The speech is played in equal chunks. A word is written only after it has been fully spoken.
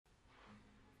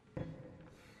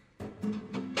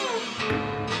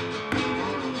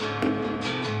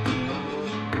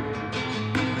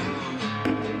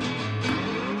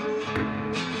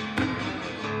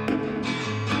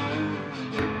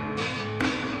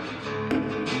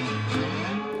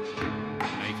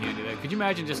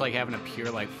imagine just like having a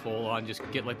pure like full on just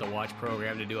get like the watch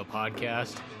program to do a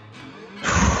podcast?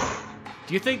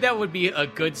 Do you think that would be a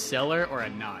good seller or a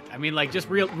not? I mean, like just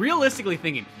realistically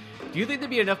thinking, do you think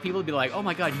there'd be enough people to be like, oh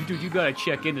my god, you gotta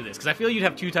check into this? Because I feel you'd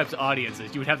have two types of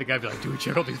audiences. You would have the guy be like, dude,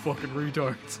 check out these fucking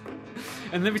retards.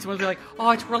 And then someone would be like,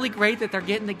 oh, it's really great that they're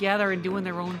getting together and doing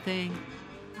their own thing.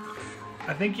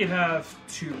 I think you'd have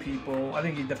two people. I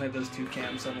think you'd definitely have those two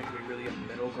camps. I think it'd be really a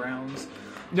middle grounds.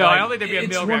 No, I don't think there'd be a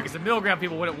middle ground, because the middle ground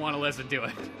people wouldn't want to listen to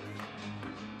it.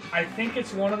 I think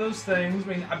it's one of those things. I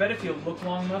mean, I bet if you look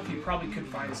long enough, you probably could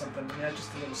find something. I mean, that's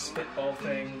just a little spitball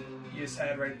thing you just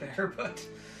had right there. But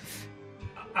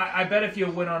I bet if you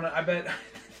went on, I bet the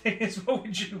thing is, what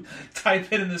would you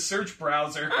type in the search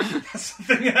browser? That's the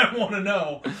thing I want to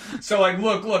know. So, like,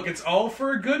 look, it's all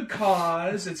for a good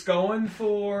cause. It's going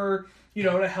for, you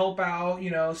know, to help out,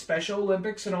 you know, Special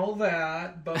Olympics and all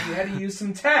that. But we had to use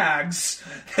some tags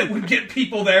that would get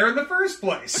people there in the first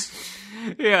place.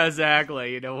 Yeah,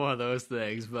 exactly. You know, one of those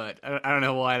things. But I don't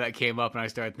know why that came up and I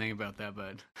started thinking about that,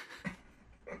 but...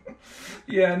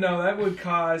 Yeah, no, that would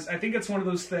cause... I think it's one of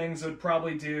those things that would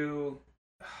probably do...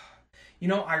 You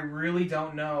know, I really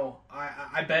don't know.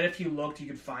 I bet if you looked, you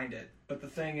could find it. But the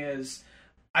thing is,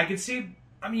 I could see...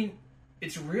 I mean,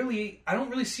 it's really... I don't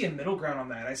really see a middle ground on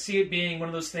that. I see it being one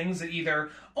of those things that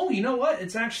either... Oh, you know what?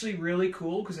 It's actually really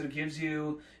cool because it gives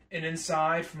you an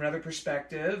insight from another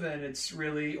perspective, and it's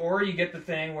really... Or you get the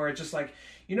thing where it's just like...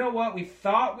 You know what? We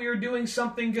thought we were doing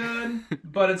something good,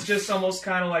 but it's just almost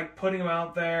kind of like putting them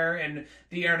out there, and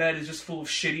the internet is just full of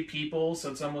shitty people, so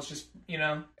it's almost just, you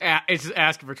know... It's just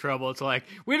asking for trouble. It's like,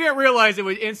 we didn't realize it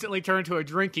would instantly turn to a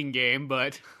drinking game,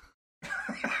 but...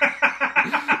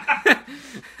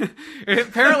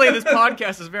 Apparently this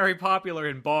podcast is very popular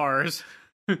in bars.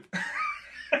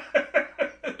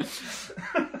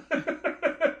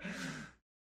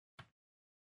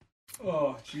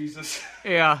 Oh, Jesus.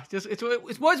 Yeah, just it's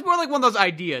more like one of those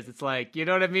ideas. It's like, you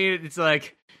know what I mean? It's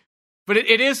like, but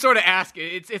it is sort of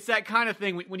asking. It's that kind of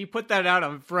thing. When you put that out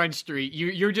on Front Street,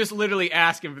 you're just literally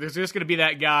asking. There's just going to be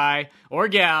that guy or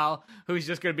gal who's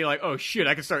just going to be like, oh shit,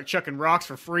 I can start chucking rocks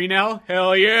for free now?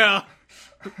 Hell yeah.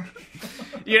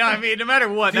 You know what I mean? No matter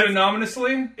what.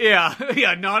 Anonymously? Yeah,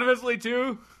 anonymously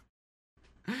too.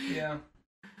 Yeah.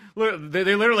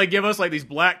 They literally give us like these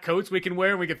black coats we can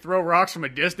wear and we can throw rocks from a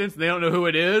distance and they don't know who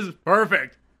it is.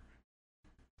 Perfect.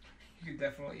 You could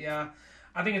definitely, yeah.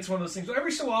 I think it's one of those things.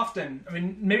 Every so often, I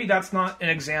mean, maybe that's not an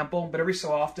example, but every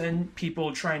so often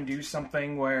people try and do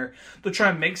something where they'll try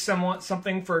and make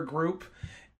something for a group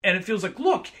and it feels like,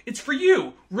 look, it's for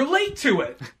you. Relate to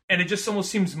it. And it just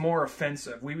almost seems more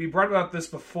offensive. We brought about this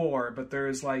before, but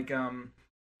there's like,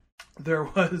 there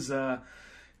was,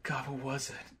 God, what was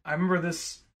it? I remember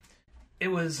this. It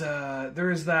was,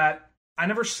 there is that, I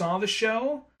never saw the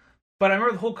show, but I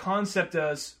remember the whole concept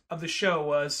of the show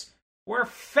was, we're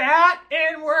fat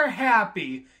and we're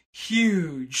happy.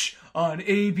 Huge on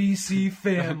ABC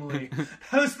Family.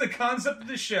 That was the concept of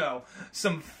the show.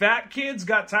 Some fat kids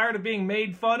got tired of being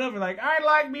made fun of and like, I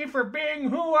like me for being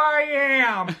who I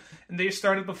am. And they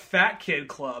started the Fat Kid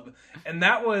Club. And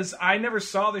that was, I never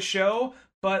saw the show,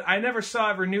 but I never saw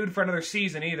it renewed for another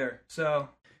season either. So...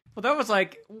 Well, that was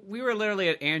like, we were literally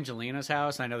at Angelina's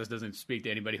house. I know this doesn't speak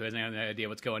to anybody who has any idea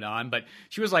what's going on, but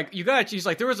she was like, she's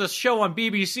like, there was a show on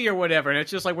BBC or whatever, and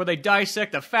it's just like where they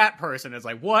dissect a fat person. It's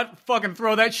like, what? Fucking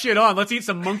throw that shit on. Let's eat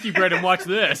some monkey bread and watch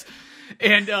this.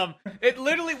 And it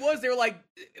literally was, they were like,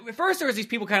 at first there was these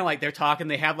people kind of like, they're talking,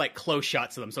 they have like close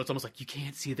shots of them, so it's almost like you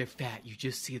can't see their fat, you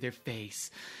just see their face.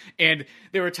 And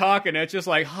they were talking, and it's just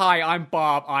like, hi, I'm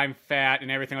Bob, I'm fat, and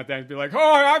everything like that. And be like,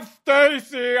 hi, I'm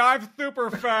Stacy, I'm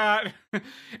super fat. And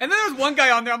then there's one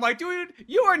guy on there, I'm like, dude,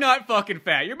 you are not fucking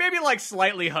fat. You're maybe like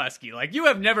slightly husky. Like, you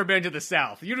have never been to the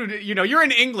South. You know, you're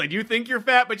in England. You think you're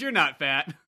fat, but you're not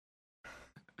fat.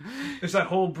 There's that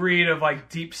whole breed of like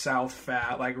deep South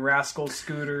fat, like Rascal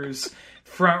Scooters,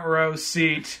 front row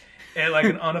seat, and like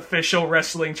an unofficial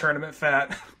wrestling tournament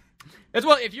fat. As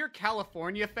well, if you're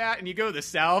California fat and you go to the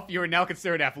South, you are now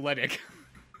considered athletic.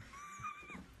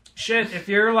 Shit, if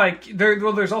you're like,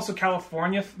 there's also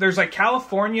California. There's like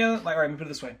California, like, all right, let me put it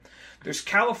this way. There's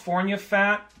California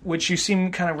fat, which you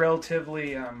seem kind of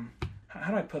relatively,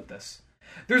 how do I put this?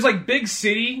 There's like big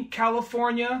city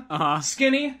California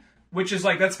skinny, which is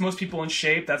like, that's most people in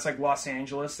shape. That's like Los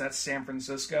Angeles. That's San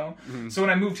Francisco. Mm-hmm. So when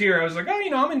I moved here, I was like, oh, you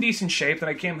know, I'm in decent shape. Then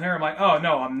I came here, I'm like, oh,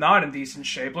 no, I'm not in decent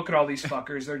shape. Look at all these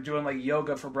fuckers. They're doing like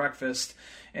yoga for breakfast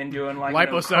and doing like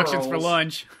liposuctions for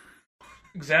lunch.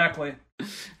 Exactly.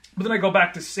 But then I go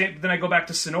back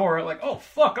to Sonora, like, oh,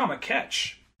 fuck, I'm a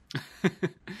catch.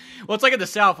 Well, it's like in the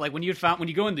South, like when you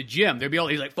go in the gym, there'd be all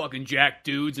these like fucking jack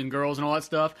dudes and girls and all that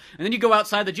stuff, and then you go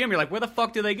outside the gym, you're like, where the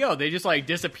fuck do they go? They just like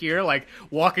disappear, like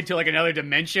walk into like another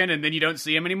dimension, and then you don't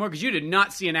see them anymore because you did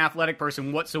not see an athletic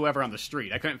person whatsoever on the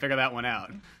street. I couldn't figure that one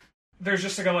out. There's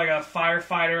just like a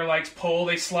firefighter like pole.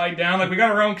 They slide down. Like we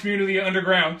got our own community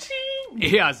underground.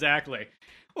 Yeah, exactly.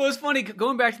 Well, it's funny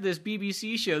going back to this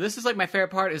BBC show. This is like my favorite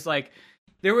part. Is like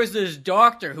there was this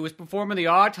doctor who was performing the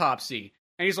autopsy.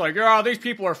 And he's like, yeah, these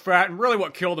people are fat, and really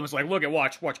what killed them is like, look at,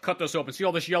 watch, cut this open. See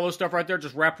all this yellow stuff right there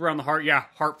just wrapped around the heart? Yeah,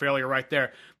 heart failure right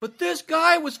there. But this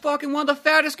guy was fucking one of the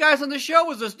fattest guys on the show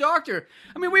was this doctor.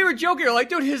 I mean, we were joking. We're like,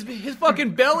 dude, his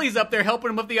fucking belly's up there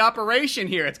helping him with the operation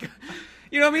here. It's...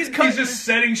 You know what I mean? He's just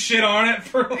setting shit on it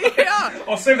for like, yeah.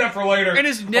 I'll save that for later. And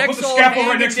his neck's I'll put the scalpel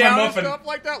right next to my down muffin. And stuff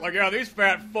like that. Like, yeah, these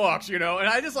fat fucks, you know? And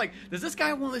I just like, is this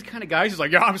guy one of those kind of guys who's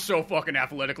like, yeah, I'm so fucking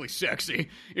athletically sexy.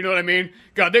 You know what I mean?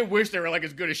 God, they wish they were like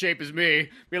as good a shape as me.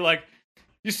 Be like,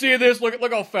 you see this?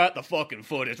 Look how fat the fucking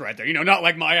foot is right there. You know, not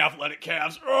like my athletic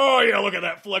calves. Oh, yeah, look at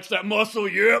that. Flex that muscle.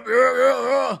 Yep,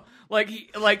 yeah.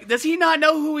 Like, does he not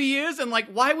know who he is? And like,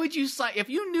 why would you if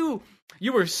you knew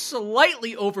you were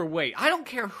slightly overweight, I don't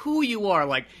care who you are.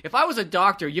 Like, if I was a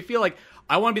doctor, you feel like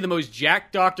I want to be the most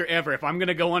jacked doctor ever. If I'm going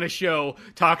to go on a show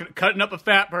cutting up a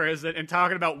fat person and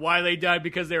talking about why they died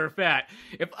because they were fat.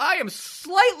 If I am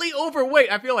slightly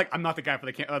overweight, I feel like I'm not the guy for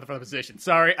the position.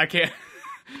 Sorry, I can't.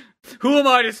 Who am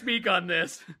I to speak on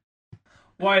this?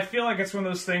 Well, I feel like it's one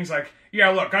of those things like, yeah,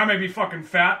 look, I may be fucking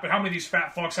fat, but how many of these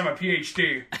fat fucks have a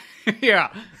PhD?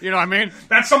 Yeah, you know what I mean?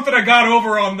 That's something I got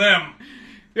over on them.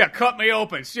 Yeah, cut me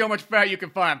open. See how much fat you can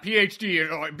find. PhD, you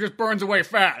know, it just burns away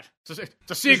fat. It's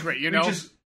a secret, you know?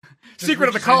 Secret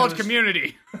of the college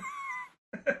community.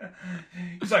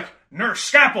 He's like, nurse,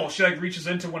 scalpel. She like reaches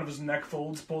into one of his neck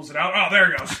folds, pulls it out. Oh,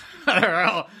 there it goes.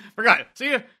 Oh, forgot.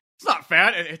 See, it's not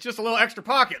fat. It's just a little extra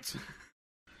pockets.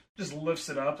 Just lifts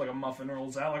it up like a muffin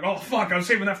rolls out. Like, oh, fuck, I was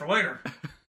saving that for later.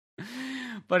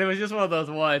 But it was just one of those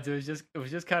ones. It was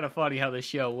just kind of funny how the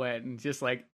show went, and just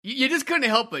like you just couldn't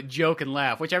help but joke and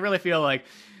laugh. Which I really feel like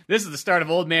this is the start of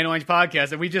Old Man Orange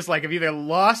podcast, and we just like have either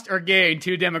lost or gained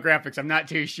two demographics. I'm not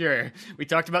too sure. We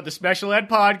talked about the special ed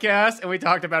podcast, and we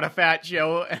talked about a fat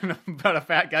show and about a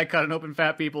fat guy cutting open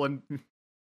fat people, and you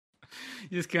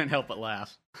just couldn't help but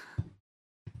laugh.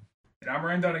 And I'm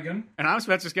Ryan Dunnigan, and I'm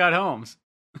Spencer Scott Holmes.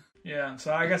 Yeah,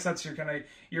 so I guess that's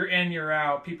you're in, you're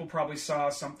out. People probably saw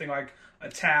something like a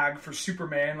tag for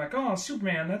Superman, like, oh,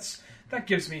 Superman, that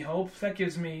gives me hope. That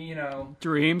gives me, you know...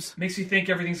 dreams. Makes you think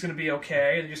everything's going to be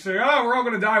okay. And you say, oh, we're all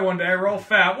going to die one day. We're all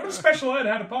fat. What if Special Ed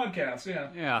had a podcast? Yeah.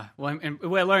 Yeah. Well, and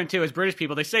what I learned, too, is British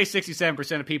people, they say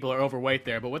 67% of people are overweight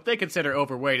there, but what they consider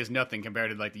overweight is nothing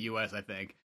compared to, like, the U.S., I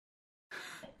think.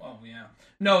 Oh, yeah.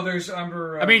 No, there's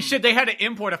under... I mean, shit, they had to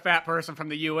import a fat person from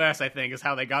the U.S., I think, is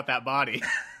how they got that body.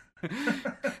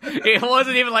 It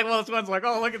wasn't even like one of those ones like,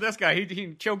 oh, look at this guy.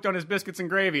 He choked on his biscuits and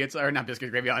gravy. Or not biscuits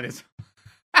and gravy, on his...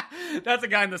 That's a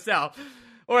guy in the South.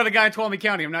 Or the guy in Tuolumne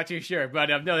County, I'm not too sure. But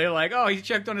no, they're like, oh, he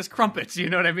choked on his crumpets. You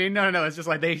know what I mean? No. It's just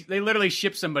like they literally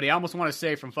shipped somebody, I almost want to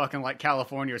say from fucking like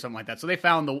California or something like that. So they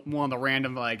found one of the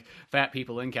random like fat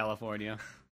people in California.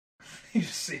 You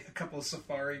just see a couple of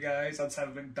safari guys outside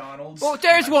of McDonald's. Oh,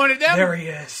 there's one of them. There he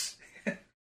is.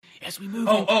 As we move.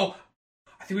 Oh.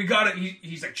 I think we got it.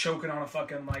 He's like choking on a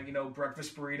fucking like, you know,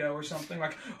 breakfast burrito or something.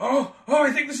 Like, oh,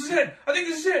 I think this is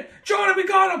it. Johnny, we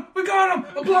got him.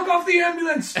 I'll block off the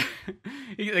ambulance.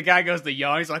 The guy goes to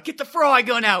yawn. He's like, get the fry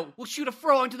gun out. We'll shoot a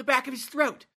fry into the back of his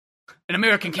throat. An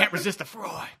American can't resist a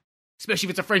fry. Especially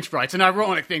if it's a French fry. It's an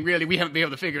ironic thing, really. We haven't been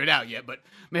able to figure it out yet, but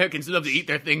Americans love to eat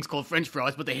their things called French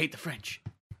fries, but they hate the French.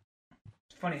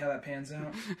 It's funny how that pans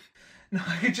out. No,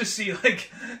 I could just see,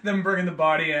 like, them bringing the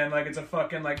body in, like it's a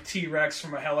fucking, like, T-Rex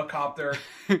from a helicopter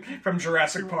from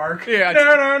Jurassic Park. Yeah. Like,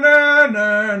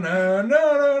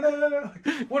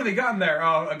 what have they got in there?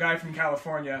 Oh, a guy from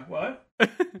California. What?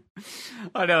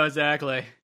 I know, exactly.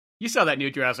 You saw that new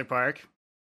Jurassic Park.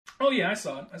 Oh, yeah, I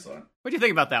saw it. What do you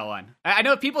think about that one? I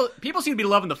know people seem to be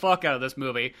loving the fuck out of this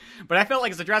movie, but I felt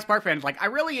like as a Jurassic Park fan, like, I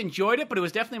really enjoyed it, but it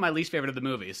was definitely my least favorite of the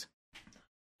movies.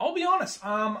 I'll be honest.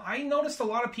 I noticed a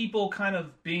lot of people kind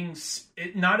of being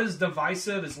not as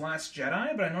divisive as Last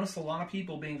Jedi, but I noticed a lot of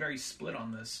people being very split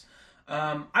on this.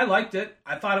 I liked it.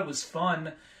 I thought it was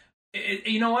fun.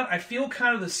 You know what? I feel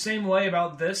kind of the same way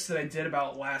about this that I did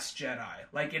about Last Jedi.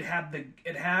 Like it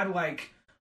had like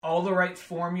all the right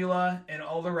formula and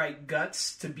all the right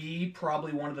guts to be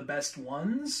probably one of the best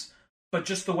ones, but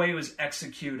just the way it was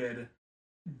executed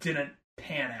didn't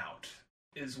pan out.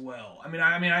 as well. I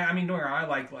mean, Nora, I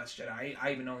like Last Jedi.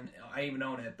 I even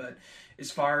own it. But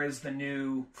as far as the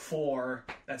new 4,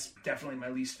 that's definitely my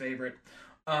least favorite.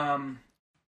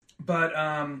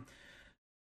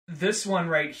 This one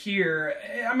right here,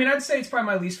 I mean, I'd say it's probably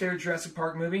my least favorite Jurassic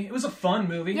Park movie. It was a fun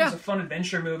movie. Yeah. It was a fun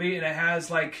adventure movie, and it has,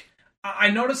 like, I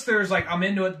noticed there's, like, I'm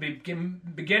into it at the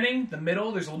beginning, the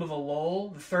middle, there's a little bit of a lull.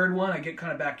 The third one, I get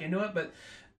kind of back into it, but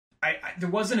there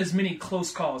wasn't as many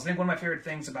close calls. I think one of my favorite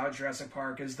things about Jurassic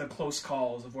Park is the close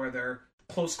calls of where they're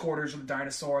close quarters with the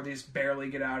dinosaur. They just barely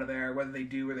get out of there, whether they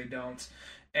do or they don't.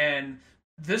 And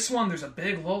this one, there's a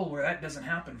big lull where that doesn't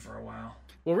happen for a while.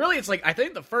 Well, really, it's like, I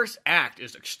think the first act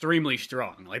is extremely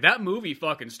strong. Like, that movie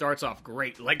fucking starts off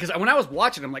great. Like, because when I was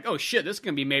watching, I'm like, oh shit, this is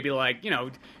going to be maybe like,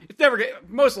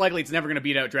 most likely it's never going to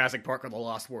beat out Jurassic Park or The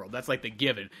Lost World. That's like the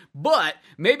given. But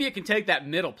maybe it can take that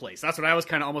middle place. That's what I was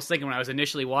kind of almost thinking when I was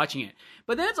initially watching it.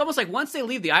 But then it's almost like once they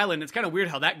leave the island, it's kind of weird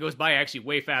how that goes by actually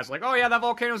way fast. Like, oh yeah, that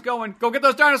volcano's going. Go get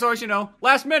those dinosaurs,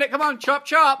 last minute, come on, chop,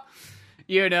 chop,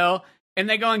 And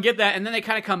they go and get that, and then they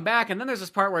kind of come back, and then there's this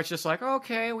part where it's just like,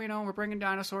 okay, we're bringing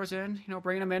dinosaurs in,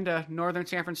 bringing them into northern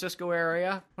San Francisco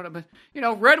area, put them,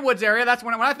 Redwoods area. That's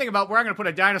when I think about where I'm going to put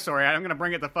a dinosaur at, I'm going to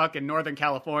bring it to fucking Northern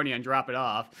California and drop it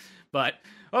off. But,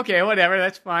 okay, whatever,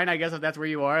 that's fine. I guess if that's where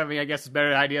you are, I mean, I guess it's a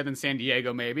better idea than San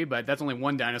Diego, maybe, but that's only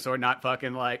one dinosaur, not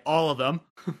fucking, like, all of them.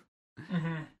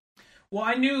 Mm-hmm. Well,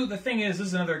 I knew the thing is, this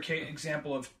is another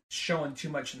example of showing too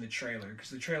much in the trailer, because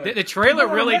the trailer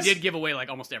really did give away like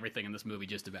almost everything in this movie,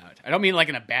 just about. I don't mean like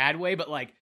in a bad way, but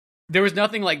like there was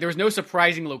no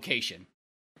surprising location.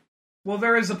 Well,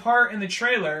 there is a part in the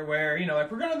trailer where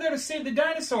like, we're going there to save the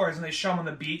dinosaurs, and they show them on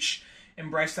the beach, and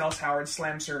Bryce Dallas Howard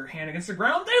slams her hand against the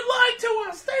ground. They lied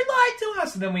to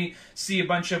us, and then we see a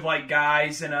bunch of like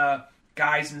guys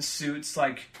in suits,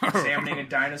 like, examining a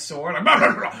dinosaur. Like, blah,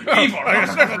 blah, blah, evil. There's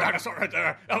a dinosaur right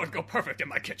there. That would go perfect in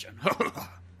my kitchen.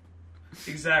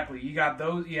 Exactly. You got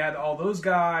those. You had all those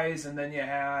guys, and then you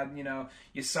had,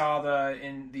 you saw the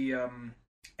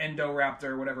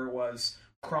Endoraptor, whatever it was,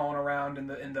 crawling around in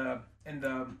the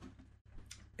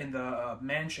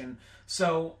mansion.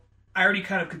 So I already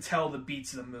kind of could tell the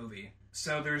beats of the movie.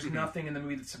 So there's nothing in the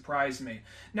movie that surprised me.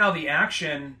 Now the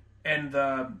action and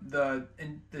the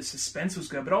suspense was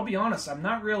good, but I'll be honest, I'm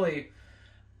not really.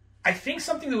 I think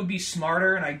something that would be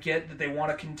smarter, and I get that they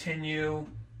want to continue.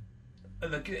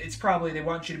 It's probably they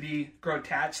want you to grow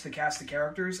attached to the cast of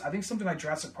characters. I think something like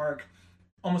Jurassic Park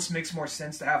almost makes more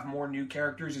sense to have more new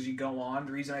characters as you go on.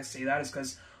 The reason I say that is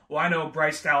because, well, I know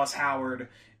Bryce Dallas Howard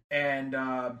and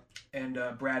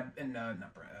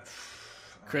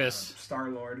Chris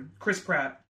Star-Lord, Chris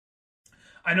Pratt.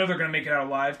 I know they're going to make it out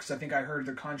alive because I think I heard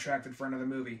they're contracted for another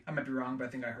movie. I might be wrong, but I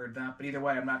think I heard that. But either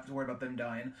way, I'm not worried about them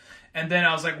dying. And then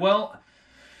I was like, well,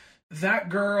 that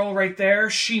girl right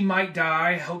there, she might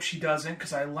die. I hope she doesn't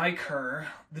because I like her.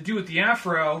 The dude with the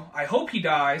afro, I hope he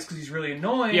dies because he's really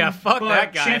annoying. Yeah, fuck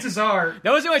that guy. Chances are...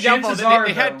 That was the only downfall.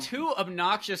 They had two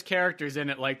obnoxious characters in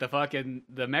it, like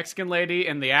the Mexican lady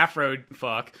and the afro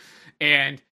fuck.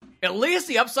 And... at least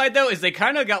the upside, though, is they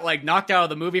kind of got, like, knocked out of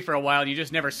the movie for a while, and you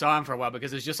just never saw them for a while,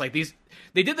 because it's just, like, these...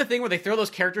 They did the thing where they throw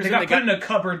those characters in. They got put in a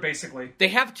cupboard, basically. They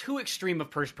have too extreme of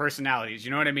personalities,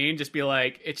 you know what I mean? Just be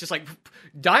like... It's just like,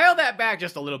 dial that back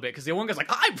just a little bit, because the one guy's like,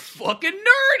 I'm fucking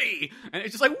nerdy! And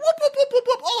it's just like, whoop, whoop, whoop, whoop,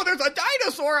 whoop, oh, there's a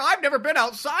dinosaur! I've never been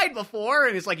outside before!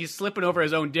 And it's like he's slipping over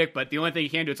his own dick, but the only thing he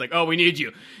can do, it's like, oh, we need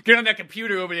you. Get on that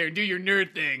computer over there and do your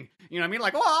nerd thing. You know what I mean?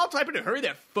 Like, oh, I'll type it to hurry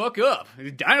that fuck up.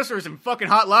 Dinosaurs and fucking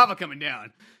hot lava coming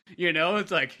down.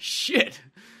 It's like, shit.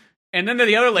 And then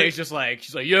the other lady's just like,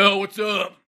 she's like, yo, what's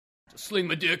up? Sling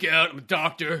my dick out. I'm a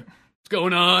doctor. What's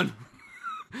going on?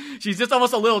 She's just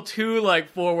almost a little too, like,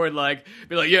 forward, like,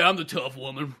 be like, yeah, I'm the tough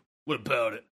woman. What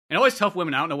about it? And always tough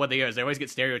women, I don't know what they are. They always get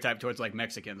stereotyped towards, like,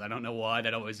 Mexicans. I don't know why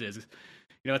that always is.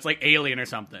 It's like Alien or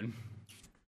something.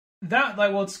 That,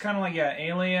 like, well, it's kind of like, yeah,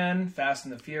 Alien, Fast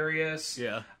and the Furious.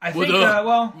 Yeah. I think,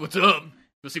 well... What's up?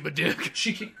 Go see my dick.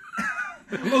 She can...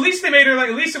 Well, at least they made her, like,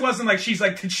 at least it wasn't like she's,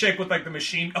 like, the chick with, like, the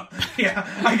machine. Oh, yeah,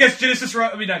 I guess Genesis...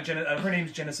 I mean, not Genesis... her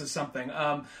name's Genesis something.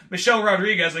 Michelle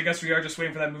Rodriguez, I guess we are just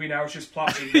waiting for that movie now. It's just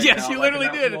plotting. Yeah, she literally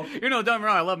did. Don't get me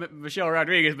wrong, I love Michelle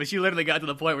Rodriguez, but she literally got to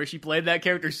the point where she played that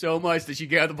character so much that she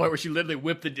got to the point where she literally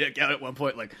whipped the dick out at one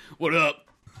point, like, what up?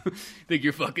 Think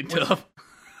you're fucking tough.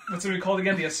 What's it called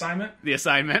again? The Assignment? The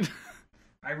Assignment.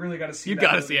 I really got to see you that. You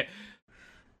got to see it.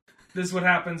 This is what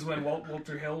happens when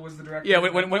Walter Hill was the director. Yeah,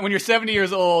 when you're 70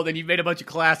 years old and you've made a bunch of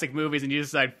classic movies and you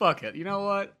decide, fuck it, you know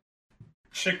what?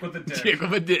 Chick with a dick. Chick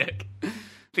with a dick.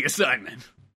 The Assignment.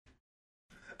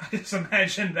 I just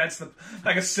imagine that's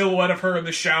like a silhouette of her in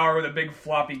the shower with a big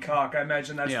floppy cock. I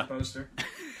imagine that's the poster.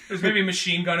 There's maybe a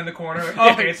machine gun in the corner. Like,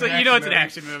 Yeah, okay, it's so an you know it's movie. an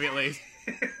action movie at least.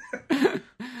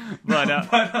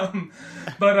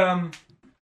 but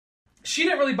she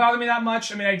didn't really bother me that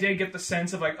much. I mean, I did get the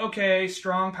sense of like, okay,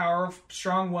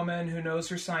 strong woman who knows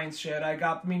her science shit.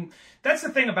 I mean, that's the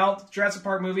thing about Jurassic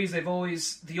Park movies. They've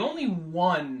always, the only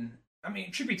one, I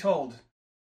mean, truth be told,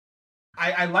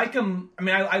 I like them. I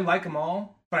mean, I like them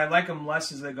all, but I like them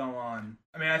less as they go on.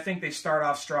 I mean, I think they start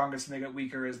off strongest and they get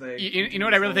weaker as they. You know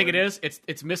what I really think it is?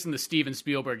 It's missing the Steven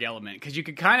Spielberg element, because you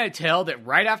can kind of tell that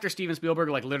right after Steven Spielberg,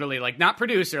 like literally, like not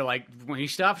producer, like when he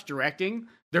stops directing,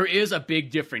 there is a big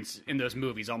difference in those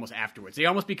movies almost afterwards. They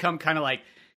almost become kind of like,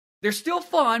 they're still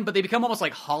fun, but they become almost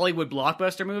like Hollywood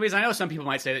blockbuster movies. I know some people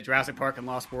might say that Jurassic Park and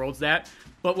Lost World's that,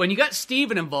 but when you got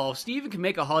Steven involved, Steven can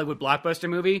make a Hollywood blockbuster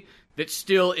movie that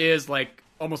still is like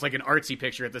almost like an artsy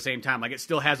picture at the same time. Like it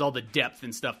still has all the depth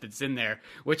and stuff that's in there,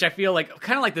 which I feel like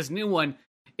kind of like this new one.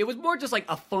 It was more just like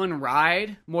a fun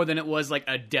ride more than it was like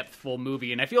a depthful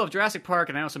movie. And I feel if Jurassic Park,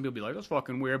 and I know some people be like, that's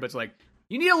fucking weird, but it's like,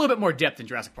 you need a little bit more depth in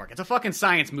Jurassic Park. It's a fucking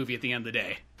science movie at the end of the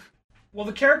day. Well,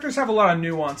 the characters have a lot of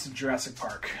nuance in Jurassic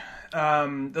Park.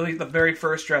 The very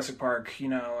first Jurassic Park, you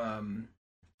know,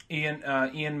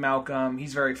 Ian Malcolm,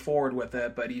 he's very forward with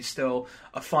it, but he's still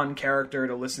a fun character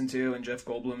to listen to, and Jeff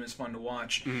Goldblum is fun to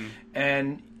watch.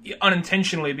 And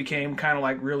unintentionally became kind of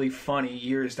like really funny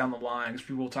years down the line, because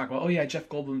people will talk about, oh yeah, Jeff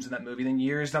Goldblum's in that movie. Then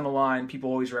years down the line,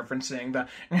 people always referencing the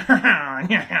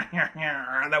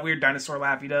that weird dinosaur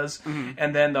laugh he does,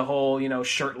 and then the whole, you know,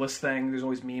 shirtless thing. There's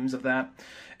always memes of that.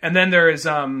 And then there is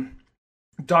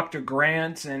Dr.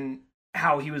 Grant, and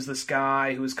how he was this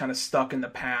guy who was kind of stuck in the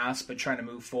past but trying to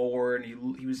move forward,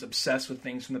 and he was obsessed with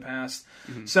things from the past.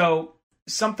 So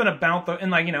something about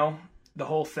and like, you know, the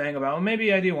whole thing about, well,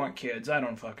 maybe I do want kids, I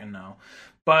don't fucking know,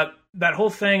 but that whole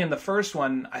thing in the first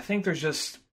one, I think there's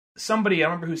just somebody, I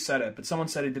don't remember who said it, but someone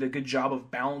said he did a good job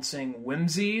of balancing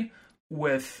whimsy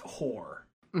with horror.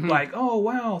 Like, oh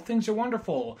wow, things are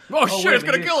wonderful, oh shit, wait, it's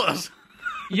gonna kill us.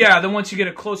 Yeah, then once you get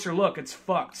a closer look, it's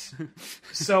fucked.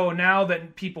 So now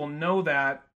that people know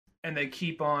that, and they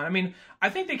keep on... I mean, I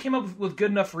think they came up with good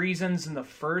enough reasons in the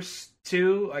first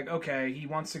two. Like, okay, he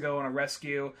wants to go on a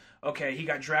rescue. Okay, he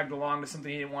got dragged along to something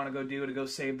he didn't want to go do to go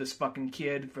save this fucking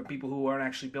kid for people who aren't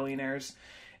actually billionaires.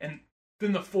 And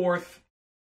then the fourth,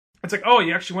 it's like, oh,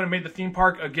 you actually want to make the theme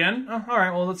park again? Oh, all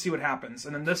right, well, let's see what happens.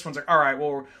 And then this one's like, all right,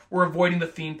 well, we're avoiding the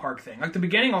theme park thing. Like, the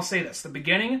beginning, I'll say this. The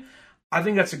beginning, I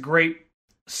think that's a great...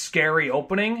 scary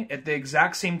opening. At the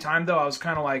exact same time, though, I was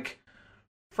kind of like,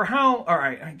 for how... All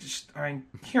right,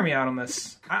 hear me out on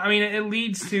this. I mean, it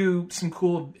leads to some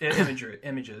cool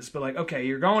images, but like, okay,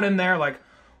 you're going in there, like,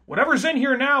 whatever's in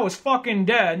here now is fucking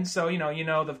dead, so, you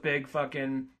know the big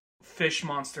fucking fish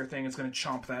monster thing is going to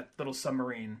chomp that little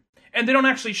submarine. And they don't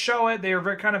actually show it. They are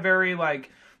very,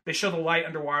 like, they show the light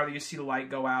underwater, you see the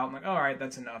light go out, I'm like, all right,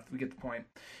 that's enough, we get the point.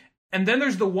 And then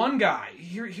there's the one guy,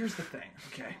 here's the thing,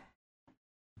 okay?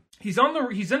 He's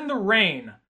in the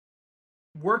rain,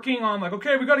 working on like,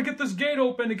 okay, we got to get this gate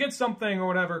open to get something or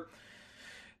whatever.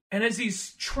 And as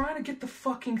he's trying to get the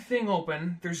fucking thing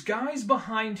open, there's guys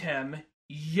behind him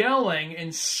yelling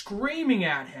and screaming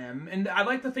at him. And I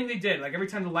like the thing they did. Like every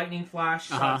time the lightning flashed,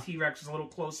 T-Rex was a little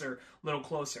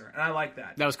closer. And I like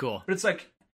that. That was cool. But it's like,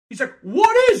 he's like,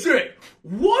 what is it?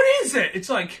 What is it?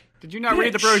 It's like, did you not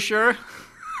read the brochure?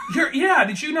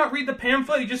 Did you not read the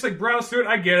pamphlet? You just like browse through it.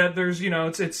 I get it. There's, you know,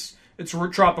 it's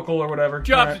tropical or whatever.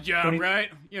 Job's a job, right?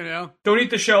 You know. Don't eat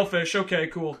the shellfish. Okay,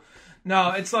 cool.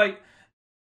 No, it's like,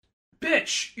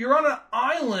 bitch, you're on an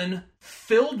island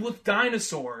filled with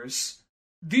dinosaurs.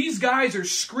 These guys are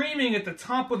screaming at the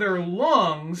top of their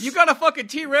lungs. You got a fucking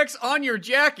T-Rex on your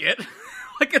jacket.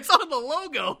 Like it's on the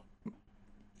logo.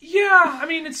 Yeah, I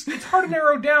mean, it's hard to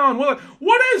narrow down. What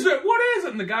is it? What is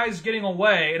it? And the guy's getting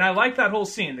away, and I like that whole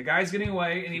scene. The guy's getting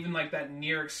away, and even like that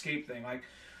near escape thing. Like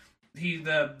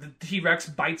the T-Rex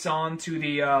bites onto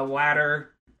the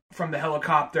ladder from the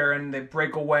helicopter, and they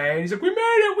break away. And he's like, "We made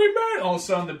it! All of a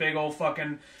sudden, the big old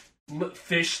fucking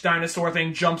fish dinosaur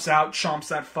thing jumps out, chomps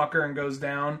that fucker, and goes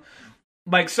down.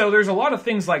 Like, so there's a lot of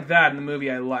things like that in the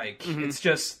movie I like.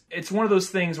 It's one of those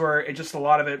things where there's just a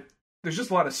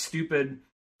lot of stupid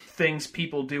things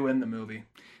people do in the movie.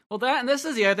 Well, this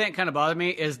is the other thing that kind of bothered me,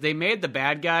 is they made the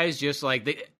bad guys just like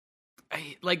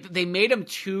they made them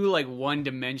too like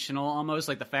one-dimensional almost.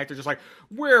 Like the fact they're just like,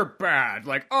 we're bad.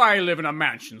 Like, I live in a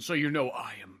mansion, so you know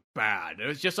I am bad. It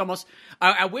was just almost,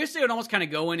 I wish they would almost kind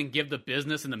of go in and give the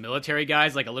business and the military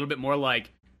guys like a little bit more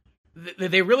like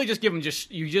they really just give him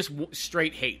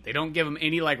straight hate. They don't give him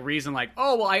any like reason like,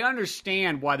 oh well, I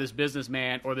understand why this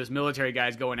businessman or this military guy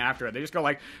is going after it. They just go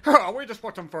like, oh, we just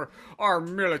put them for our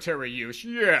military use.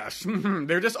 Yes,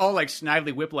 they're just all like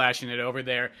snidely whiplashing it over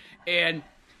there. And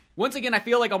once again, I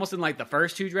feel like almost in like the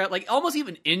first two draft, like almost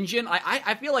even Injun,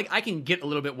 I feel like I can get a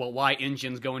little bit why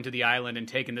Injun's going to the island and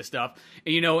taking this stuff,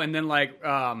 and, and then like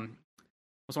I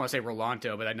also want to say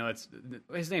Rolanto, but I know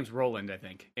his name's Roland, I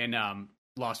think, and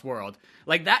Lost World.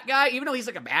 Like that guy, even though he's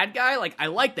like a bad guy, like I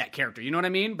like that character, you know what I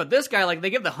mean? But this guy, like they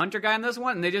give the hunter guy in this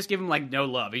one, and they just give him like no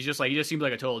love. He just seems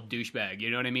like a total douchebag, you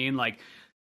know what I mean? Like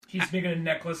he's making a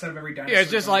necklace out of every dinosaur. Yeah,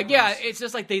 it's just like it's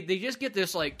just like they just get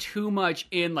this like too much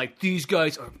in like these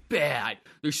guys are bad.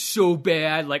 They're so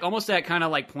bad. Like almost that kind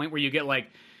of like point where you get like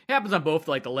it happens on both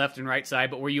like the left and right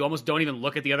side, but where you almost don't even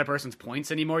look at the other person's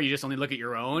points anymore. You just only look at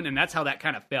your own, and that's how that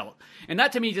kind of felt. And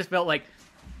that to me just felt like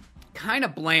kind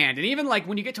of bland. And even like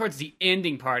when you get towards the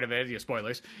ending part of it,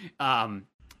 spoilers,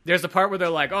 there's the part where they're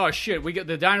like, oh shit,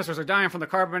 the dinosaurs are dying from the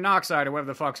carbon monoxide or whatever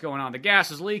the fuck's going on. The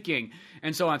gas is leaking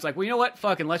and so on. It's like, well, you know what?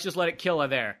 Fucking let's just let it kill her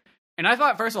there. And I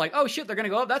thought at first, like, oh shit, they're gonna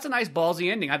go up. That's a nice ballsy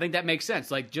ending. I think that makes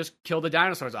sense. Like, just kill the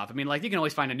dinosaurs off. I mean, like, you can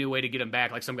always find a new way to get them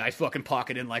back. Like some guy's fucking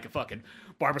pocketing like a fucking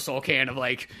Barbasol can of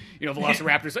like,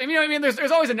 Velociraptors. I mean,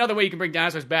 there's always another way you can bring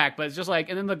dinosaurs back. But it's just like,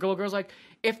 and then the little girl's like,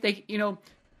 if they,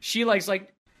 she likes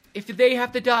like, if they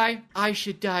have to die, I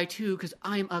should die too, because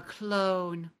I'm a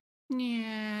clone.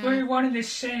 Yeah. We're one and the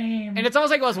same. And it's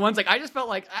almost like it was once, like, I just felt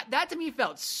like, that to me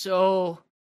felt so,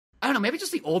 I don't know, maybe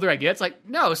just the older I get, it's like,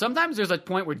 no, sometimes there's a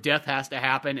point where death has to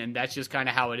happen, and that's just kind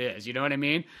of how it is, you know what I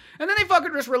mean? And then they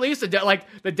fucking just released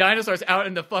the dinosaurs out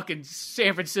in the fucking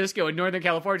San Francisco and Northern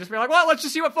California, just be like, well, let's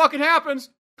just see what fucking happens.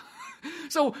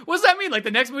 So, what does that mean? Like,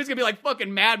 the next movie's gonna be like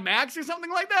fucking Mad Max or something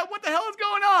like that? What the hell is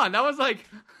going on? That was like...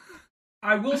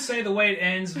 I will say the way it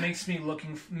ends makes me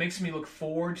look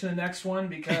forward to the next one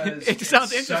because it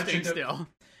sounds interesting still.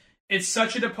 It's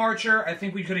such a departure. I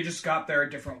think we could have just got there a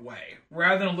different way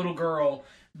rather than a little girl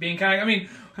being kind of. I mean,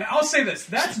 I'll say this: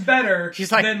 that's better.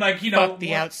 She's like, than like fuck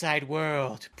the outside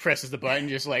world. Presses the button,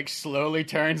 just like slowly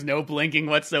turns, no blinking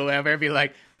whatsoever. Be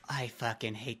like, I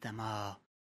fucking hate them all.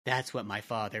 That's what my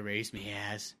father raised me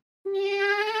as.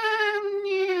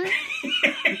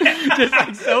 Just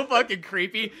like so fucking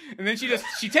creepy. And then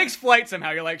she takes flight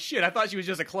somehow. You're like, shit, I thought she was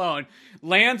just a clone.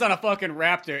 Lands on a fucking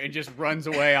raptor and just runs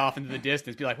away off into the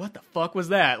distance. Be like, what the fuck was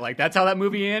that? Like, that's how that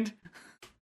movie ends?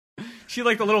 She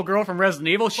like the little girl from Resident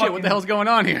Evil? Shit, what the hell's going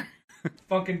on here?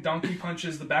 Fucking donkey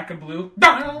punches the back of Blue.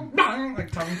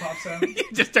 Like tongue pops out.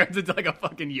 It just turns into like a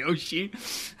fucking Yoshi.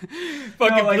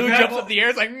 Fucking Blue jumps up the air.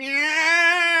 It's like,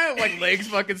 yeah, like legs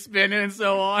fucking spinning and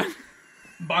so on.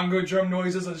 Bongo drum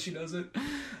noises as she does it.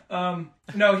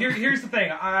 No, here's the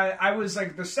thing. I was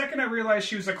like, the second I realized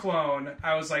she was a clone,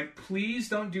 I was like, please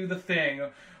don't do the thing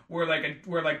where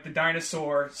the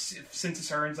dinosaur senses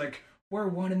her and is like, we're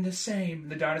one and the same.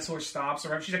 The dinosaur stops,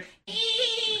 or she's like,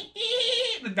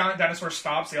 the dinosaur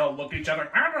stops. They all look at each other,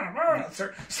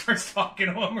 starts talking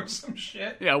to him or some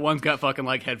shit. Yeah, one's got fucking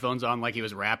like headphones on, like he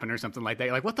was rapping or something like that.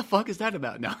 You're like, what the fuck is that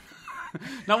about? No.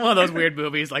 Not one of those weird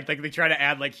movies, like they try to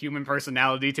add like human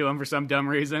personality to him for some dumb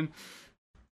reason.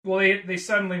 Well, they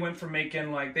suddenly went from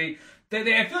making like they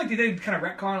I feel like they did kind of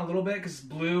retcon a little bit because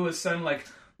Blue is suddenly like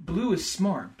Blue is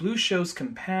smart. Blue shows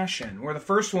compassion. Where the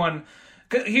first one,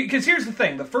 because here's the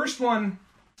thing, the first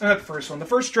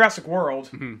Jurassic World,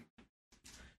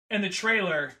 in the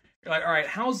trailer, you're like, all right,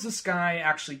 how's this guy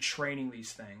actually training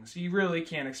these things? You really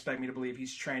can't expect me to believe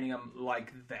he's training them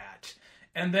like that.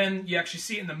 And then you actually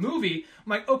see it in the movie. I'm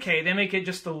like, okay, they make it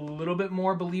just a little bit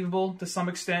more believable to some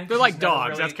extent. They're like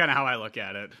dogs. That's kind of how I look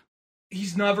at it.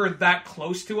 He's never that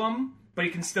close to him, but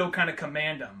he can still kind of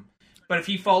command him. But if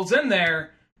he falls in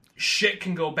there, shit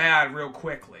can go bad real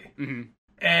quickly. Mm-hmm.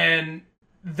 And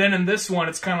then in this one,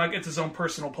 it's kind of like it's his own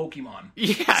personal Pokemon.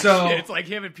 Yeah, so shit, it's like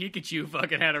him and Pikachu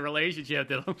fucking had a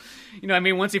relationship. I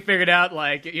mean, once he figured out,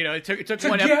 like, it took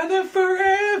one together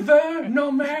forever,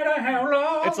 no matter how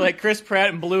long. It's like Chris Pratt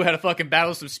and Blue had a fucking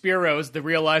battle of some Spearows to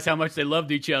realize how much they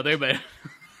loved each other, but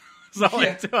that's all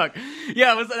it took.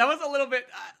 Yeah, that was a little bit.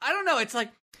 I don't know. It's like,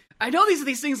 I know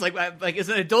these things, like as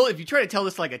an adult, if you try to tell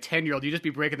this to like a 10-year-old, you just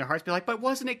be breaking their hearts, be like, but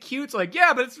wasn't it cute? It's like,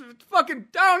 yeah, but it's fucking,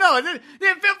 I don't know, it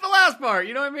didn't fit the last part,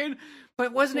 you know what I mean?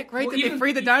 But wasn't it great that they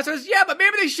freed the dinosaurs? Yeah, but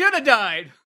maybe they should have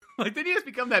died. Like, did he just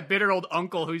become that bitter old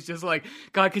uncle who's just like,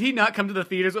 God, could he not come to the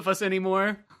theaters with us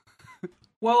anymore?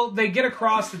 Well, they get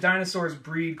across the dinosaurs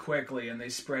breed quickly, and they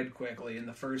spread quickly in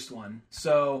the first one.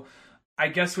 So, I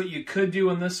guess what you could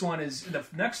do in this one is, the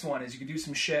next one is you could do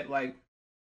some shit like,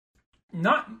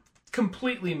 not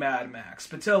completely Mad Max,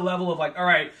 but to a level of like, all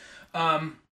right,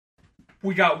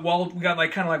 we got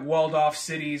like kind of like walled off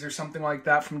cities or something like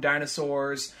that from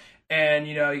dinosaurs. And,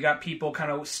 you know, you got people kind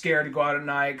of scared to go out at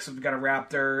night because we've got a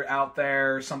raptor out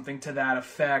there or something to that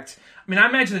effect. I mean, I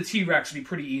imagine the T-Rex would be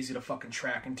pretty easy to fucking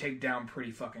track and take down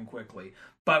pretty fucking quickly.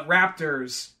 But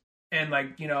raptors and,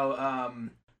 like, you know,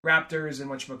 raptors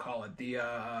and whatchamacallit, the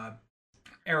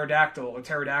Aerodactyl or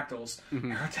pterodactyls.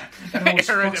 Mm-hmm.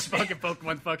 Fucking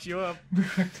Pokemon fucks you up.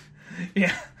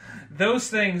 Yeah. Those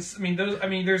things, I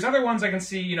mean, there's other ones I can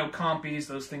see, you know, compies,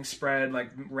 those things spread, like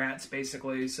rats,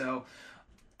 basically, so...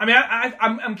 I mean,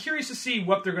 I'm curious to see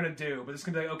what they're going to do, but it's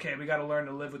going to be like, okay, we got to learn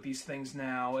to live with these things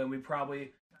now, and we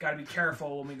probably got to be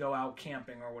careful when we go out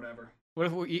camping or whatever. What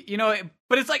if we, you know,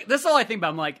 but it's like, this is all I think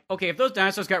about. I'm like, okay, if those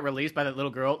dinosaurs got released by that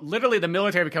little girl, literally the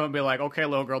military would come and be like, okay,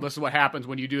 little girl, this is what happens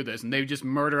when you do this, and they just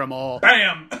murder them all.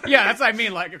 Bam! Yeah, that's what I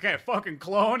mean, like, okay, fucking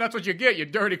clone, that's what you get, you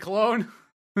dirty clone.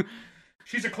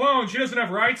 She's a clone, she doesn't have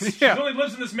rights, she only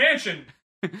lives in this mansion.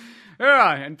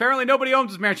 Yeah, and apparently nobody owns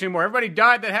this mansion anymore, everybody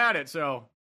died that had it, so...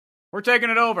 We're taking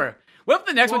it over. What if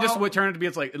the next one just would turn out to be,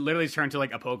 it's like, it literally turned to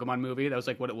like a Pokemon movie? That was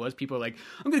like what it was. People are like,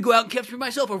 I'm going to go out and capture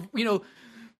myself a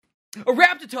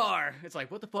Raptitar. It's like,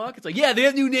 what the fuck? It's like, yeah, they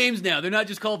have new names now. They're not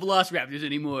just called Velociraptors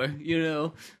anymore, you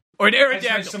know? Or an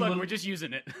Aerodactyl. We're just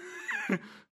using it.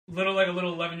 Like a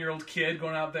little 11-year-old kid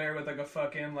going out there with like a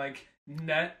fucking like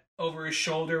net over his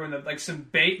shoulder and like some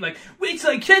bait, like, wait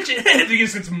till I catch it. And he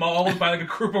just gets mauled by like a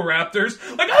group of raptors.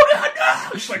 Like, oh god,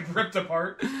 no! Just like ripped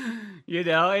apart. You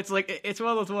know, it's like, it's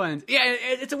one of those ones. Yeah,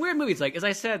 it's a weird movie. It's like, as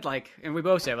I said, like, and we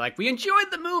both said, like, we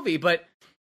enjoyed the movie, but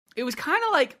it was kind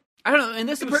of like, I don't know, and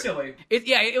this was silly.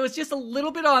 It was just a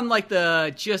little bit on like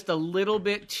a little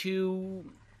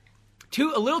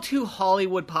too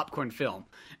Hollywood popcorn film.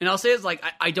 And I'll say it's like,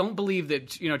 I don't believe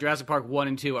that, you know, Jurassic Park 1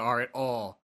 and 2 are at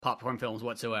all popcorn films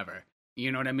whatsoever.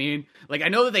 You know what I mean? Like, I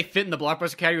know that they fit in the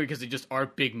blockbuster category because they just are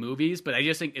big movies, but I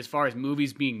just think as far as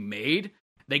movies being made,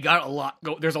 they got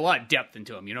there's a lot of depth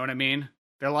into them, you know what I mean?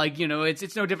 They're like, you know,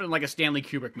 it's no different than like a Stanley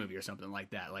Kubrick movie or something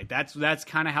like that. Like, that's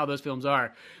kind of how those films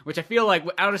are, which I feel like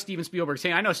out of Steven Spielberg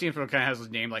saying, I know Steven Spielberg kind of has his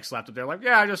name like slapped up there, like,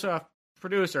 yeah, I just a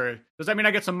producer. Does that mean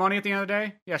I get some money at the end of the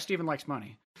day? Yeah, Steven likes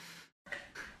money.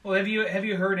 Well, have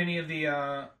you heard any of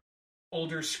the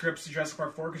older scripts of Jurassic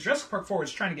Park 4? Because Jurassic Park 4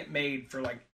 was trying to get made for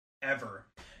like ever,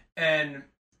 and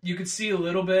you could see a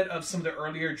little bit of some of the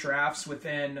earlier drafts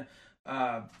within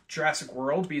Jurassic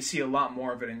World, but you see a lot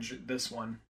more of it in this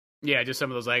one. Yeah, just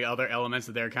some of those like other elements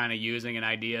that they're kind of using and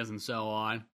ideas and so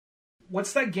on.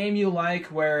 What's that game you like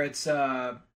where it's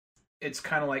kind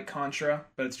of like Contra,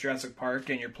 but it's Jurassic Park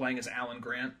and you're playing as Alan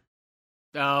Grant?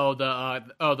 Oh,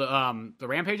 the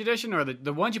Rampage edition, or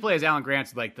the ones you play as Alan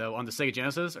Grant's like on the Sega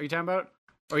Genesis? Are you talking about?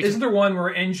 Isn't there one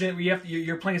where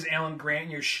you're playing as Alan Grant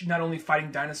and you're not only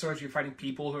fighting dinosaurs, you're fighting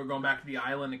people who are going back to the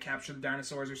island to capture the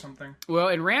dinosaurs or something? Well,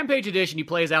 in Rampage Edition, you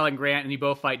play as Alan Grant and you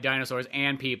both fight dinosaurs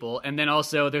and people. And then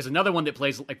also, there's another one that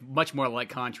plays like much more like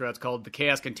Contra. It's called The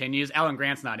Chaos Continues. Alan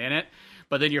Grant's not in it,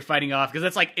 but then you're fighting off, because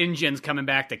it's like engines coming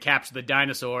back to capture the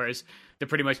dinosaurs to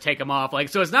pretty much take them off. Like,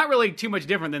 so it's not really too much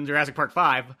different than Jurassic Park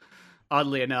 5.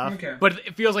 Oddly enough. Okay. But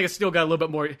it feels like it's still got a little bit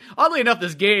more... Oddly enough,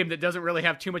 this game that doesn't really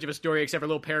have too much of a story except for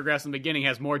little paragraphs in the beginning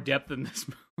has more depth than this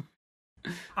movie.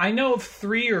 I know of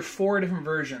 3 or 4 different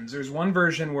versions. There's one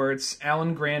version where it's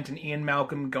Alan Grant and Ian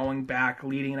Malcolm going back,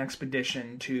 leading an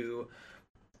expedition to...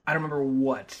 I don't remember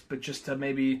what, but just to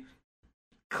maybe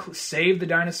save the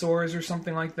dinosaurs or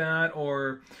something like that.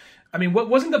 Or... I mean, what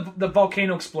wasn't the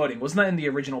volcano exploding? Wasn't that in the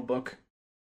original book?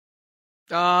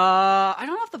 I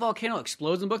don't know if the volcano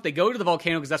explodes in the book. They go to the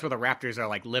volcano because that's where the raptors are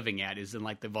like living at, is in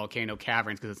like the volcano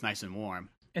caverns because it's nice and warm.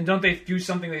 And don't they do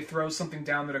something? They throw something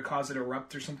down there to cause it to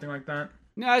erupt or something like that?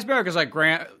 No, it's better because like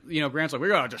Grant's like, we're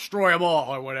gonna destroy them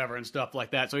all or whatever and stuff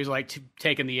like that. So he's like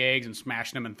taking the eggs and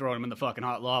smashing them and throwing them in the fucking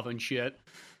hot lava and shit.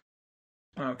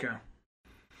 Okay.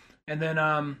 And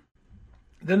then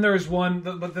there's one,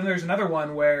 but then there's another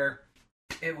one where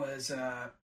it was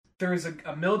there was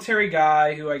a military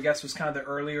guy who I guess was kind of the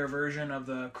earlier version of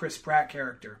the Chris Pratt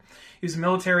character. He was a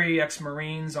military,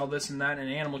 ex-Marines, all this and that, and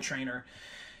an animal trainer.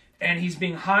 And he's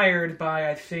being hired by,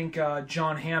 I think,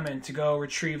 John Hammond to go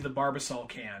retrieve the Barbasol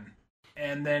can.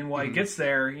 And then while he gets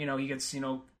there, he gets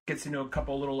into a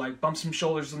couple little, like, bumps some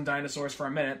shoulders with some dinosaurs for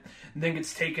a minute, and then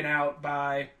gets taken out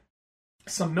by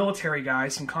some military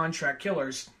guys, some contract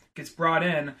killers, gets brought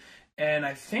in, and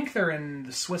I think they're in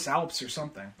the Swiss Alps or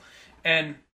something.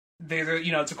 And they're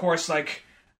it's of course like,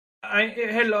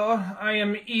 hello, I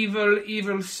am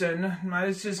Evilson.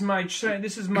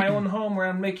 This is my own home where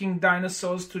I'm making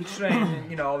dinosaurs to train,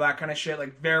 and all that kind of shit,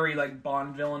 like very like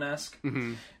Bond villain-esque.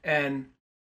 Mm-hmm. And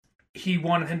he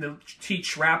wanted him to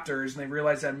teach raptors, and they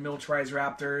realized that militarized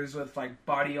raptors with like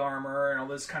body armor and all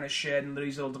this kind of shit and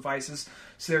these little devices,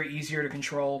 so they're easier to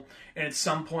control. And at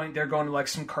some point, they're going to like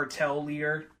some cartel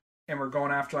leader, and we're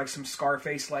going after like some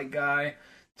Scarface like guy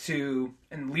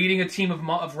and leading a team of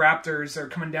raptors. They're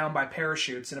coming down by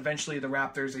parachutes, and eventually the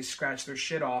raptors, they scratch their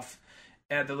shit off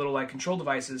at the little like control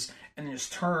devices and then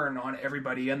just turn on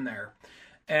everybody in there.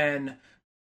 And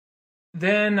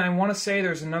then I want to say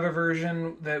there's another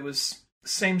version that was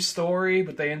same story,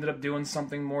 but they ended up doing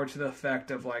something more to the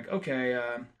effect of like, okay,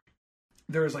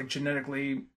 there was like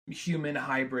genetically human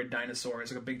hybrid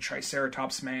dinosaurs, like a big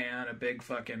Triceratops man, a big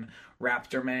fucking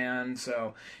raptor man.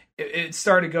 So it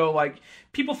started to go like,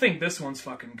 people think this one's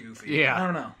fucking goofy. Yeah. I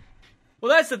don't know. Well,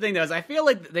 that's the thing, though, is I feel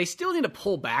like they still need to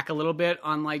pull back a little bit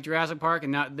on, like, Jurassic Park,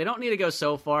 and they don't need to go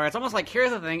so far. It's almost like, here's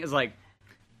the thing, is like,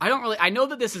 I know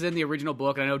that this is in the original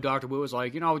book, and I know Dr. Wu was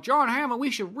like, John Hammond,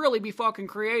 we should really be fucking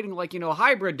creating, like,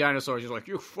 hybrid dinosaurs. He's like,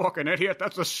 you fucking idiot,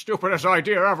 that's the stupidest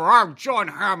idea ever. I'm John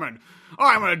Hammond.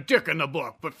 I'm a dick in the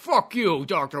book, but fuck you,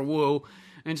 Dr. Wu,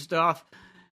 and stuff.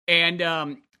 And,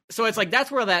 so it's like, that's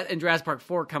where that in Jurassic Park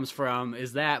 4 comes from,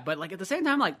 is that, but, like, at the same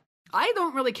time, like, I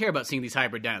don't really care about seeing these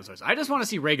hybrid dinosaurs. I just want to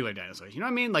see regular dinosaurs. You know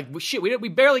what I mean? Like, shit, we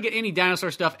barely get any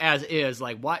dinosaur stuff as is.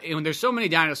 Like, why? When there's so many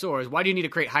dinosaurs, why do you need to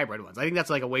create hybrid ones? I think that's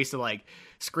like a waste of like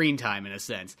screen time in a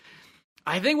sense.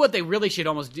 I think what they really should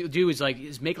almost do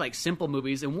is make like simple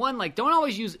movies. And one, like, don't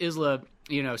always use Isla,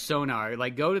 Sonar.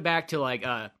 Like, go back to like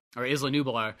or Isla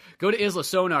Nublar. Go to Isla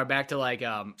Sonar back to like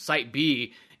Site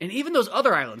B, and even those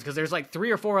other islands, because there's like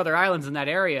 3 or 4 other islands in that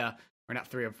area, or not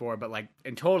 3 or 4, but like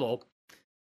in total.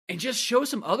 And just show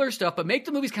some other stuff, but make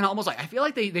the movies kind of almost like, I feel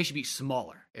like they should be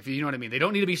smaller, if you know what I mean. They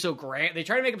don't need to be so grand. They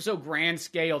try to make them so grand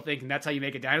scale, thinking that's how you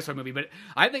make a dinosaur movie. But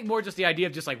I think more just the idea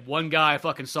of just like one guy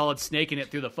fucking solid snaking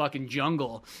it through the fucking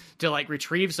jungle to like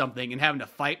retrieve something and having to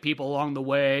fight people along the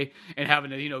way and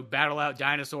having to, battle out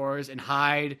dinosaurs and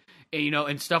hide, and,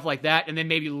 and stuff like that. And then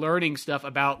maybe learning stuff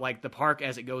about like the park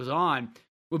as it goes on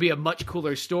would be a much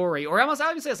cooler story. Or almost,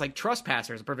 I would say it's like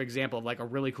Trespasser is a perfect example of like a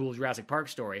really cool Jurassic Park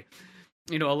story.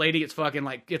 A lady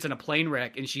gets in a plane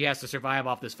wreck and she has to survive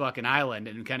off this fucking island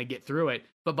and kind of get through it,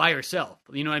 but by herself.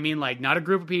 You know what I mean? Like, not a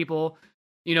group of people.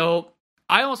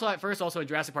 I also at first, in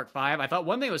Jurassic Park 5, I thought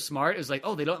one thing was smart is like,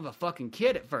 oh, they don't have a fucking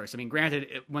kid at first. I mean, granted,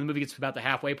 when the movie gets to about the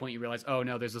halfway point, you realize, oh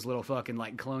no, there's this little fucking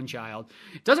like clone child.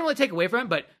 It doesn't really take away from it,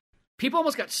 but people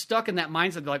almost got stuck in that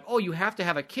mindset. They're like, oh, you have to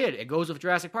have a kid. It goes with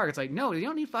Jurassic Park. It's like, no, you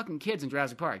don't need fucking kids in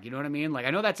Jurassic Park. You know what I mean? Like,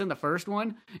 I know that's in the first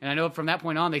one, and I know from that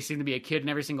point on, they seem to be a kid in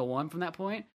every single one from that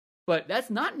point. But that's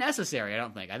not necessary, I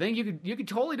don't think. I think you could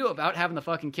totally do it without having the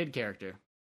fucking kid character.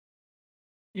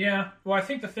 Yeah, well, I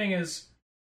think the thing is,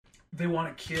 they want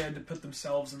a kid to put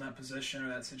themselves in that position or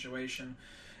that situation.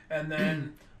 And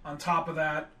then, on top of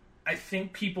that, I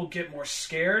think people get more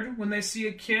scared when they see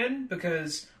a kid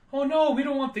because, oh no, we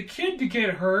don't want the kid to get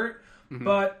hurt. Mm-hmm.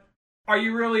 But are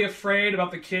you really afraid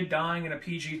about the kid dying in a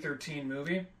PG-13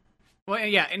 movie? Well,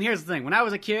 yeah, and here's the thing. When I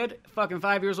was a kid, fucking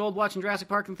 5 years old, watching Jurassic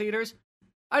Park in theaters,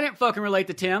 I didn't fucking relate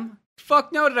to Tim.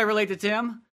 Fuck no did I relate to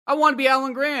Tim. I want to be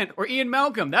Alan Grant or Ian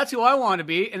Malcolm. That's who I want to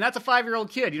be, and that's a 5-year-old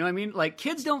kid. You know what I mean? Like,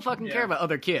 kids don't fucking care about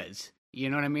other kids. You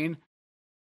know what I mean?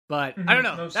 But, I don't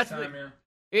know. Most that's of the time, yeah.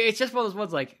 It's just one of those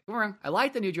ones like, I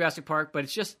like the new Jurassic Park, but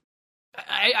it's just,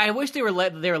 I wish they were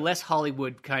less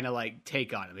Hollywood kind of like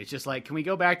take on it. It's just like, can we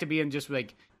go back to being just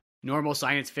like normal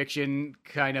science fiction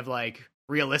kind of like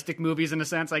realistic movies in a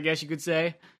sense, I guess you could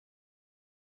say?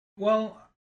 Well,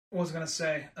 what was I going to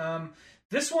say?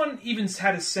 This one even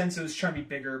had a sense it was trying to be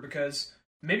bigger because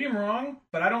maybe I'm wrong,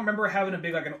 but I don't remember having a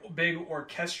big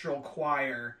orchestral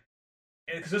choir.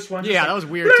 Because this one, that was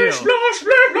weird too.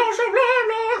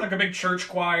 Like a big church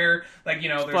choir, like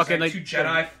there's fucking, like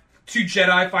two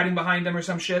Jedi fighting behind them or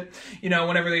some shit.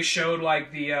 Whenever they showed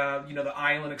like the the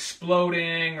island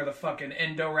exploding or the fucking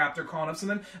Endoraptor crawling up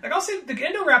something. Like I'll say the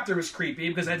Endoraptor was creepy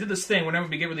because I did this thing whenever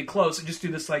we get really close, I just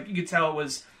do this like you could tell it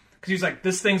was because he's like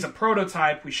this thing's a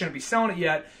prototype, we shouldn't be selling it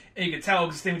yet, and you could tell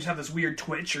because this thing would just have this weird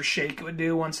twitch or shake it would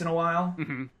do once in a while.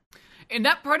 Mm-hmm. And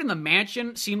that part in the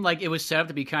mansion seemed like it was set up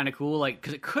to be kind of cool, like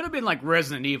because it could have been like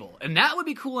Resident Evil, and that would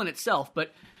be cool in itself.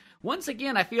 But once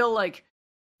again, I feel like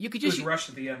you could just rushed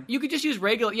at the end. You could just use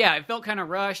regular. Yeah, it felt kind of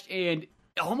rushed, and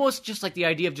almost just like the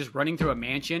idea of just running through a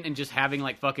mansion and just having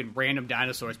like fucking random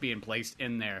dinosaurs being placed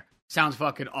in there sounds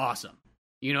fucking awesome.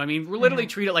 You know what I mean? We're literally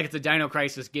treat it like it's a Dino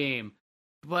Crisis game,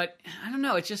 but I don't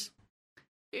know. It's just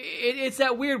it's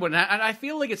that weird one, and I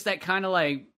feel like it's that kind of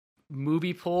like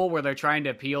movie pull where they're trying to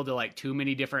appeal to like too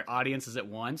many different audiences at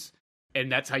once,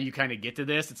 and that's how you kind of get to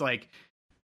this. It's like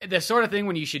the sort of thing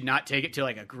when you should not take it to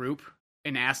like a group,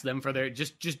 and ask them for their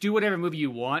just do whatever movie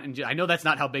you want. And I know that's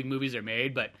not how big movies are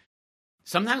made, but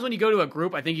sometimes when you go to a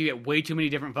group, I think you get way too many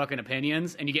different fucking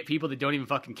opinions, and you get people that don't even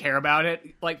fucking care about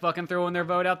it, like fucking throwing their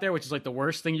vote out there, which is like the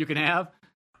worst thing you can have.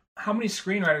 How many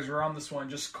screenwriters were on this one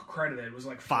just credited? It was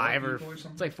like 5 or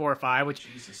something? It's like 4 or 5, which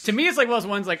Jesus. To me it's like one of those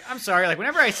ones like, I'm sorry, like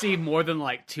whenever I see more than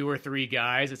like 2 or 3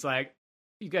 guys, it's like,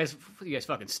 you guys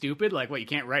fucking stupid? Like, what, you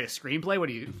can't write a screenplay? What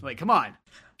do you, like, come on.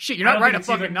 Shit, you're not writing a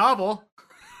fucking novel.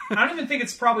 I don't even think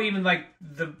it's probably even like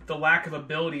the lack of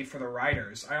ability for the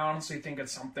writers. I honestly think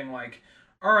it's something like,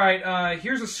 all right,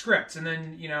 here's a script, and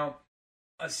then, you know,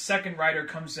 a second writer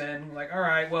comes in, like, all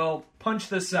right, well, punch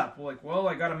this up. Well, like, well,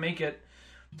 I gotta make it,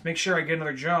 to make sure I get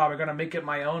another job, I gotta make it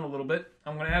my own a little bit.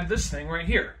 I'm gonna add this thing right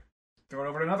here. Throw it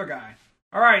over to another guy.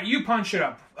 All right, you punch it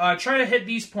up. Try to hit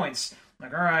these points.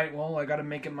 Like, all right, well, I got to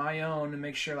make it my own and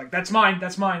make sure, like, that's mine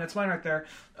right there.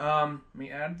 Let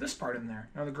me add this part in there.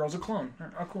 Now the girl's a clone.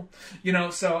 Oh, cool. You know,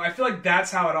 so I feel like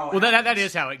that's how it all happens. Well, that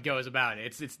is how it goes about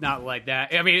it. It's not like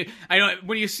that. I mean, I know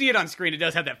when you see it on screen, it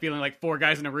does have that feeling like 4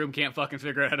 guys in a room can't fucking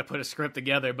figure out how to put a script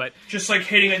together, but... Just, like,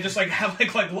 hitting it, just, like,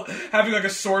 having, like a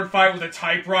sword fight with a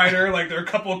typewriter, like, there are a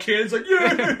couple of kids, like,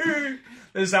 yeah!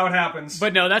 This is how it happens.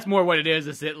 But no, that's more what it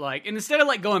is that, like, and instead of,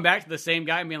 like, going back to the same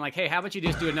guy and being like, hey, how about you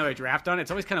just do another draft on it?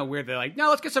 It's always kind of weird. They're like, no,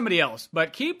 let's get somebody else.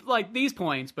 But keep, like, these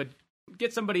points, but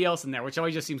get somebody else in there, which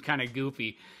always just seems kind of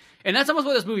goofy. And that's almost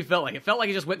what this movie felt like. It felt like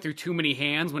it just went through too many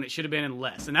hands when it should have been in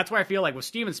less. And that's why I feel like with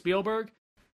Steven Spielberg,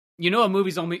 you know, a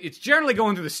movie's it's generally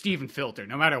going through the Steven filter,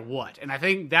 no matter what. And I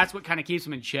think that's what kind of keeps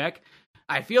him in check.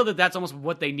 I feel that that's almost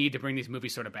what they need to bring these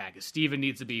movies sort of back, is Steven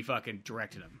needs to be fucking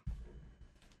directing them.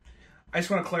 I just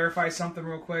want to clarify something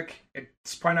real quick.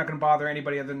 It's probably not going to bother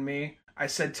anybody other than me. I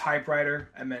said typewriter.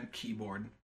 I meant keyboard.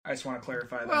 I just want to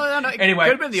clarify that. Well, no, anyway,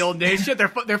 could have been the old days. Shit,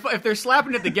 if they're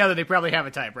slapping it together, they probably have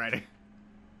a typewriter.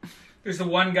 There's the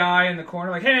one guy in the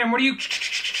corner, like, hey man, what are you?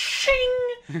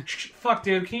 Fuck,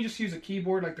 dude. Can you just use a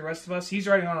keyboard like the rest of us? He's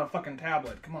writing on a fucking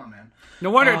tablet. Come on, man. No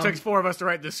wonder it took 4 of us to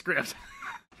write this script.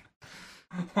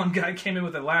 One guy came in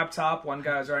with a laptop, one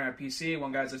guy was writing on a PC,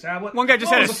 one guy's a tablet. One guy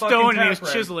just had a stone and he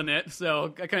was chiseling it,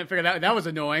 so I couldn't figure that was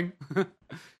annoying.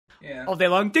 Yeah. All day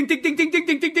long, ding ding ding ding ding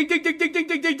ding ding ding ding ding ding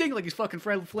ding ding ding, like he's fucking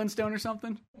Fred Flintstone or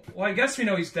something. Well, I guess we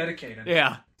know he's dedicated.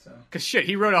 Yeah. Because shit,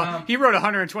 he wrote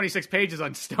 126 pages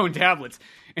on stone tablets,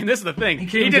 and this is the thing,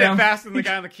 he did it faster than the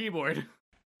guy on the keyboard.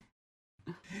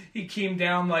 He came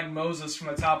down like Moses from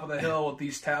the top of the hill with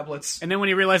these tablets. And then when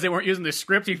he realized they weren't using the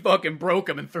script, he fucking broke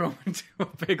them and threw them into a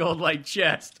big old, like,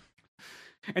 chest.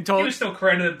 And he was still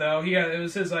credited, though. It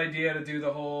was his idea to do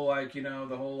the whole, like, you know,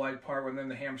 the whole, like, part when then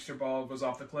the hamster ball goes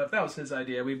off the cliff. That was his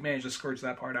idea. We've managed to scourge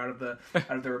that part out of the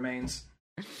remains.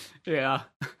 Yeah.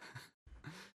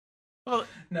 Well,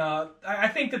 no, I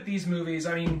think that these movies,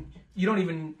 I mean, you don't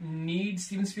even need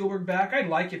Steven Spielberg back. I'd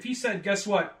like if he said, guess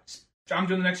what? I'm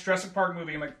doing the next Jurassic Park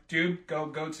movie. I'm like, dude, go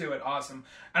to it. Awesome.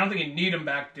 I don't think you need him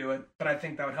back to do it, but I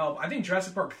think that would help. I think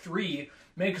Jurassic Park 3,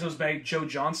 maybe because it was by Joe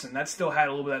Johnston, that still had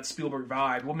a little bit of that Spielberg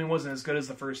vibe. Well, I mean, it wasn't as good as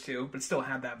the first 2, but it still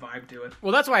had that vibe to it.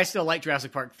 Well, that's why I still like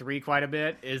Jurassic Park 3 quite a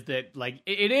bit, is that, like,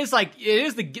 it is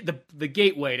the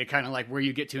gateway to kind of, like, where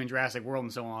you get to in Jurassic World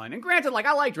and so on. And granted, like,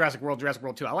 I like Jurassic World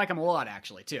 2. I like them a lot,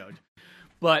 actually, too.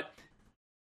 But...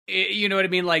 you know what I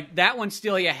mean? Like, that one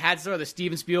still, had sort of the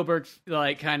Steven Spielberg,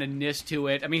 like, kind of ness to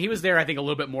it. I mean, he was there, I think, a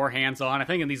little bit more hands-on. I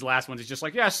think in these last ones, it's just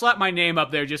like, yeah, slap my name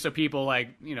up there just so people, like,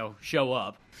 you know, show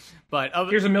up. But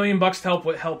here's $1 million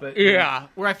to help it. Yeah.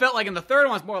 Where I felt like in the third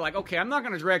one, it's more like, okay, I'm not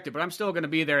going to direct it, but I'm still going to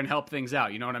be there and help things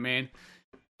out. You know what I mean?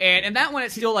 And that one,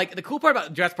 it's still, like, the cool part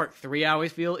about Jurassic Park 3, I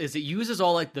always feel, is it uses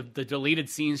all, like, the deleted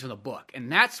scenes from the book.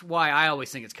 And that's why I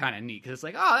always think it's kind of neat, because it's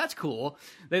like, oh, that's cool.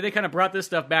 They kind of brought this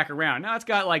stuff back around. Now, it's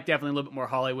got, like, definitely a little bit more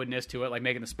Hollywoodness to it, like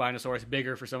making the Spinosaurus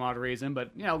bigger for some odd reason.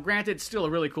 But, you know, granted, it's still a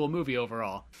really cool movie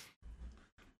overall.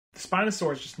 The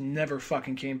Spinosaurus just never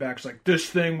fucking came back. It's like, this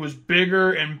thing was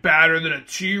bigger and badder than a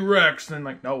T-Rex. And then,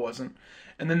 like, no, it wasn't.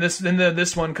 And then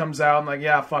this one comes out, and like,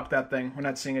 yeah, fuck that thing. We're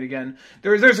not seeing it again.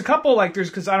 There's a couple, like,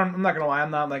 because I'm not gonna lie,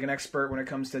 I'm not like an expert when it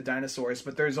comes to dinosaurs,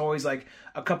 but there's always like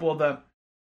a couple of the.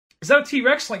 Is that a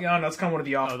T-Rex? Like, no, that's kind of one of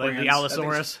the off brands. The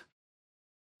Allosaurus.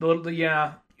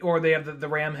 Yeah, or they have the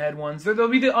ram head ones. There'll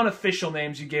be the unofficial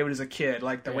names you gave it as a kid,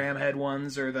 like the ram head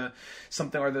ones, or the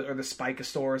something, or the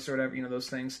Spikosaurus, or whatever, you know, those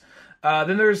things.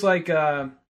 Then there's like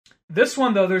this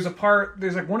one though. There's like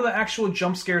one of the actual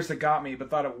jump scares that got me, but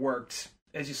thought it worked.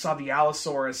 As you saw the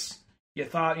Allosaurus, you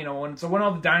thought, you know, when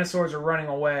all the dinosaurs are running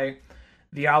away,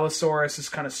 the Allosaurus is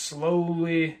kind of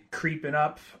slowly creeping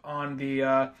up on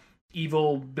the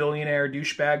evil billionaire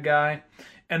douchebag guy,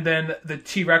 and then the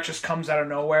T-Rex just comes out of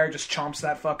nowhere, just chomps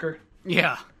that fucker.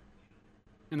 Yeah.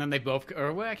 And then they both,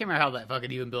 or well, I can't remember how that fucking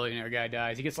even billionaire guy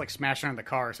dies. He gets like smashed around the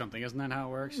car or something. Isn't that how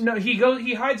it works? No, he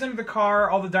hides under the car.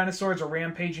 All the dinosaurs are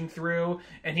rampaging through,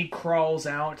 and he crawls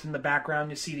out. In the background,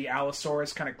 you see the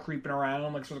Allosaurus kind of creeping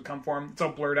around, like sort of come for him. It's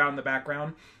all blurred out in the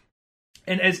background.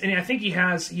 And I think he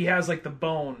has like the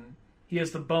bone. He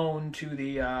has the bone to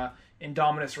the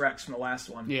Indominus Rex from the last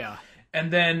one. Yeah.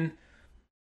 And then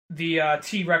the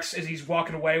T-Rex, as he's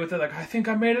walking away with it, like, I think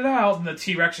I made it out. And the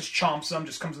T-Rex just chomps him,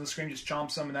 just comes on the screen, just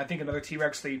chomps him. And I think another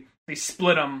T-Rex, they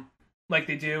split him like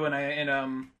they do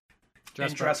in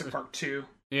Jurassic Park 2.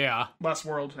 Yeah. Last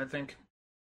World, I think.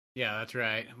 Yeah, that's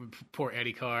right. Poor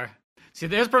Eddie Carr. See,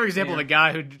 there's a perfect example of a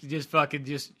guy who just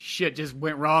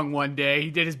went wrong one day.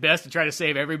 He did his best to try to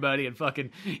save everybody, and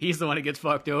fucking he's the one that gets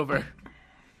fucked over.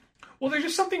 Well, there's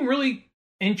just something really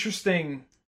interesting.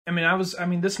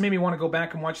 This made me want to go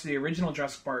back and watch the original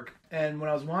Jurassic Park. And when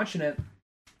I was watching it,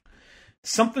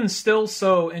 something still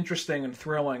so interesting and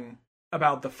thrilling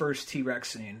about the first T-Rex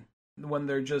scene. When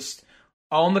they're just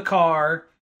all in the car,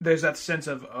 there's that sense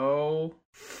of, oh,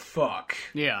 fuck.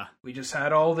 Yeah. We just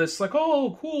had all this, like,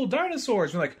 oh, cool,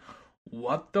 dinosaurs. We're like,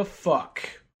 what the fuck?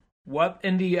 What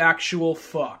in the actual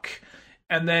fuck?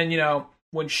 And then,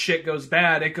 when shit goes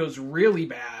bad, it goes really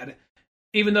bad.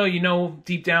 Even though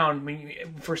deep down,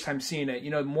 first time seeing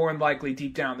it, more than likely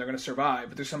deep down they're going to survive.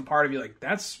 But there's some part of you like,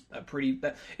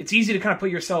 it's easy to kind of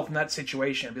put yourself in that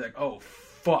situation and be like, oh,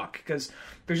 fuck. Because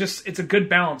it's a good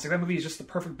balance. Like, that movie is just the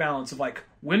perfect balance of, like,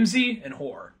 whimsy and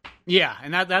horror. Yeah,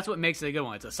 and that's what makes it a good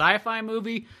one. It's a sci-fi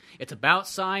movie. It's about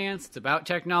science. It's about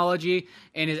technology.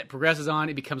 And as it progresses on,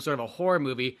 it becomes sort of a horror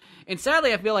movie. And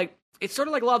sadly, I feel like it's sort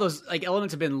of like a lot of those like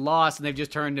elements have been lost, and they've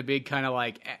just turned to big kind of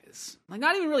like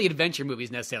not even really adventure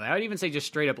movies necessarily. I would even say just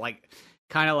straight up like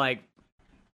kind of like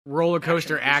roller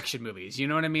coaster action movies. You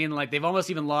know what I mean? Like they've almost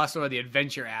even lost sort of the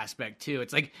adventure aspect too.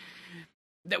 It's like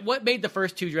that. What made the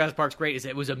first two Jurassic Parks great is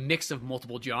it was a mix of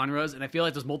multiple genres, and I feel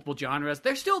like those multiple genres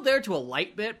they're still there to a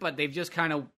light bit, but they've just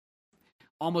kind of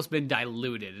almost been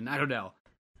diluted. And I don't know.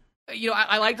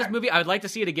 I like this movie. I would like to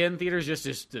see it again in theaters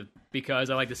just because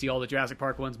I like to see all the Jurassic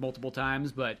Park ones multiple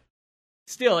times. But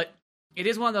still, it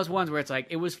is one of those ones where it's like,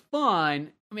 it was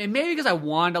fun. I mean, maybe because I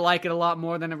wanted to like it a lot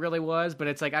more than it really was. But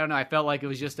it's like, I don't know. I felt like it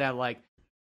was just that, like,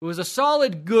 it was a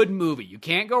solid, good movie. You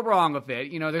can't go wrong with it.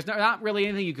 There's not really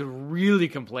anything you could really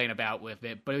complain about with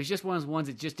it. But it was just one of those ones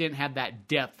that just didn't have that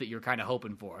depth that you're kind of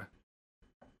hoping for.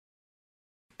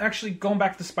 Actually, going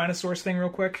back to the Spinosaurus thing real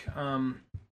quick.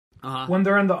 When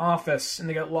they're in the office and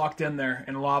they get locked in there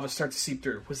and lava starts to seep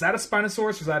through, was that a Spinosaurus or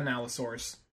was that an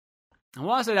Allosaurus? I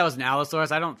want to say that was an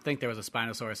Allosaurus. I don't think there was a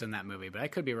Spinosaurus in that movie, but I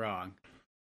could be wrong.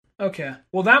 Okay.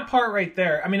 Well, that part right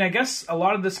there, I guess a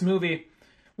lot of this movie,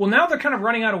 well, now they're kind of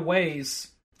running out of ways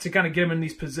to kind of get them in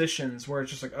these positions where it's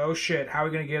just like, oh shit, how are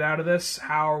we going to get out of this?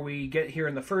 How are we get here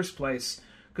in the first place?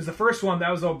 Because the first one,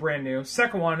 that was all brand new.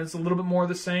 Second one is a little bit more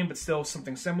the same, but still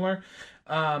something similar.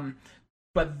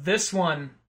 But this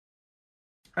one,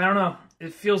 I don't know.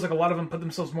 It feels like a lot of them put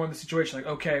themselves more in the situation. Like,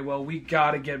 okay, well, we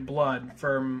got to get blood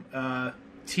from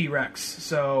T-Rex.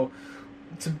 So,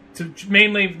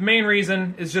 main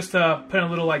reason is just to put in a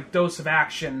little like dose of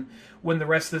action when the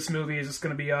rest of this movie is just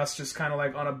going to be us just kind of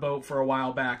like on a boat for a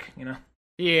while back,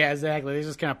 Yeah, exactly. There's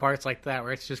just kind of parts like that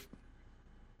where it's just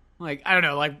like, I don't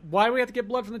know, like, why do we have to get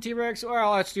blood from the T-Rex?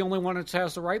 Well, that's the only one that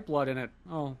has the right blood in it.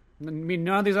 Oh, I mean,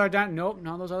 none of these other nope,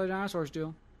 none of those other dinosaurs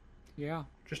do. Yeah.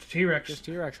 Just a T-Rex. Just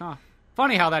T-Rex, huh?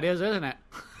 Funny how that is, isn't it?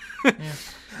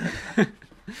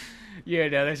 Yeah.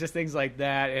 There's just things like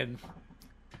that, and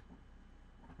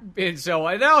so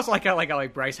I also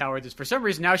like Bryce Howard. Just for some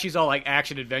reason now she's all like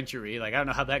action adventure-y. Like I don't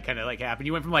know how that kind of like happened.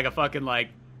 You went from like a fucking like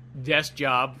desk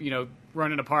job,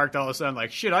 running a park, to all of a sudden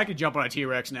like shit, I could jump on a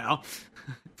T-Rex now,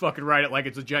 fucking ride it like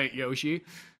it's a giant Yoshi.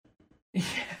 Yeah.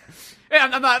 Yeah,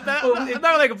 I'm not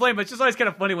really complaining, but it's just always kind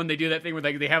of funny when they do that thing where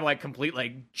they have like complete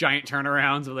like giant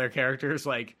turnarounds of their characters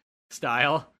like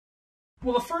style.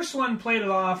 Well, the first one played it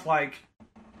off like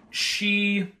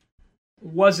she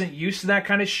wasn't used to that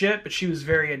kind of shit, but she was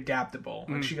very adaptable.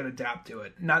 Like she could adapt to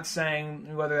it. Not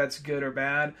saying whether that's good or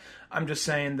bad. I'm just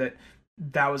saying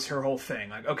that was her whole thing.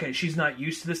 Like, okay, she's not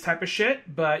used to this type of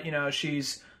shit, but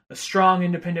she's a strong,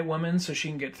 independent woman, so she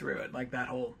can get through it. Like that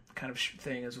whole kind of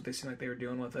thing is what they seem like they were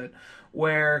doing with it.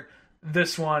 Where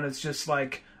this one is just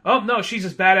like, oh no, she's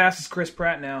as badass as Chris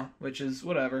Pratt now, which is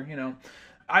whatever,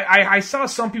 I saw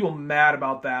some people mad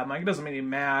about that. I'm like, it doesn't make me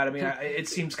mad. I mean, it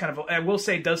seems kind of, I will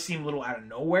say it does seem a little out of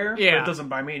nowhere. Yeah. But it doesn't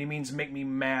by any means make me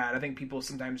mad. I think people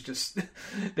sometimes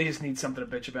they just need something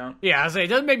to bitch about. Yeah, I was saying, it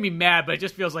doesn't make me mad, but it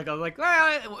just feels like, I was like,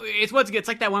 well, it's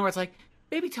like that one where it's like,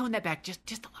 maybe tone that back just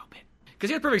a little bit. Because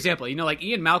here's a perfect example. You know, like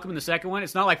Ian Malcolm in the second one,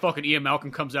 it's not like fucking Ian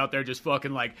Malcolm comes out there just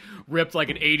fucking like ripped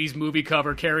like an 80s movie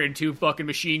cover carrying 2 fucking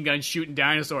machine guns shooting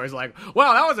dinosaurs. Like,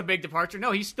 wow, that was a big departure.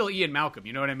 No, he's still Ian Malcolm.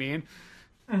 You know what I mean?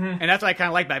 And that's what I kind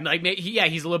of like about him. Like,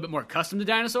 he's a little bit more accustomed to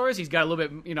dinosaurs. He's got a little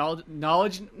bit,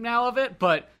 knowledge now of it,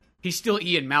 but he's still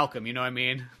Ian Malcolm. You know what I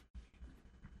mean?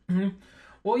 Mm-hmm.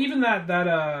 Well, even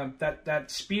that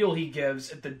spiel he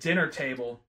gives at the dinner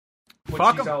table, which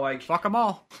fuck he's them. all like, "Fuck them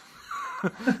all."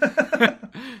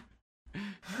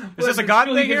 Is this a God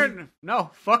thing here? No,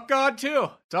 fuck God too.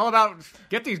 It's all about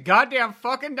get these goddamn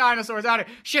fucking dinosaurs out of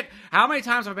here. Shit, how many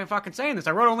times have I been fucking saying this?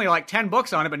 I wrote only like 10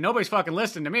 books on it, but nobody's fucking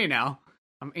listening to me now.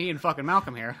 I'm Ian fucking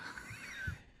Malcolm here.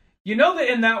 You know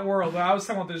that in that world, I was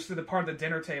talking about this to the part of the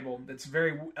dinner table that's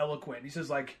very eloquent. He says,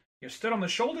 like, you stood on the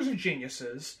shoulders of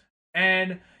geniuses,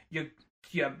 and you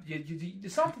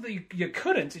it's not that you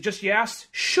couldn't, it's just you asked,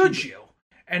 should you?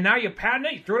 And now you patent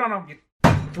it, you throw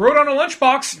it on a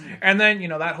lunchbox, and then,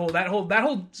 that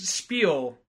whole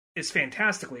spiel is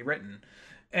fantastically written.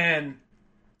 And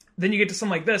then you get to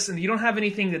something like this, and you don't have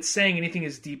anything that's saying anything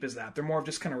as deep as that. They're more of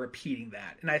just kind of repeating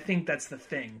that. And I think that's the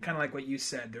thing. Kind of like what you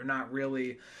said. They're not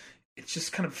really... It's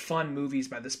just kind of fun movies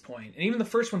by this point. And even the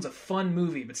first one's a fun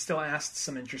movie, but still asks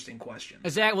some interesting questions.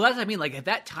 Exactly. Well, that's what I mean. Like, at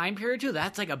that time period, too,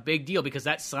 that's like a big deal because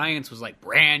that science was like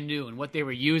brand new and what they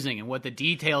were using and what the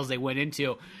details they went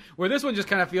into. Where this one just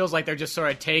kind of feels like they're just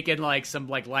sort of taking like some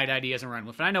like light ideas and running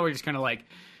with it. And I know we're just kind of like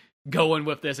going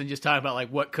with this and just talking about like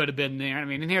what could have been there. I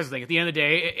mean, and here's the thing. At the end of the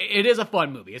day, it is a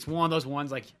fun movie. It's one of those ones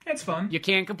like... It's fun. You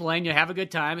can't complain. You have a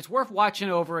good time. It's worth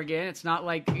watching over again. It's not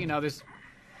like, there's...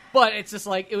 But it's just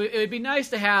like, it would be nice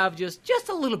to have just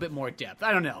a little bit more depth.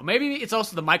 I don't know. Maybe it's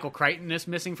also the Michael Crichtonness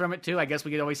missing from it, too. I guess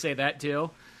we could always say that,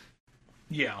 too.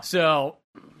 Yeah. So,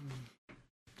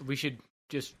 we should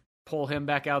just pull him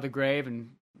back out of the grave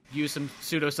and use some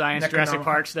pseudoscience Jurassic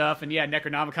Park stuff. And yeah,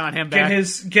 Necronomicon him back.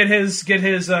 Get his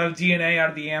DNA out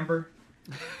of the amber.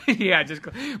 Yeah, just...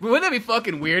 Wouldn't that be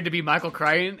fucking weird to be Michael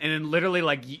Crichton and then literally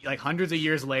like hundreds of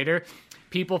years later...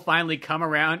 People finally come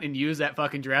around and use that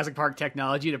fucking Jurassic Park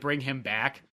technology to bring him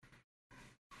back.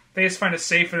 They just find a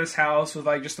safe in his house with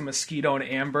like just a mosquito and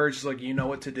amber, just like, you know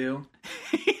what to do.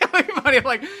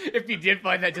 Like if he did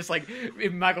find that, just like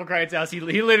in Michael Crichton's house, he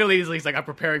literally is like, I'm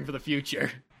preparing for the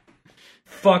future.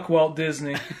 Fuck Walt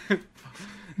Disney.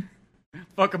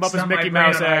 Fuck him up his Mickey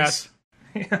Mouse ass.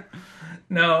 Yeah.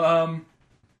 No,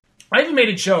 I even made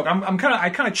a joke. I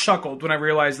kind of chuckled when I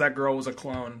realized that girl was a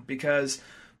clone because.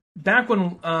 Back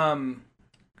when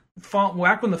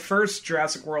the first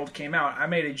Jurassic World came out, I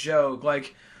made a joke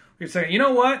like we were saying, you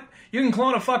know what? You can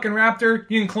clone a fucking raptor,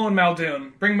 you can clone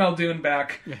Muldoon. Bring Muldoon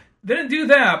back. Yeah. They didn't do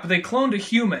that, but they cloned a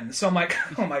human. So I'm like,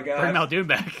 oh my god. Bring Muldoon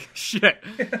back. Shit.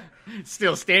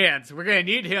 Still stands. We're gonna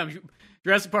need him.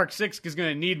 Jurassic Park 6 is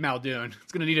gonna need Muldoon.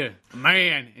 It's gonna need a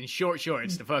man in short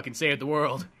shorts to fucking save the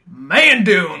world.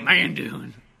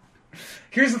 Mandoon.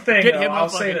 Here's the thing, Get him I'll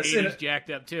up say like this. 80s jacked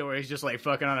up, too, where he's just, like,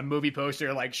 fucking on a movie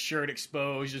poster, like, shirt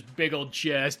exposed, just big old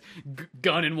chest,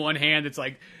 gun in one hand that's,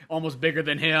 like, almost bigger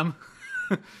than him.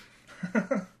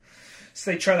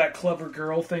 So they try that clever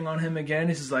girl thing on him again.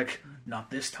 He's just like, not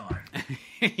this time.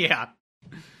 Yeah.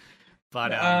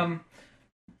 But, I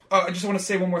just want to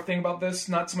say one more thing about this,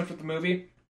 not so much with the movie.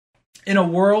 In a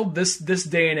world, this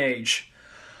day and age,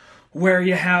 where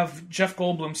you have Jeff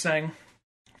Goldblum saying,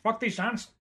 fuck these dinosaurs.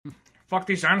 Fuck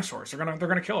these dinosaurs. They're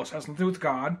gonna kill us. It has nothing to do with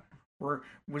God.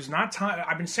 Was not time.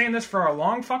 I've been saying this for a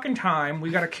long fucking time.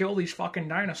 We gotta kill these fucking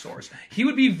dinosaurs. He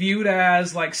would be viewed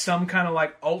as like some kind of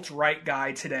like alt-right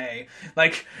guy today.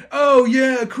 Like, oh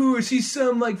yeah, of course, he's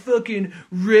some like fucking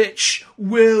rich,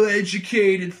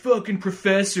 well-educated fucking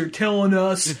professor telling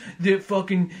us that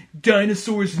fucking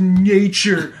dinosaurs in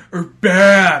nature are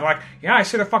bad. Like, yeah, I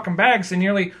said a fucking bags. They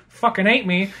nearly fucking ate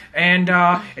me, and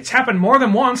it's happened more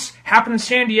than once. Happened in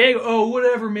San Diego. Oh,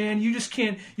 whatever, man. You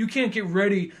can't get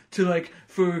ready to like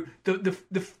for the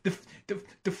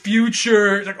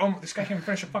future. It's like, oh, this guy can't even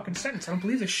finish a fucking sentence. I don't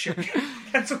believe this shit.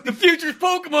 The future's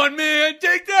Pokemon, man.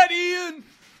 Take that, Ian.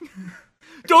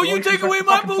 Don't you take away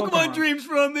my Pokemon dreams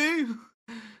from me.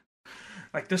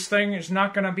 Like, this thing is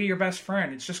not going to be your best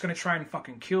friend. It's just going to try and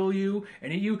fucking kill you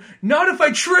and eat you. Not if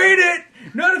I trade it!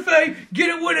 Not if I get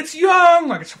it when it's young!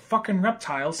 Like, it's a fucking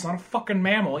reptile. It's not a fucking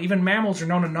mammal. Even mammals are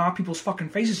known to gnaw people's fucking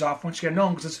faces off once you get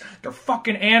known because they're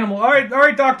fucking animal. All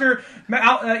right, Doctor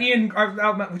Ian...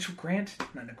 which Grant?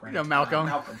 Not Grant. No, Malcolm.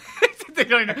 Malcolm.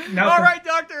 Malcolm. All right,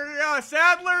 Dr.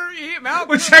 Sadler, Malcolm.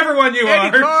 Whichever one you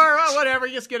Eddie are. Carr, whatever.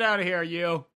 Just get out of here,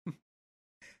 you.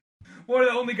 One of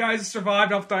the only guys that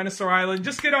survived off Dinosaur Island.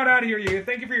 Just get on out of here, you.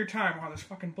 Thank you for your time. Wow, this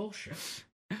fucking bullshit.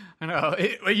 I know.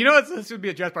 You know what? This would be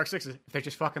a Jurassic Park 6. If they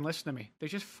just fucking listen to me. They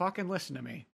just fucking listen to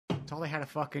me. That's all they had to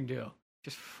fucking do.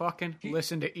 Just fucking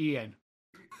listen to Ian.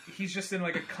 He's just in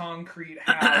like a concrete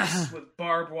house with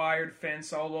barbed wired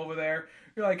fence all over there.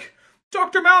 You're like,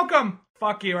 Dr. Malcolm!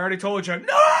 Fuck you, I already told you.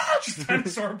 No! Just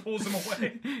dinosaur pulls him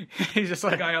away. He's just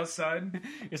like... The guy outside.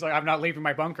 He's like, I'm not leaving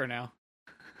my bunker now.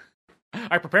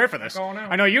 I prepared for this.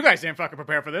 I know you guys didn't fucking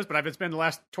prepare for this, but I've been spending the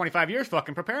last 25 years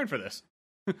fucking preparing for this.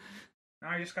 Now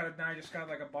I just got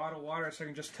like a bottle of water so I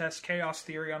can just test chaos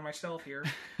theory on myself here.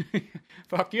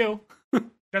 Fuck you.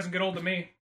 Doesn't get old to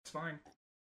me. It's fine.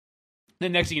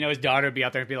 Then next thing you know, his daughter would be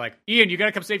out there and be like, Ian, you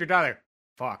gotta come save your daughter.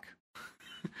 Fuck.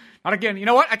 Not again. You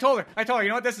know what? I told her, you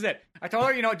know what? This is it. I told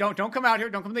her, you know, don't come out here.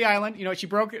 Don't come to the island. You know, she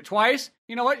broke it twice.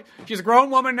 You know what? She's a grown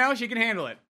woman now. She can handle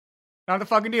it. Not the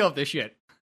fucking deal with this shit.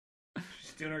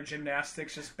 She's doing her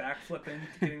gymnastics, just backflipping,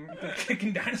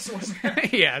 kicking dinosaurs.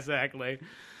 Yeah, exactly.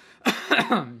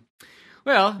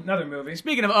 Well, another movie.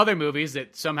 Speaking of other movies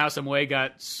that somehow, some way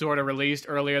got sort of released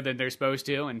earlier than they're supposed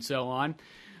to, and so on,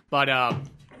 but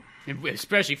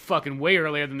especially fucking way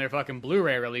earlier than their fucking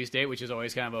Blu-ray release date, which is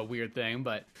always kind of a weird thing.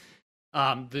 But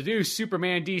the new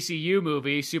Superman DCU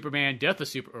movie, Superman Death of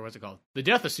Super, or what's it called? The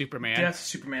Death of Superman. Death of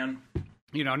Superman.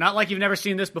 You know, not like you've never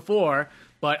seen this before,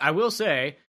 but I will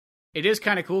say it is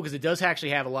kind of cool because it does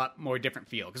actually have a lot more different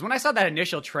feel. Because when I saw that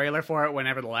initial trailer for it,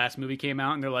 whenever the last movie came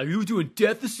out, and they're like, "Who's doing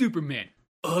Death of Superman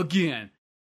again?"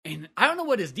 And I don't know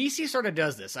what it is. DC sort of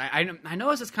does this. I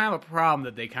notice it's kind of a problem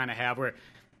that they kind of have where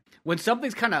when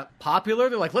something's kind of popular,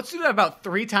 they're like, let's do that about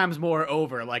 3 times more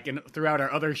over, like throughout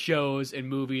our other shows and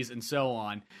movies and so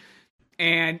on.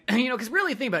 And, you know, because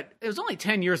really think about it, it was only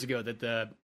 10 years ago that the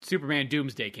Superman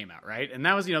Doomsday came out, right? And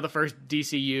that was, you know, the first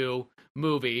DCU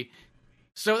movie.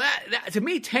 So that to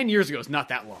me, 10 years ago is not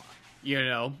that long, you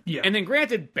know? Yeah. And then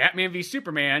granted, Batman v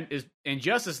Superman and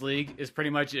Justice League is pretty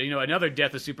much, you know, another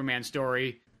Death of Superman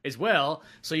story as well.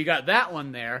 So you got that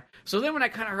one there. So then when I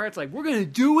kind of heard it's like, we're going to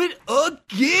do it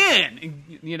again.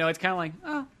 And, you know, it's kind of like,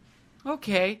 oh,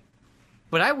 okay.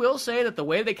 But I will say that the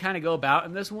way they kind of go about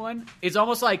in this one is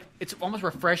almost like, it's almost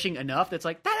refreshing enough that's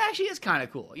like, that actually is kind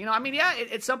of cool. You know, I mean, yeah,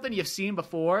 it's something you've seen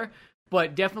before,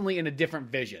 but definitely in a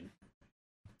different vision.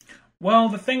 Well,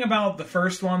 the thing about the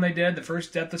first one they did, the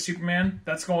first Death of Superman,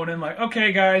 that's going in like,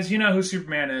 okay, guys, you know who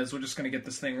Superman is. We're just going to get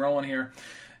this thing rolling here.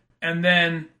 And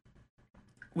then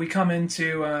we come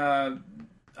into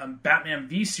Batman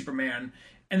v Superman,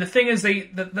 and the thing is,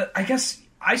 I guess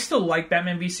I still like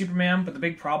Batman v Superman, but the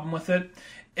big problem with it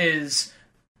is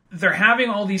they're having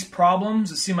all these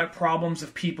problems that seem like problems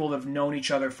of people that have known each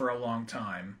other for a long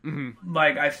time. Mm-hmm.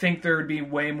 Like, I think there would be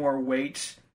way more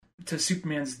weight to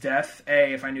Superman's death,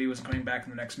 A, if I knew he wasn't coming back in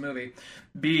the next movie,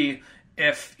 B,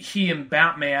 if he and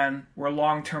Batman were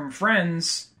long-term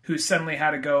friends who suddenly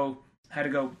had to go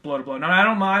blow to blow. Now, I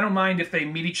don't mind if they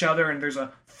meet each other and there's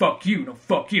a fuck you, no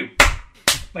fuck you,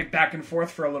 like back and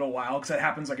forth for a little while, because that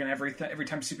happens like in every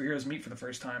time superheroes meet for the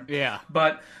first time. Yeah.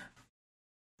 But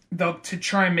to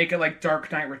try and make it like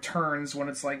Dark Knight Returns, when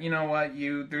it's like, you know what,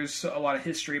 there's a lot of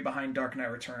history behind Dark Knight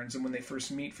Returns and when they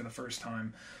first meet for the first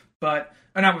time. But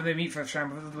not when they meet for the first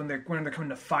time, but when they're coming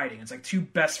to fighting. It's like two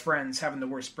best friends having the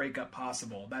worst breakup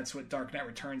possible. That's what Dark Knight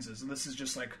Returns is. And this is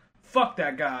just like, fuck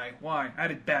that guy. Why? I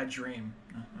had a bad dream.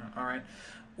 All right.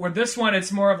 Where this one,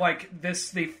 it's more of like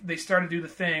this. They started to do the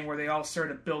thing where they all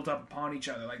started to build up upon each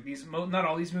other. Like these, not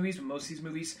all these movies, but most of these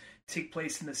movies take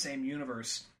place in the same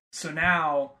universe. So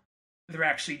now there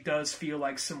actually does feel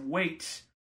like some weight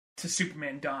to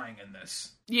Superman dying in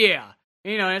this. Yeah.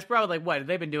 You know, and it's probably like, what,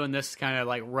 they've been doing this kind of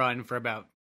like run for about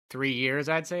 3 years,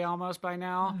 I'd say, almost by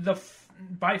now.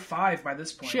 By 5 by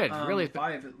this point. Shit, really?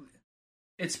 5.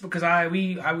 It's because I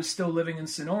was still living in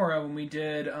Sonora when we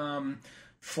did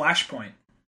Flashpoint.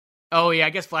 Oh yeah,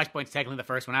 I guess Flashpoint's technically the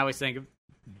first one. I always think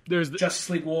there's Justice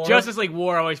League War. Justice League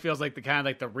War always feels like the kind of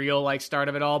like the real like start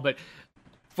of it all, but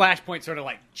Flashpoint sort of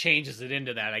like changes it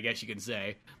into that, I guess you can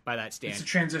say, by that standard. It's a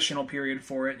transitional period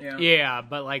for it, yeah. Yeah,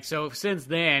 but like, so since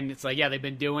then, it's like, yeah, they've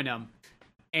been doing them.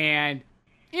 And,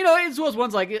 you know, it's those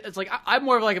ones like, it's like, I'm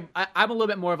more of like, I'm a little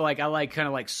bit more of like, I like kind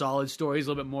of like solid stories a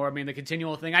little bit more. I mean, the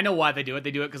continual thing, I know why they do it.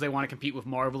 They do it because they want to compete with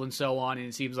Marvel and so on. And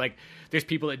it seems like there's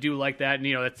people that do like that. And,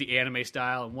 you know, that's the anime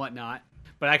style and whatnot.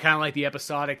 But I kind of like the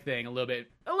episodic thing a little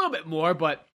bit more,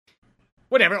 but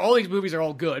whatever, all these movies are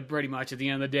all good, pretty much, at the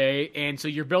end of the day, and so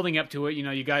you're building up to it, you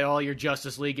know, you got all your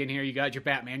Justice League in here, you got your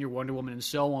Batman, your Wonder Woman, and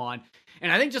so on,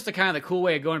 and I think just the kind of the cool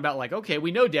way of going about, like, okay,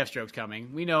 we know Deathstroke's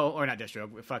coming, we know, or not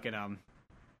Deathstroke, fucking,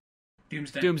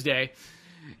 Doomsday,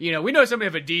 you know, we know somebody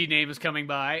of a D name is coming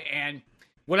by, and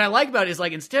what I like about it is,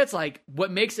 like, instead it's like,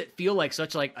 what makes it feel like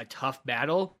such, like, a tough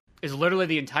battle is literally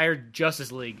the entire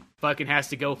Justice League fucking has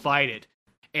to go fight it.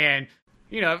 And,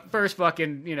 first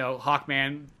fucking,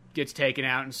 Hawkman gets taken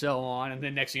out and so on, and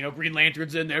then next Green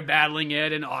Lantern's in there battling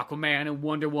it, and Aquaman and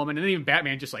Wonder Woman, and then even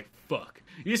Batman just like, fuck.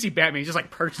 You just see Batman just like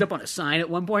perched up on a sign at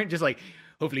one point, just like,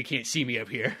 hopefully he can't see me up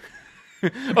here.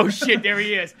 Oh shit, there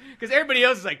he is. Because everybody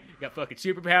else is like, got fucking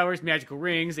superpowers, magical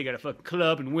rings, they got a fucking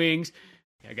club and wings.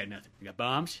 I got nothing. I got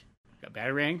bombs, got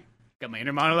Batarang, got my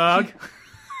inner monologue.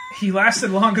 He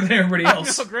lasted longer than everybody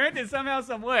else. I know, granted, somehow,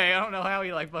 some way. I don't know how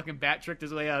he like fucking bat tricked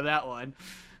his way out of that one.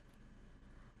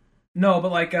 No,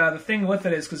 but like the thing with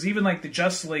it is because even like the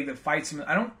Justice League that fights him,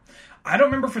 I don't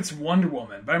remember if it's Wonder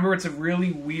Woman, but I remember it's a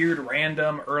really weird,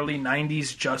 random early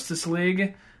 '90s Justice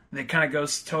League that kind of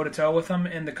goes toe to toe with him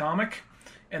in the comic.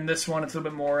 And this one, it's a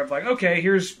little bit more of like, okay,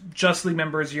 here's Justice League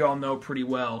members you all know pretty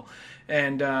well,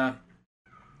 and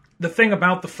the thing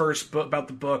about the first book about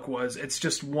the book was it's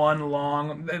just one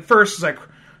long. At first, it's like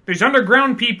there's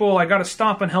underground people. I got to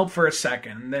stop and help for a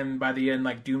second. And then by the end,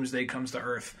 like Doomsday comes to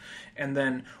Earth, and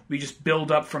then we just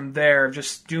build up from there.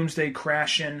 Just Doomsday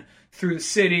crashing through the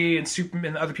city, and Superman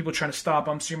and other people trying to stop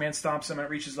him. Superman stops him, and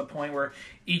it reaches the point where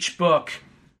each book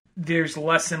there's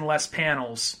less and less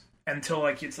panels until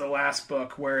like it's the last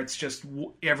book where it's just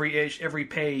every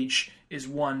page is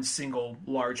one single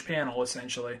large panel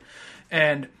essentially,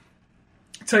 and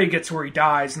until you get to where he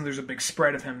dies, and there's a big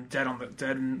spread of him dead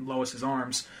in Lois's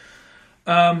arms.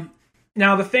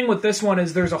 Now the thing with this one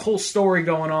is there's a whole story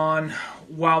going on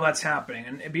while that's happening,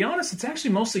 and to be honest, it's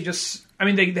actually mostly just. I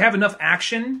mean, they have enough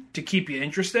action to keep you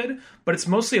interested, but it's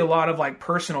mostly a lot of like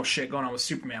personal shit going on with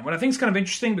Superman. What I think is kind of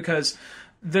interesting because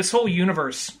this whole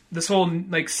universe, this whole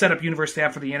like setup universe they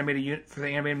have for the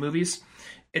animated movies,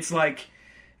 it's like.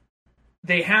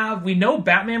 We know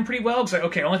Batman pretty well. It's like,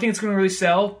 okay, only thing that's going to really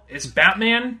sell is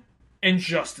Batman and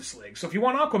Justice League. So if you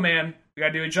want Aquaman, you got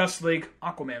to do a Justice League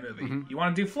Aquaman movie. Mm-hmm. You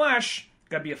want to do Flash,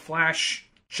 got to be a Flash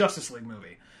Justice League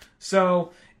movie.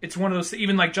 So it's one of those,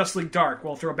 even like Justice League Dark,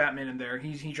 we'll throw Batman in there.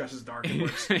 He dresses dark. It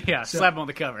works. Yeah, slap him on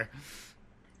the cover.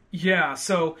 Yeah,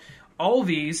 so all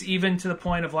these, even to the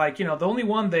point of like, the only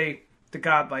one that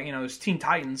got like, is Teen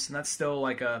Titans, and that's still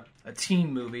like a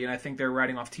teen movie, and I think they're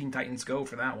writing off Teen Titans Go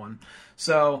for that one.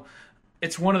 So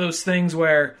it's one of those things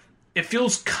where it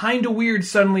feels kind of weird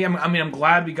suddenly. I'm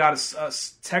glad we got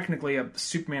technically a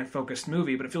Superman-focused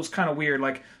movie, but it feels kind of weird.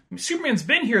 Like, Superman's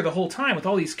been here the whole time with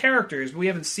all these characters, but we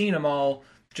haven't seen them all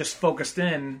just focused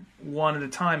in one at a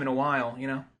time in a while,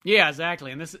 Yeah,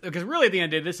 exactly. And this, because really at the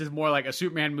end of the day, this is more like a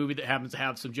Superman movie that happens to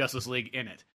have some Justice League in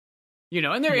it.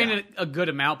 And they're in it a good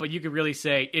amount, but you could really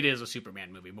say it is a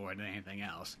Superman movie more than anything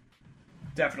else.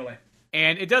 Definitely.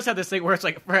 And it does have this thing where it's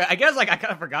like, I guess like I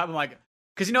kind of forgot, I'm like,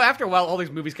 because after a while all these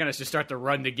movies kind of just start to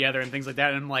run together and things like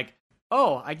that, and I'm like,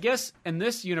 oh, I guess in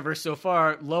this universe so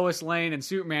far, Lois Lane and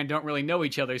Superman don't really know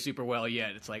each other super well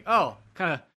yet. It's like, oh,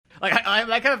 kind of, like,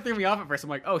 that kind of threw me off at first. I'm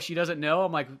like, oh, she doesn't know?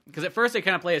 I'm like, because at first they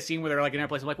kind of play a scene where they're like in their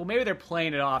place. I'm like, well, maybe they're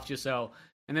playing it off just so...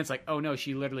 And then it's like, oh no,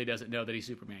 she literally doesn't know that he's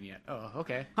Superman yet. Oh,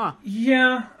 okay. Huh.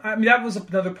 Yeah, I mean, that was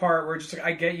another part where just like,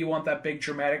 I get you want that big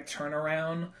dramatic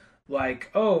turnaround.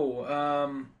 Like,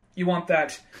 you want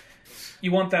that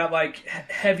like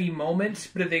heavy moment,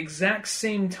 but at the exact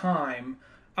same time,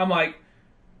 I'm like,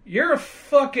 you're a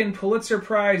fucking Pulitzer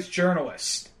Prize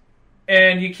journalist.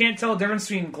 And you can't tell the difference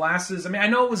between glasses. I mean, I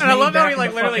know it was. And I love how he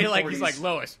like literally like 40s. He's like,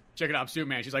 Lois, check it out, I'm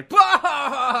Superman. She's like,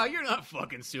 bah, you're not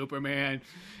fucking Superman.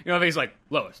 He's like,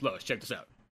 Lois, check this out.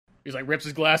 He's like, rips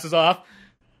his glasses off.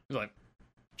 He's like,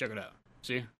 check it out.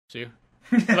 See.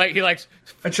 he likes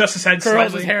adjusts his head, curls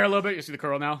slightly. His hair a little bit. You see the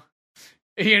curl now.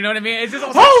 You know what I mean? It's just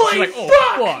all holy like,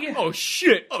 fuck! Fuck! Yeah. Oh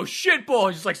shit, ball!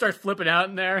 He just like starts flipping out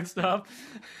in there and stuff.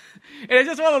 And it's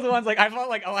just one of those ones, like, I felt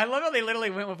like, I love how they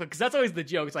literally went with it, because that's always the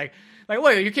joke. It's like,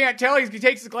 look, you can't tell, he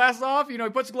takes his glasses off, he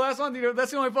puts his glasses on, that's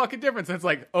the only fucking difference. And it's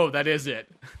like, oh, that is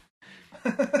it.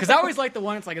 Because I always like the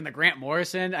one, it's like in the Grant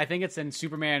Morrison, I think it's in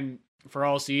Superman for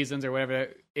All Seasons, or whatever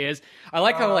it is. I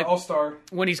like how, like, All-Star.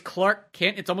 When he's Clark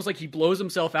Kent, it's almost like he blows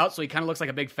himself out, so he kind of looks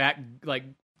like a big fat, like,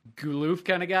 Guloof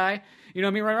kind of guy. You know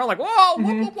what I mean? Running around like, whoa,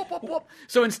 whoop, whoop, whoop, whoop.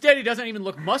 So instead, he doesn't even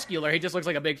look muscular, he just looks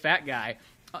like a big fat guy.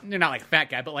 Not like a fat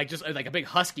guy, but like just like a big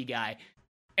husky guy.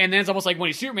 And then it's almost like when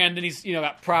he's Superman, then he's,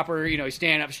 got proper, he's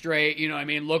standing up straight,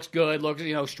 looks good,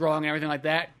 looks, strong and everything like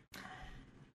that.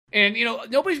 And,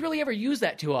 nobody's really ever used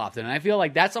that too often. And I feel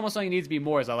like that's almost something that needs to be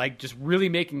more, is I like just really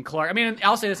making Clark. I mean,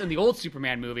 I'll say this, in the old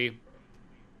Superman movie,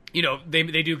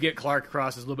 they do get Clark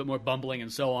across as a little bit more bumbling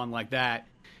and so on like that.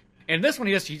 And this one,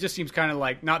 he just seems kind of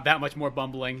like not that much more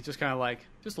bumbling, just kind of like,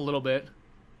 just a little bit.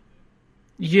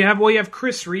 Yeah, well, you have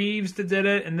Chris Reeves that did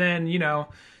it, and then,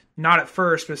 not at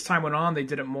first, but as time went on, they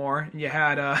did it more. And you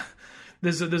had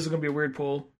this is going to be a weird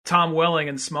pull. Tom Welling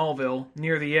in Smallville,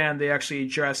 near the end, they actually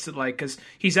addressed it, like, because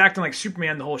he's acting like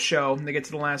Superman the whole show, and they get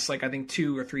to the last, like, I think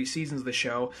 2 or 3 seasons of the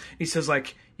show. He says,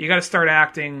 like, you got to start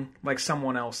acting like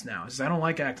someone else now. He says, I don't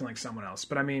like acting like someone else,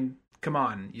 but I mean, come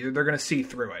on, they're going to see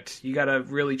through it. You got to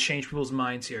really change people's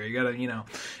minds here. You got to,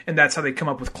 and that's how they come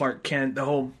up with Clark Kent, the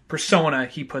whole persona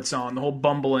he puts on, the whole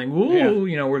bumbling,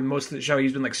 where most of the show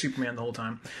he's been like Superman the whole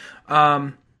time.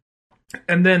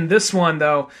 And then this one,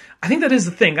 though, I think that is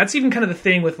the thing. That's even kind of the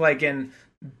thing with, like, in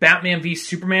Batman v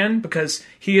Superman, because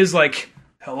he is like,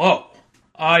 hello,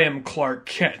 I am Clark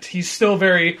Kent. He's still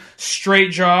very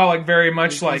straight jaw, like, very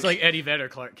much he's like... He's like Eddie Vedder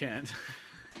Clark Kent.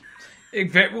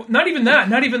 Not even that.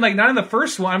 Not in the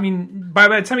first one. I mean, by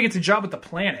the time he gets a job at the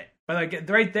planet, but like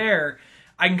right there,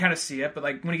 I can kind of see it. But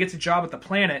like when he gets a job at the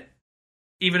planet,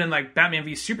 even in like Batman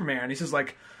v Superman, he says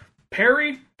like,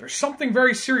 Perry, there's something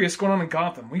very serious going on in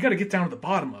Gotham. We got to get down to the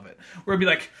bottom of it. Where it'd be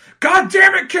like, God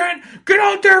damn it, Kent! Get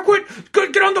out there,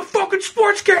 get on the fucking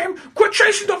sports game! Quit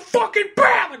chasing the fucking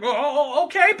bat! Like, oh,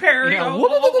 okay, Perry. Yeah,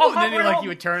 and then you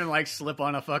would turn and like slip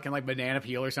on a fucking like banana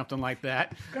peel or something like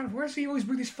that. God, where does he always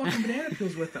bring these fucking banana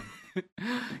peels with him? He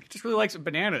just really likes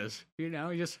bananas, He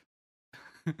just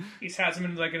he has them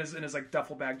in his like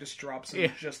duffel bag, just drops them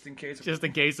just in case. Just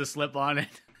in case to slip on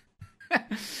it.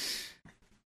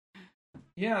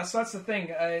 Yeah, so that's the thing.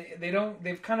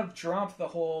 They've kind of dropped the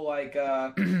whole like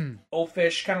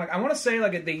oafish kind of like. I want to say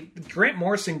like Grant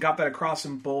Morrison got that across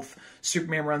in both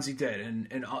Superman runs he did,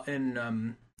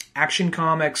 in Action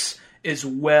Comics as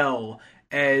well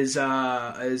as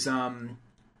All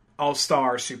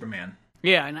Star Superman.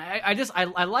 Yeah, and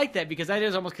I like that because that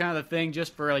is almost kind of the thing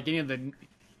just for like any of the.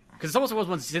 Because it's almost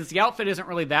one, since the outfit isn't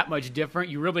really that much different,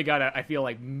 you really gotta, I feel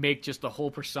like, make just the whole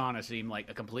persona seem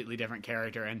like a completely different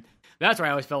character, and that's where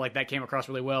I always felt like that came across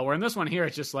really well. Where in this one here,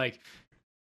 it's just like,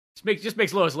 just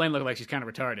makes Lois Lane look like she's kind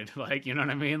of retarded, like, you know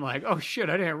what I mean? Like, oh shit,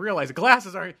 I didn't realize the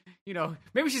glasses are,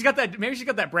 maybe she's got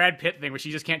that Brad Pitt thing where she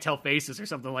just can't tell faces or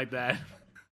something like that.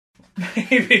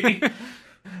 Maybe.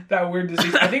 That weird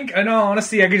disease. I know,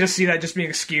 honestly, I could just see that just being an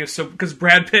excuse. So, because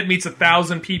Brad Pitt meets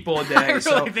 1,000 people a day. I can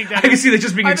see that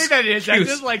just being an excuse. I think that is. That's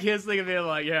just like his thing of being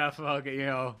like, yeah, fuck it,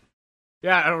 Yeah,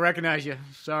 I don't recognize you.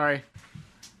 Sorry.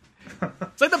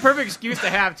 It's like the perfect excuse to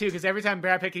have, too, because every time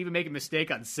Brad Pitt can even make a mistake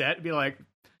on set, it'd be like,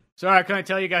 sorry, I couldn't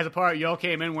tell you guys apart. You all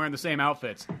came in wearing the same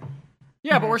outfits.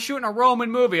 Yeah, but we're shooting a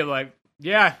Roman movie. I'm like,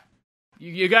 yeah,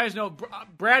 you guys know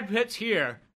Brad Pitt's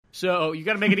here, so you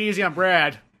got to make it easy on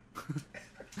Brad.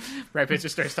 Brad Pitt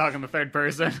just starts talking in the third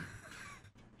person.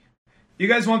 You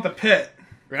guys want the pit,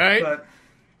 right? But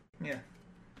yeah.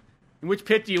 And which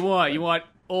pit do you want? You want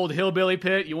old hillbilly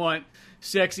Pitt? You want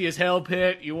sexy as hell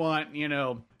Pitt? You want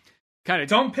kind of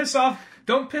don't piss off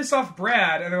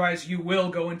Brad, otherwise you will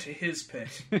go into his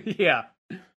pit. Yeah.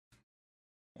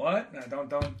 What? No,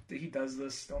 don't. He does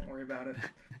this. Don't worry about it.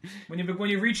 When you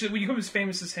become as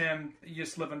famous as him, you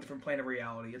just live on a different plane of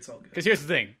reality. It's all good. Because here's the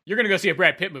thing: you're gonna go see a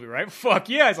Brad Pitt movie, right? Fuck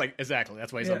yeah! It's like exactly.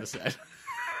 That's why he's on the set.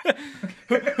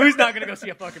 Who's not gonna go see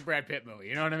a fucking Brad Pitt movie?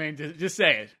 You know what I mean? Just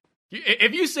say it.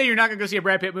 If you say you're not gonna go see a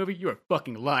Brad Pitt movie, you are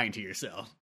fucking lying to yourself.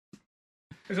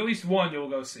 There's at least one you'll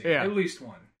go see. Yeah. At least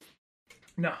one.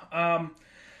 No.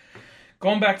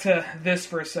 Going back to this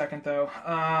for a second, though.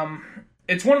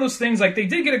 It's one of those things, like, they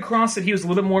did get across that he was a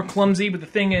little bit more clumsy, but the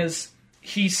thing is,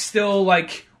 he's still,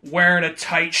 like, wearing a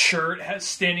tight shirt,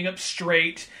 standing up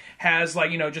straight, has,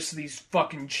 like, just these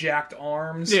fucking jacked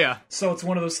arms. Yeah. So it's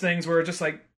one of those things where it's just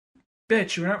like,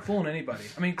 bitch, you're not fooling anybody.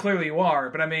 I mean, clearly you are,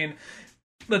 but I mean,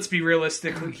 let's be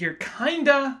realistic here.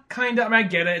 Kinda. I mean, I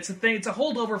get it. It's a thing. It's a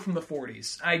holdover from the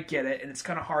 40s. I get it, and it's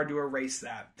kind of hard to erase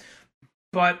that.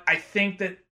 But I think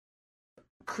that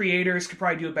creators could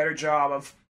probably do a better job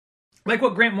of, like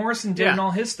what Grant Morrison did in all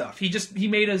his stuff. He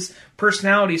made his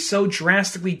personality so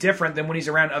drastically different than when he's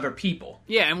around other people.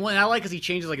 Yeah, and what I like is he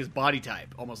changes like his body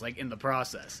type, almost like in the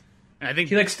process. And I think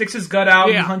he like sticks his gut out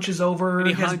and hunches over, and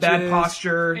he has bad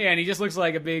posture. Yeah, and he just looks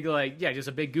like a big just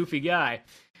a big goofy guy.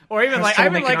 Or even I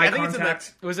think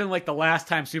it was in like the last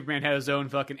time Superman had his own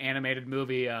fucking animated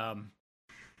movie, the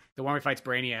one where he fights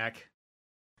Brainiac.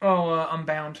 Oh,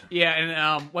 Unbound. Yeah,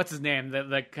 and what's his name?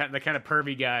 The kind of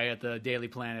pervy guy at the Daily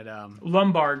Planet.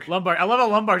 Lombard. I love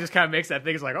how Lombard just kind of makes that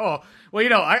thing. It's like, oh, well,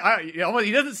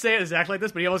 he doesn't say it exactly like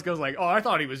this, but he almost goes like, oh, I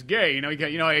thought he was gay.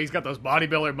 He's got those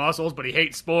bodybuilder muscles, but he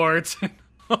hates sports.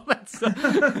 All that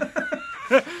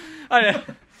stuff. I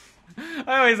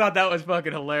always thought that was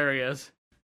fucking hilarious.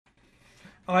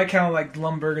 I like how like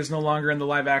Lumberg is no longer in the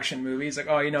live action movie. He's like,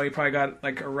 oh, he probably got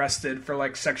like arrested for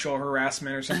like sexual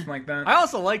harassment or something like that. I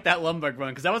also like that Lumberg one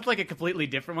because that was like a completely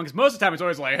different one. Because most of the time it's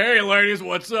always like, hey ladies,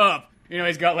 what's up? You know,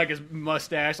 he's got like his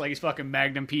mustache, like he's fucking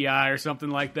Magnum PI or something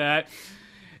like that.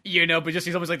 You know, but just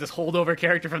he's almost like this holdover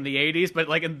character from the 80s. But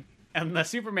like in the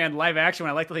Superman live action,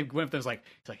 when I like to think Gwyneth was like,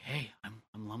 he's like, hey,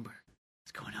 I'm Lumber.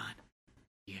 What's going on?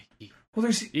 Well,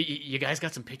 there's you guys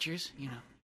got some pictures? You know,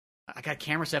 I got a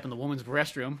camera set up in the woman's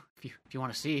restroom. If you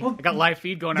want to see, well, I got live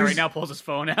feed going on right now. Pulls his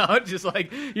phone out, just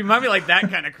like you remind me like that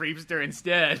kind of creepster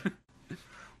instead.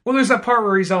 Well, there's that part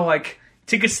where he's all like,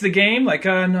 tickets to the game? Like,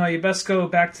 no, you best go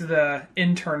back to the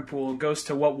intern pool. Goes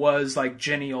to what was, like,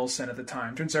 Jenny Olsen at the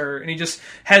time. Turns her, and he just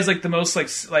has, like, the most,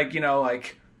 like, you know,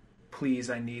 like, please,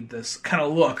 I need this kind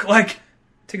of look. Like,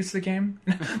 tickets to the game?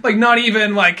 Like, not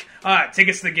even, like,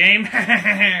 tickets to the game?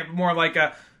 More like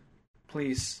a,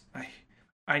 please,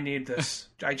 I need this.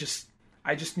 I just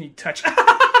need touch.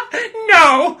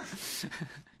 No!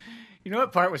 You know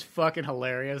what part was fucking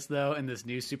hilarious, though, in this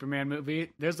new Superman movie?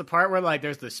 There's the part where, like,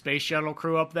 there's the space shuttle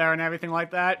crew up there and everything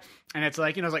like that. And it's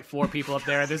like, you know, there's like 4 people up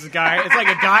there. There's a guy, it's like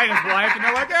a guy and his wife, and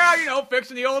they're like, yeah, you know,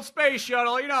 fixing the old space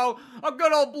shuttle, you know, a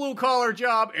good old blue-collar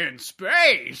job in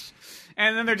space.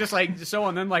 And then they're just like,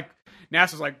 and then, like,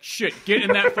 NASA's like, shit, get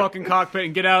in that fucking cockpit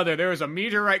and get out of there. There is a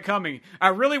meteorite coming. I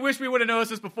really wish we would have noticed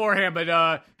this beforehand,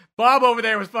 but, Bob over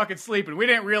there was fucking sleeping. We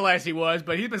didn't realize he was,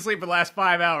 but he's been sleeping for the last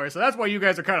 5 hours, so that's why you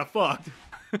guys are kind of fucked.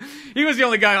 He was the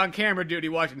only guy on camera duty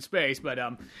watching space, but,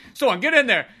 so on, get in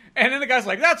there. And then the guy's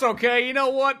like, that's okay, you know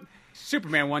what?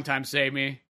 Superman one time saved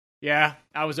me. Yeah,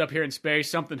 I was up here in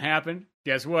space, something happened.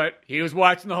 Guess what? He was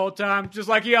watching the whole time, just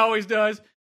like he always does.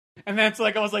 And then it's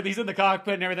like, I was like, he's in the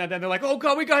cockpit and everything. And then they're like, oh,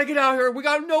 God, we got to get out of here. We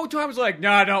got no time. It's like,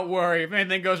 nah, don't worry. If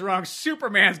anything goes wrong,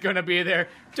 Superman's going to be there.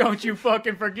 Don't you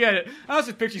fucking forget it. I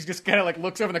also picture he just kind of like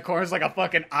looks over in the corners like a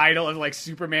fucking idol of like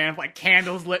Superman, like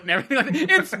candles lit and everything.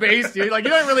 In space, dude. Like, you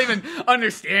don't really even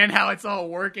understand how it's all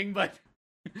working, but.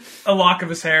 A lock of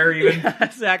his hair, even. Yeah,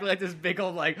 exactly. Like this big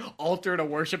old like altar to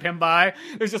worship him by.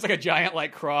 There's just like a giant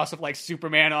like cross of like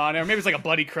Superman on it. Or maybe it's like a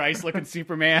Buddy Christ looking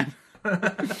Superman.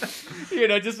 You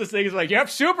know, just this thing is like, yep,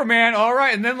 Superman, all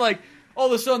right. And then like all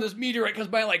of a sudden this meteorite comes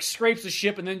by and like scrapes the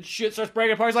ship and then shit starts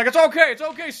breaking apart. He's like, it's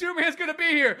okay, Superman's gonna be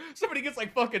here. Somebody gets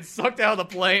like fucking sucked out of the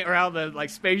plane or out of the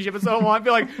like spaceship and so on. Be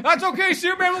like, that's okay,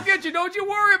 Superman will get you, don't you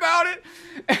worry about it.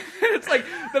 And it's like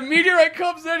the meteorite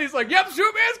comes in, he's like, yep,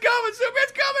 Superman's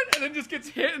coming, and then just gets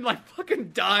hit and like fucking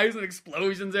dies and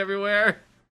explosions everywhere.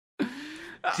 Do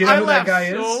you know who that guy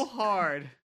is? So hard.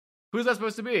 Who's that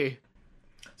supposed to be?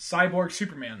 Cyborg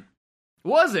Superman.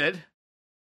 Was it?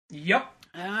 Yep.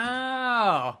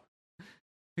 Oh.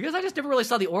 Because I just never really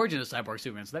saw the origin of Cyborg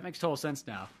Superman, so that makes total sense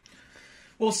now.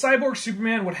 Well, Cyborg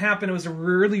Superman, what happened was a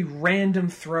really random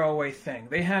throwaway thing.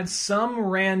 They had some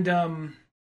random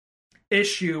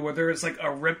issue where there was like a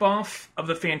ripoff of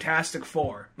the Fantastic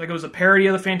Four. Like it was a parody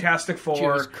of the Fantastic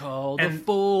Four. Just called the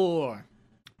Four.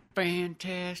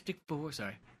 Fantastic Four.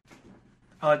 Sorry.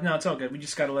 No, it's all good. We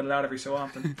just gotta let it out every so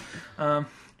often.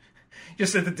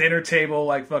 Just at the dinner table,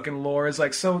 like fucking Laura's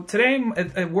like, so today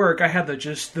at work I had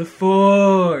the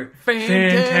four.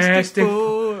 Fantastic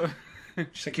Four.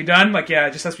 She's like, you done? Like, yeah,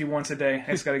 it just has to be once a day.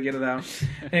 I just gotta get it out.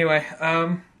 Anyway,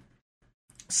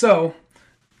 so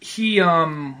he,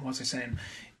 what was I saying?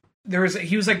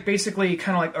 He was like basically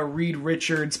kind of like a Reed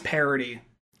Richards parody.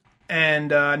 And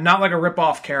not like a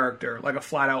rip-off character, like a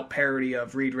flat-out parody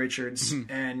of Reed Richards.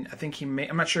 Mm-hmm. And I think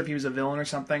I'm not sure if he was a villain or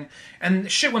something. And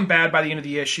shit went bad by the end of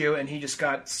the issue, and he just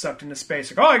got sucked into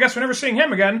space. Like, oh, I guess we're never seeing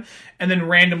him again. And then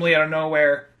randomly, out of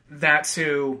nowhere, that's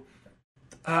who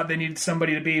they needed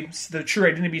somebody to be. The true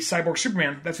identity to be Cyborg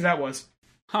Superman. That's who that was.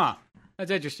 Huh.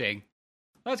 That's interesting.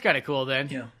 That's kind of cool, then.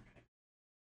 Yeah.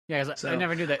 Yeah, so, I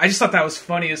never knew that. I just thought that was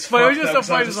funny as fuck. But it was just so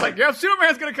funny. Just like, yeah,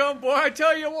 Superman's gonna come, boy, I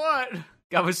tell you what.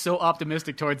 I was so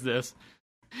optimistic towards this.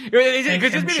 It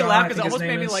just made me laugh because it almost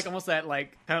made me like almost that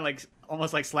like kind of like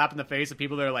almost like slap in the face of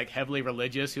people that are like heavily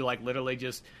religious who like literally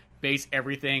just base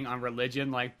everything on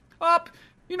religion. Like,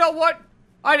 you know what?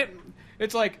 I didn't.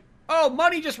 It's like, oh,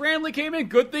 money just randomly came in.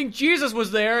 Good thing Jesus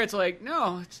was there. It's like,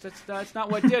 no, that's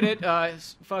not what did it.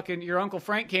 Fucking your Uncle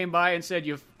Frank came by and said,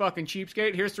 you fucking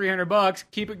cheapskate. Here's $300.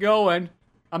 Keep it going.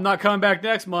 I'm not coming back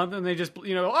next month. And they just,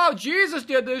 you know, oh, Jesus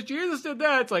did this, Jesus did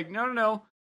that. It's like, no.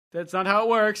 That's not how it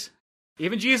works.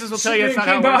 Even Jesus will tell you it's not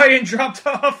how it works. Came by and dropped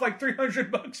off like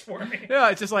 $300 for me. Yeah,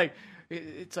 it's just like,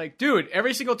 it's like, dude,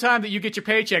 every single time that you get your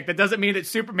paycheck, that doesn't mean that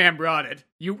Superman brought it.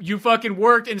 You fucking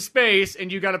worked in space and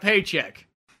you got a paycheck.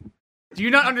 Do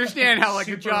you not understand how like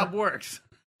your job works?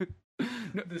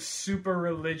 The super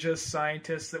religious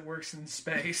scientist that works in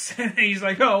space. And he's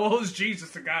like, oh, well, it's Jesus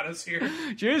that got us here.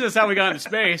 Jesus is how we got into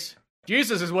space.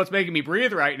 Jesus is what's making me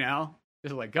breathe right now.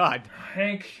 Just like, God.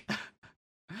 Hank,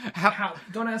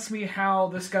 Don't ask me how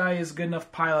this guy is a good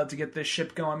enough pilot to get this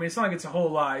ship going. I mean, it's not like it's a whole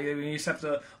lot. I mean, you just have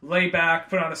to lay back,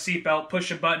 put on a seatbelt,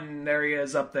 push a button, and there he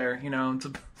is up there.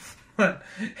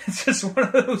 It's just one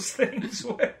of those things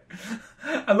where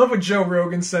I love what Joe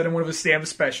Rogan said in one of his stand-up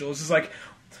specials. He's like,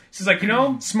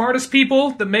 smartest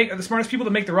people that make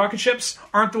the rocket ships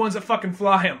aren't the ones that fucking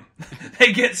fly them.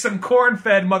 They get some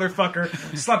corn-fed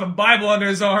motherfucker, slap a Bible under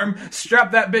his arm,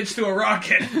 strap that bitch to a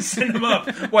rocket, and send him up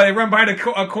while they run behind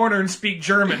a corner and speak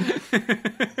German.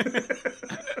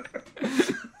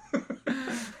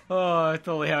 Oh,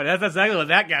 totally how that's exactly what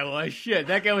that guy was. Shit,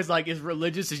 that guy was like as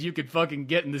religious as you could fucking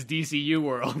get in this DCU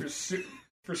world.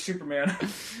 For Superman.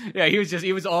 Yeah,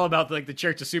 he was all about like the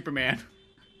Church of Superman.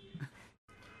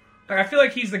 I feel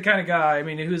like he's the kind of guy. I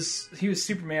mean, he was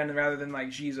Superman rather than like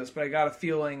Jesus, but I got a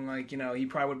feeling like he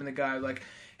probably would have been the guy like,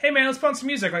 hey man, let's put on some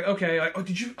music. Like, okay, like, oh,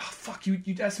 did you? Oh fuck, you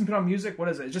asked him to put on music. What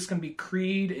is it? It's just gonna be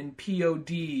Creed and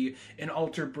POD and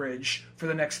Alter Bridge for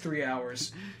the next 3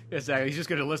 hours. Exactly. He's just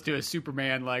gonna listen to his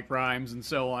Superman like rhymes and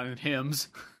so on and hymns.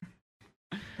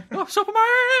 Oh,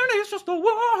 Superman is just the one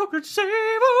who could save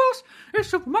us. It's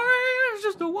Superman is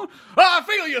just the one. Oh, I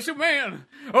feel you, Superman.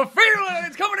 I feel it.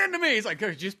 It's coming into me. He's like,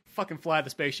 just fucking fly the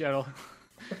space shuttle.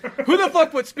 Who the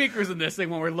fuck put speakers in this thing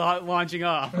when we're launching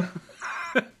off?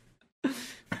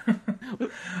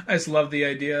 I just love the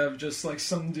idea of just like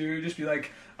some dude just be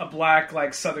like a black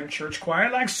like Southern church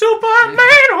choir like Superman,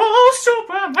 oh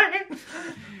Superman,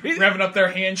 revving up their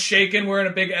hands, shaking, wearing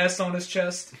a big S on his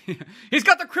chest. He's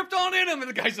got the Krypton in him, and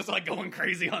the guy's just like going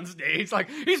crazy on stage, like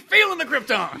he's feeling the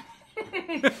Krypton.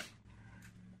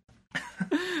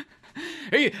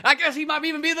 I guess he might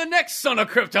even be the next son of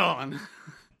Krypton.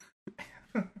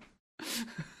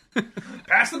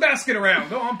 Pass the basket around.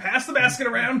 Go on, pass the basket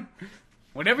around.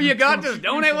 Whatever you got, just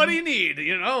donate what you need,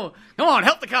 Come on,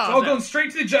 help the cause. It's all going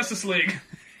straight to the Justice League.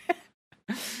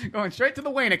 Going straight to the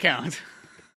Wayne account.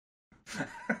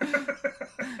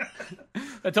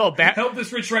 That's all help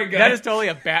this rich right guy. That is totally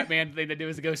a Batman thing to do,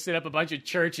 is to go set up a bunch of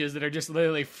churches that are just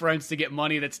literally fronts to get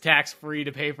money that's tax-free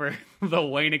to pay for the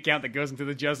Wayne account that goes into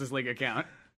the Justice League account.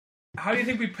 How do you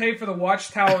think we pay for the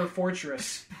Watchtower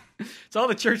Fortress? It's all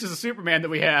the churches of Superman that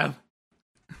we have.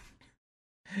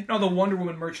 All the Wonder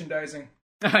Woman merchandising.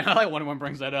 I like Wonder Woman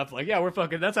brings that up. Like, yeah, we're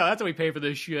fucking. That's how we pay for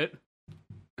this shit.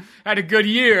 Had a good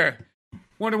year.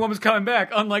 Wonder Woman's coming back,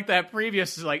 unlike that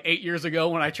previous like 8 years ago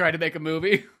when I tried to make a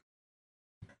movie.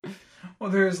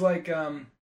 Well, there's like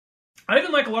I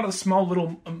even like a lot of the small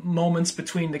little moments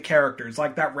between the characters,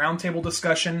 like that roundtable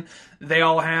discussion they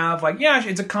all have. Like, yeah,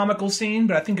 it's a comical scene,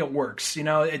 but I think it works. It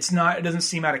doesn't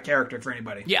seem out of character for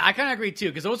anybody. Yeah, I kind of agree too,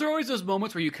 because those are always those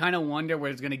moments where you kind of wonder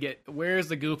where's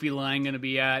the goofy line going to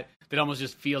be at that almost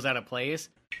just feels out of place,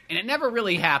 and it never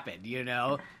really happened.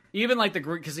 Even like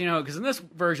because in this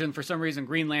version for some reason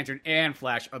Green Lantern and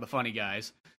Flash are the funny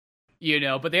guys.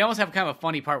 But they almost have kind of a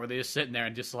funny part where they're just sitting there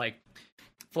and just like.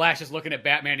 Flash is looking at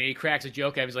Batman and he cracks a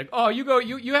joke at him. He's like, oh,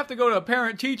 you have to go to a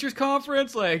parent-teachers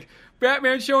conference? Like,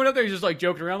 Batman's showing up there. He's just like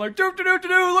joking around like,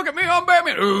 do-do-do-do-do, look at me, I'm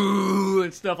Batman. Ooh,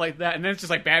 and stuff like that. And then it's just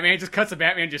like Batman, just cuts to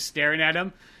Batman just staring at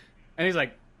him. And he's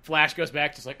like, Flash goes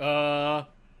back just like, And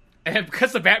then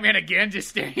cuts to Batman again, just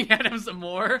staring at him some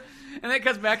more. And then it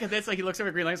cuts back and it's like he looks over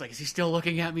at Green Lantern. He's like, is he still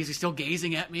looking at me? Is he still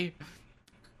gazing at me?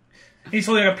 He's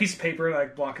holding a piece of paper to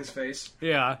like block his face.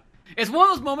 Yeah. It's one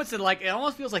of those moments that, like, it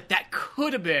almost feels like that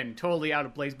could have been totally out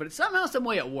of place, but somehow, some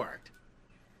way, it worked.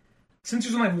 Since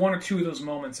there's only like one or two of those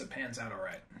moments, it pans out all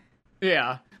right.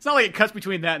 Yeah. It's not like it cuts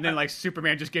between that and then, like,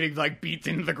 Superman just getting, like, beat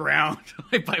into the ground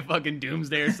like by fucking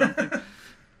Doomsday or something.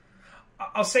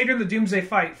 I'll say during the Doomsday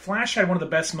fight, Flash had one of the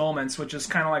best moments, which is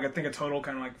kind of like, I think, a total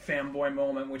kind of like fanboy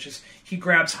moment, which is he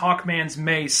grabs Hawkman's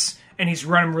mace and he's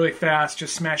running really fast,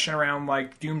 just smashing around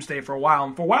like Doomsday for a while.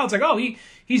 And for a while, it's like, oh,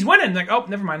 he's winning. Like, oh,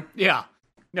 never mind. Yeah.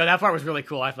 No, that part was really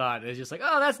cool, I thought. It's just like,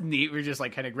 oh, that's neat. We're just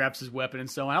like kind of grabs his weapon and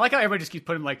so on. I like how everybody just keeps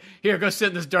putting him like, here, go sit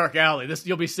in this dark alley.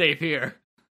 You'll be safe here.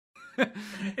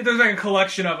 There's like a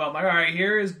collection of them. Like, all right,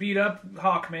 here is beat up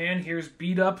Hawkman. Here's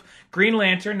beat up Green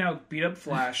Lantern. Now beat up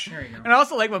Flash. There you go. And I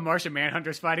also like when Martian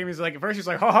Manhunter's fighting him. He's like, at first he's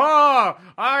like, ha ha,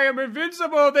 I am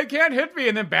invincible. They can't hit me.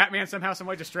 And then Batman somehow, some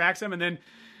way distracts him. And then,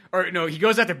 or no, he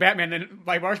goes after Batman. And then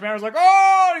like Martian Manhunter's like,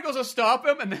 oh, and he goes to stop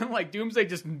him. And then like Doomsday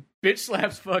just bitch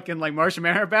slaps fucking like Martian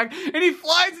Manhunter back. And he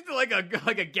flies into like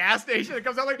a gas station and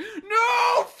comes out like,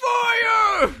 no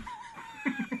fire.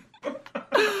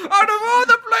 Out of all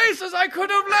the places I could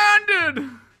have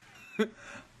landed!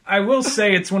 I will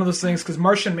say it's one of those things, because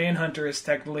Martian Manhunter is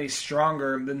technically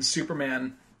stronger than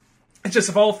Superman. It's just,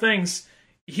 of all things,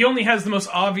 he only has the most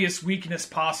obvious weakness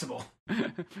possible.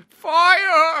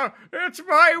 Fire! It's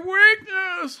my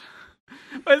weakness!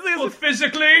 Both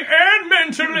physically and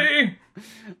mentally.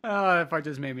 Oh, that part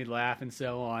just made me laugh and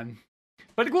so on.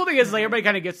 But the cool thing is, like, everybody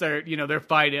kind of gets their, their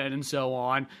fight in and so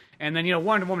on. And then,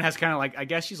 Wonder Woman has kind of like, I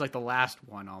guess she's like the last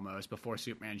one almost before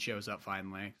Superman shows up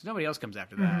finally. Because nobody else comes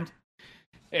after that.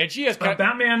 And she has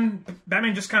Batman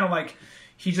just kind of like,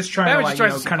 he's just trying to, like,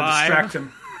 kind of distract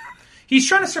him. He's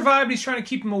trying to survive, but he's trying to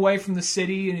keep him away from the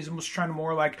city, and he's almost trying to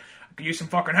more like, I could use some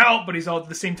fucking help, but he's all at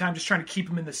the same time just trying to keep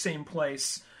him in the same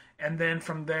place. And then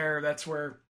from there, that's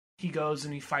where he goes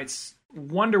and he fights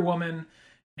Wonder Woman.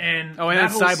 And then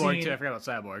Cyborg, too. I forgot about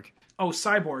Cyborg. Oh,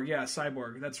 Cyborg. Yeah,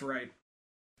 Cyborg. That's right.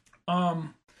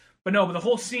 But the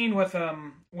whole scene with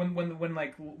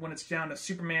when it's down to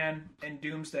Superman and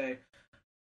Doomsday,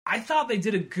 I thought they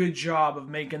did a good job of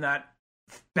making that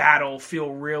battle feel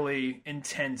really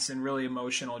intense and really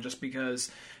emotional, just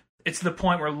because it's the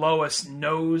point where Lois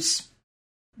knows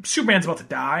Superman's about to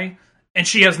die, and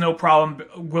she has no problem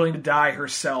willing to die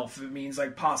herself. It means,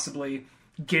 like, possibly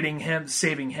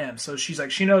saving him. So she's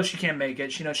like, she knows she can't make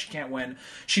it. She knows she can't win.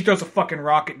 She throws a fucking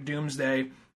rock at Doomsday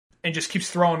and just keeps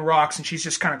throwing rocks, and she's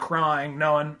just kind of crying,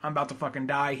 knowing I'm about to fucking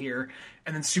die here.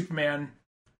 And then Superman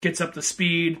gets up to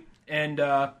speed and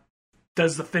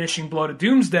does the finishing blow to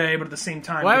Doomsday, but at the same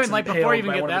time, well, like, before you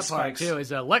even get that part too, is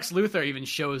Lex Luthor even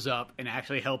shows up and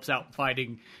actually helps out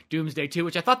fighting Doomsday too,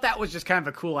 which I thought that was just kind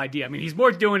of a cool idea. I mean, he's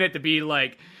more doing it to be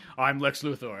like, I'm Lex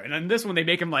Luthor. And then this one, they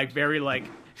make him, like, very, like,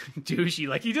 douchey.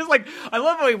 Like, he just, like, I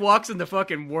love how he walks into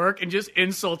fucking work and just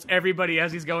insults everybody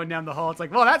as he's going down the hall. It's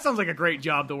like, well, that sounds like a great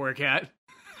job to work at.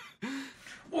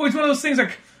 Well, it's one of those things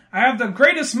like, I have the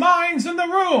greatest minds in the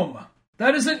room.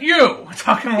 That isn't you.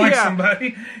 Talking like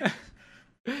somebody.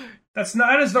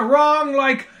 That is the wrong,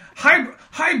 like,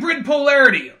 hybrid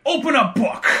polarity. Open a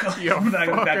book. You're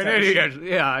fucking idiot.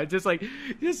 Yeah, it's just like,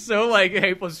 just so like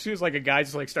hateful. She was like a guy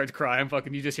just like starts crying.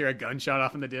 Fucking, you just hear a gunshot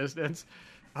off in the distance.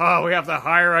 Oh, we have to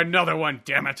hire another one.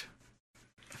 Damn it.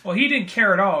 Well, he didn't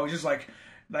care at all. He was just like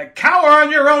cower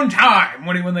on your own time.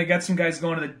 When they get some guys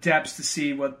going to the depths to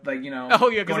see what, like, Oh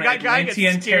yeah, because the guy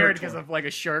gets scared because of like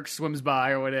a shark swims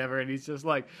by or whatever, and he's just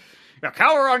like,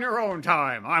 cower on your own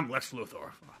time. I'm Lex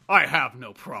Luthor. I have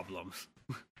no problems.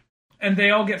 And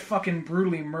they all get fucking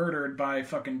brutally murdered by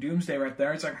fucking Doomsday right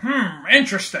there. It's like,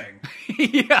 interesting.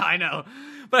 Yeah, I know.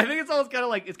 But I think it's almost kind of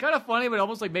like, it's kind of funny, but it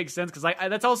almost like makes sense, because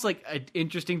that's also like an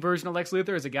interesting version of Lex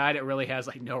Luthor, is a guy that really has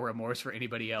like no remorse for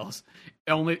anybody else.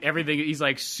 Only everything, he's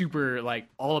like super like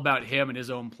all about him and his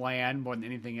own plan more than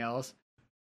anything else.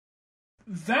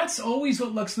 That's always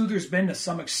what Lex Luthor's been to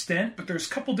some extent, but there's a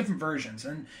couple different versions,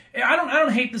 and I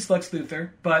don't hate this Lex Luthor,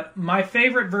 but my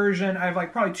favorite version, I have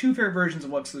like probably two favorite versions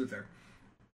of Lex Luthor.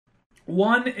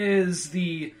 One is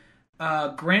the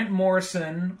Grant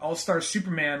Morrison All-Star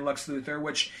Superman Lex Luthor,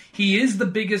 which he is the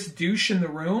biggest douche in the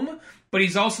room, but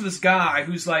he's also this guy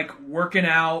who's like working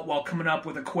out while coming up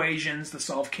with equations to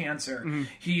solve cancer. Mm-hmm.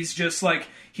 He's just like,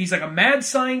 he's like a mad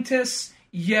scientist,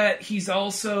 yet he's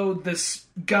also this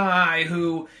guy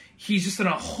who he's just on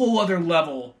a whole other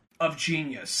level of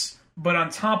genius. But on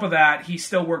top of that, he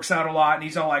still works out a lot, and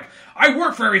he's all like, I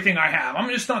work for everything I have. I'm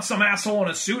just not some asshole in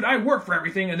a suit. I work for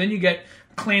everything. And then you get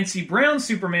Clancy Brown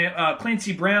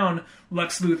Clancy Brown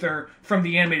Lex Luthor from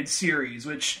the animated series,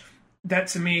 which that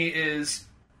to me is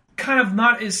kind of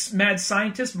not as mad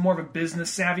scientist, but more of a business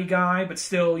savvy guy, but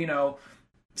still,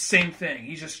 same thing.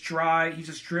 He's just dry. He's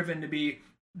just driven to be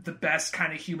the best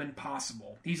kind of human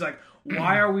possible. He's like,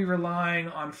 why are we relying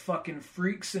on fucking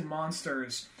freaks and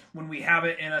monsters when we have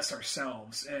it in us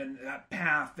ourselves? And that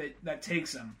path that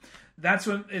takes him. That's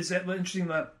what is interesting.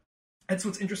 That's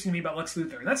what's interesting to me about Lex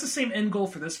Luthor. And that's the same end goal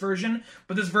for this version,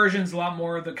 but this version is a lot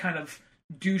more of the kind of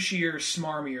douchier,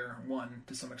 smarmier one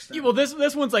to some extent. Yeah, well,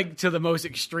 this one's like to the most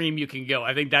extreme you can go.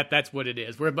 I think that's what it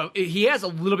is. He has a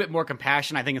little bit more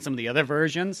compassion, I think, in some of the other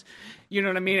versions. You know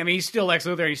what I mean? I mean, he's still Lex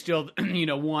Luthor. He still,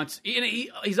 wants.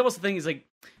 He's almost the thing. He's like,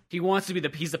 he wants to be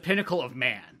he's the pinnacle of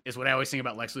man. Is what I always think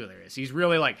about Lex Luthor. Is he's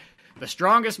really like the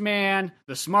strongest man,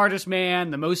 the smartest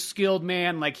man, the most skilled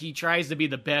man. Like, he tries to be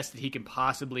the best that he can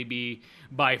possibly be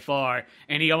by far.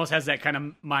 And he almost has that kind of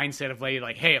mindset of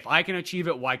like, hey, if I can achieve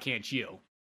it, why can't you?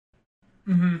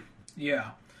 Mm-hmm.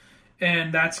 Yeah.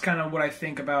 And that's kind of what I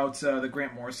think about the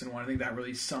Grant Morrison one. I think that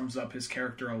really sums up his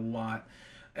character a lot.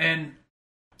 And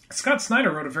Scott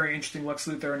Snyder wrote a very interesting Lex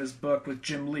Luthor in his book with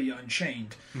Jim Lee,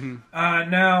 Unchained. Mm-hmm.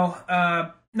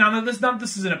 Now,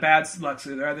 this isn't a bad Lex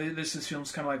Luthor. This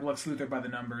film's kind of like Lex Luthor by the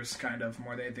numbers, kind of,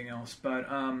 more than anything else. But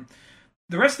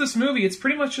the rest of this movie, it's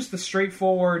pretty much just the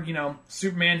straightforward,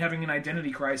 Superman having an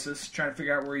identity crisis, trying to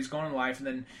figure out where he's going in life, and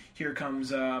then here comes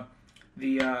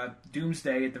the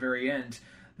Doomsday at the very end.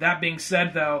 That being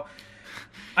said, though,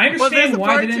 I understand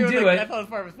why they didn't do it. I thought this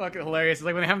part was fucking hilarious. It's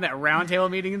like when they're having that round table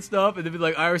meeting and stuff, and they'd be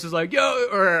like, Iris is like, yo,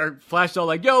 or Flash's all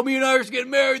like, yo, me and Iris are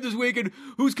getting married this weekend.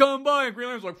 Who's coming by? And Green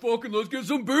Lantern's like, fucking, let's get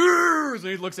some beers.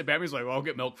 And he looks at Batman, he's like, well, I'll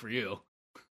get milk for you.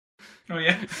 Oh,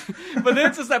 yeah. But then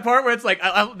it's just that part where it's like,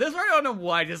 this part I don't know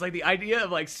why, just like the idea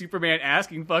of like Superman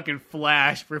asking fucking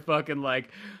Flash for fucking like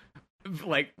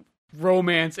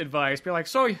romance advice. Be like,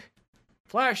 so,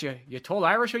 Flash, you told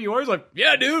Iris who you are? He's like,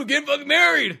 yeah, dude, get fucking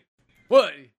married.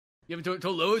 What? You haven't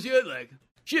told Lois yet? Like,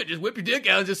 shit, just whip your dick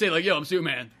out and just say, like, yo, I'm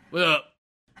Superman. What up?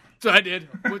 So I did.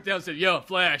 Went down and said, yo,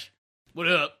 Flash, what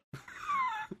up?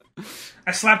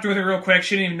 I slapped her with it real quick.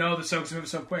 She didn't even know the soaks moved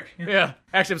so quick. Yeah.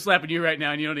 Actually, I'm slapping you right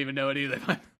now, and you don't even know it either.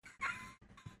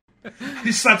 I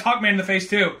just slapped Hawkman in the face,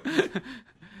 too. I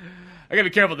gotta be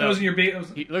careful, though. It wasn't your beat.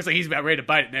 He looks like he's about ready to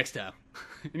bite it next time.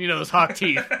 And you know those hawk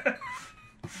teeth.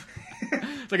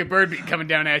 It's like a bird beak coming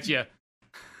down at you.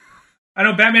 I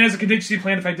know Batman has a contingency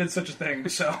plan if I did such a thing,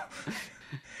 so...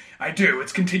 I do.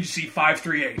 It's contingency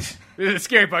 538. The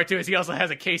scary part, too, is he also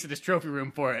has a case in his trophy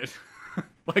room for it.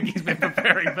 Like he's been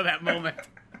preparing for that moment.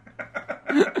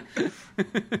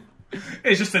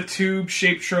 It's just a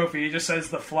tube-shaped trophy. It just says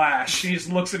The Flash. He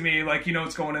just looks at me like, you know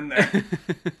what's going in there.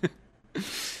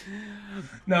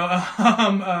 No,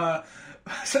 the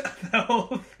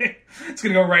whole thing, it's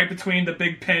gonna go right between the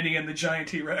big penny and the giant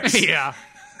T-Rex. Yeah.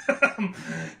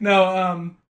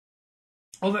 No,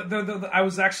 well, I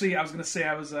was gonna say,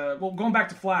 going back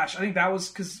to Flash, I think that was,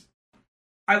 because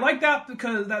I like that,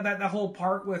 because that whole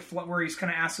part with where he's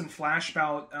kind of asking Flash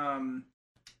about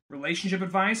relationship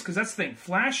advice, because that's the thing,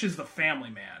 Flash is the family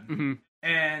man, mm-hmm.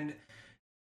 and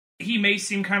he may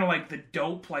seem kind of like the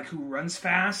dope, like who runs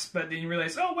fast, but then you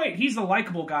realize, oh wait, he's the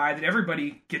likable guy that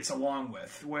everybody gets along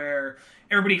with, where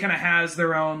everybody kind of has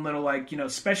their own little, like, you know,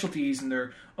 specialties and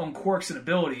their own quirks and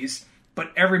abilities,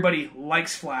 but everybody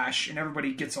likes Flash and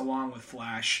everybody gets along with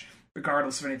Flash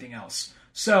regardless of anything else.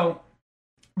 So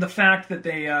the fact that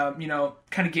they,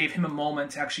 kind of gave him a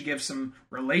moment to actually give some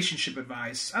relationship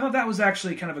advice, I thought that was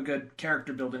actually kind of a good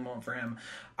character building moment for him.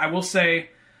 I will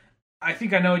say, I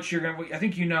think I know what I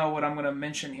think you know what I'm gonna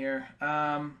mention here.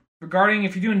 Regarding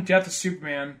if you're doing Death of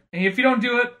Superman, and if you don't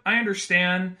do it, I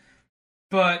understand,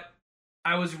 but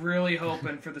I was really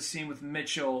hoping for the scene with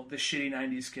Mitchell, the shitty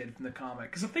 90s kid from the comic.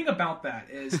 Because the thing about that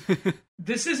is,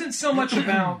 this isn't so much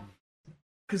about...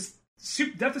 Because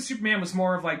Death of Superman was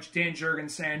more of like Dan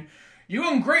Jurgens saying, you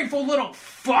ungrateful little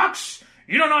fucks!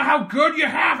 You don't know how good you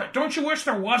have it! Don't you wish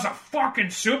there was a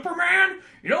fucking Superman?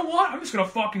 You know what? I'm just gonna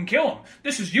fucking kill him.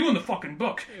 This is you in the fucking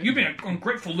book. You've been an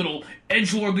ungrateful little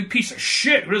edgelordly piece of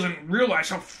shit who doesn't realize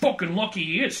how fucking lucky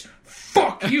he is.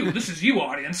 Fuck you! This is you,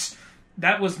 audience.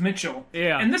 That was Mitchell.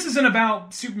 Yeah. And this isn't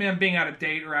about Superman being out of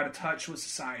date or out of touch with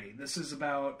society. This is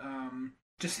about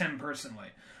just him personally.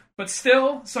 But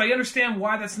still, so I understand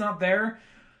why that's not there.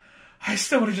 I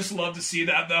still would have just loved to see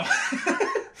that, though.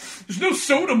 There's no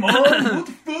soda, Mom. What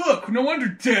the fuck? No wonder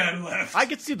Dad left. I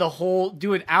could see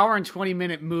do an hour and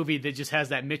 20-minute movie that just has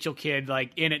that Mitchell kid,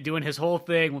 like, in it, doing his whole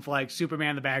thing with, like,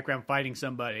 Superman in the background fighting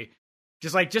somebody.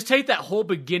 Just take that whole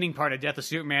beginning part of Death of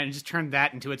Superman and just turn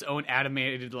that into its own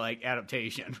animated, like,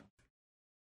 adaptation.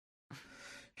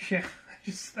 Yeah,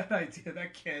 just that idea,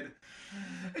 that kid.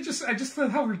 I just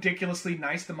thought how ridiculously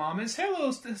nice the mom is.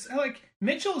 Hello, like,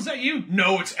 Mitchell, is that you?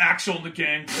 No, it's Axel and the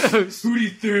gang. Who do you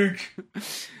think?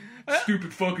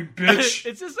 Stupid fucking bitch.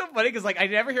 It's just so funny because, like, I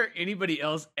never hear anybody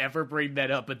else ever bring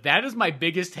that up, but that is my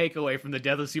biggest takeaway from the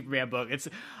Death of Superman book.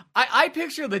 I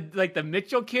picture the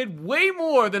Mitchell kid way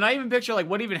more than I even picture, like,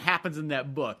 what even happens in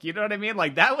that book. You know what I mean?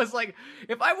 Like, that was, like,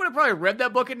 if I would have probably read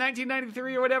that book in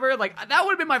 1993 or whatever, like, that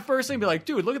would have been my first thing, be like,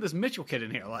 dude, look at this Mitchell kid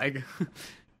in here. Like,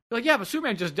 like, yeah, but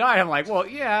Superman just died. I'm like, well,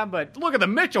 yeah, but look at the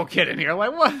Mitchell kid in here.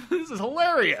 Like, what? This is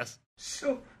hilarious.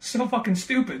 So fucking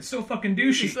stupid, so fucking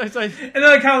douchey. It's like, and then,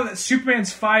 like, how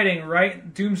Superman's fighting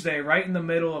Doomsday right in the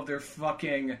middle of their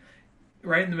fucking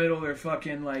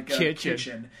like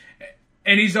kitchen,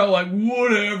 and he's all like,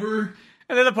 whatever.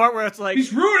 And then the part where it's like,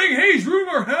 he's ruining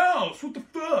our house. What the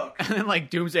fuck? And then, like,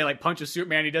 Doomsday, like, punches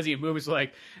Superman. He doesn't even move. He's like,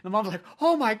 and the mom's like,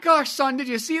 oh my gosh, son, did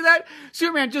you see that?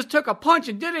 Superman just took a punch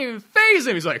and didn't even phase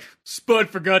him. He's like, Spud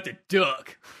forgot to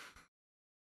duck.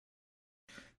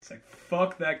 It's like,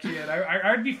 fuck that kid.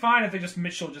 I'd be fine if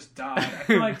Mitchell just died. I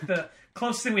feel like the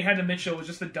closest thing we had to Mitchell was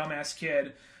just a dumbass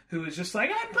kid who was just like,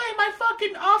 I'm playing my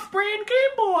fucking off-brand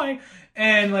Game Boy.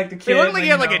 And, like, the kid... It looked like he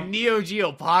had, like, a Neo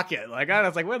Geo Pocket. Like, I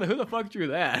was like, who the fuck drew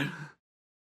that?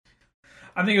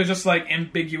 I think it was just, like,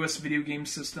 ambiguous video game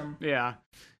system. Yeah.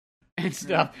 And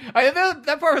stuff.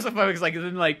 That part was so funny because, like,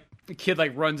 then, like, the kid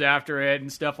like runs after it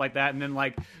and stuff like that, and then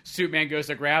like Superman goes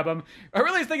to grab him. I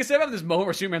really think it's about this moment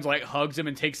where Superman's like hugs him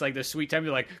and takes like this sweet time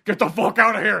to like, get the fuck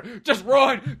out of here, just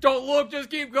run, don't look, just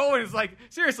keep going. It's like,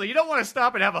 seriously, you don't want to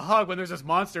stop and have a hug when there's this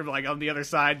monster like on the other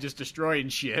side just destroying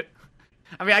shit.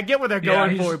 I mean, I get what they're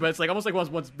going for, but it's like almost like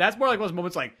once that's more like one of those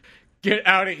moments like, get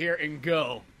out of here and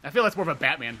go. I feel that's more of a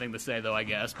Batman thing to say though, I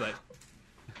guess, but.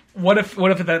 What if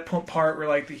at that part where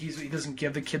like he doesn't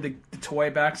give the kid the toy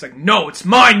back? It's like, no, it's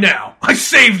mine now. I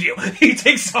saved you. He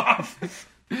takes off,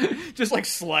 just like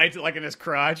slides it like in his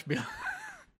crotch. Be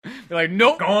like,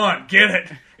 nope, go on, get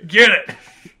it.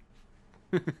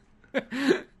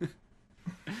 I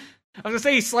was gonna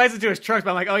say he slides into his trunks,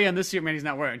 but I'm like, oh yeah, in this Superman he's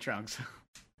not wearing trunks.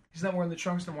 He's not wearing the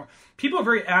trunks no more. People are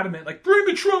very adamant, like, bring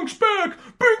the trunks back!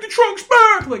 Bring the trunks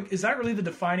back! Like, is that really the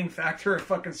defining factor of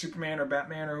fucking Superman or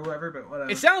Batman or whoever? But whatever.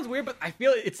 It sounds weird, but I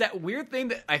feel it's that weird thing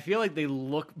that I feel like they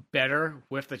look better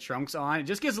with the trunks on. It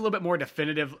just gives a little bit more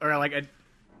definitive, or like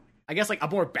I guess like a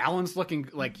more balanced looking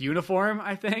like uniform,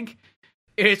 I think.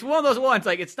 It's one of those ones,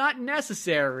 like, it's not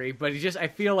necessary, but I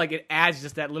feel like it adds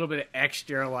just that little bit of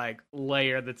extra, like,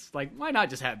 layer that's like, why not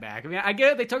just have it back? I mean, I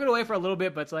get it, they took it away for a little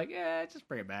bit, but it's like, yeah, just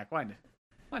bring it back. Why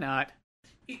not?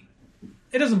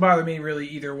 It doesn't bother me really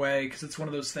either way, because it's one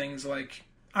of those things, like,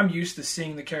 I'm used to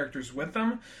seeing the characters with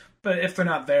them, but if they're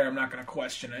not there, I'm not going to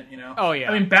question it, you know? Oh, yeah.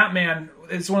 I mean, Batman,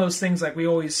 it's one of those things, like, we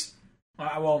always,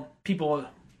 people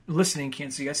listening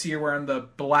can't see. I see you're wearing the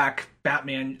black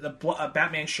Batman,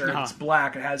 Batman shirt. Uh-huh. It's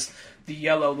black. It has the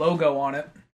yellow logo on it,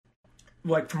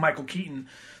 like from Michael Keaton.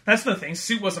 That's the thing.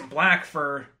 Suit wasn't black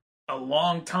for a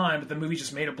long time, but the movie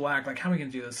just made it black. Like, how are we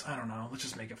gonna do this? I don't know. Let's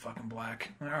just make it fucking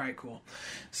black. All right, cool.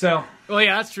 So, well,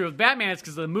 yeah, that's true. With Batman, it's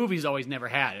because the movies always never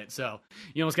had it, so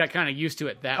you almost got kind of used to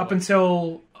it that way.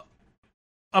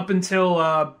 Up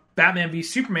until Batman v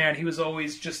Superman, he was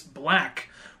always just black.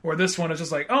 Or this one is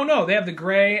just like, oh no, they have the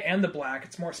gray and the black.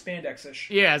 It's more spandex-ish.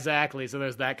 Yeah, exactly. So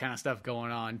there's that kind of stuff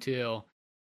going on too.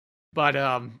 But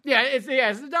it's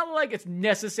not like it's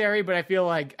necessary, but I feel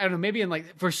like, I don't know, maybe in like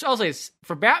I'll say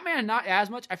for Batman not as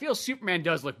much. I feel Superman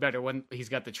does look better when he's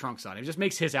got the trunks on. It just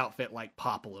makes his outfit like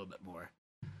pop a little bit more.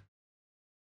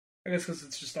 I guess because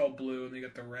it's just all blue and they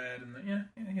got the red and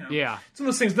you know. Yeah. Some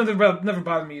of those things never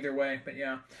bothered me either way, but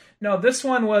yeah. No, this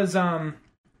one was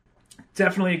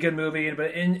definitely a good movie,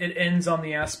 but it ends on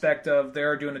the aspect of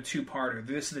they're doing a two-parter.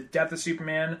 This is the death of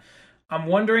Superman. I'm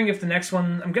wondering if the next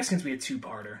one, I'm guessing it's going to be a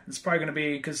two-parter. It's probably going to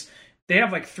be, because they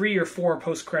have like 3 or 4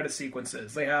 post-credit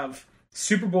sequences. They have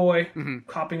Superboy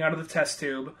hopping out of the test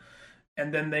tube,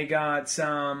 and then they got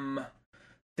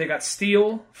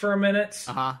Steel for a minute,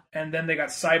 and then they got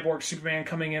Cyborg Superman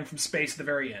coming in from space at the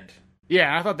very end.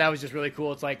 Yeah, I thought that was just really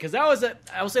cool. It's like, because I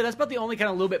will say that's about the only kind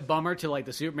of little bit bummer to like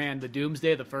the Superman, the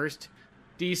Doomsday, the first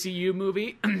DCU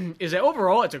movie, is that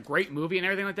overall it's a great movie and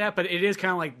everything like that, but it is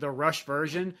kind of like the rush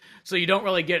version, so you don't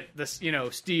really get this,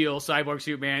 Steel, Cyborg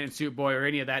Superman, and Superboy or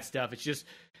any of that stuff. It's just,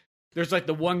 there's like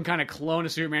the one kind of clone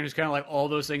of Superman who's kind of like all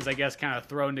those things, I guess, kind of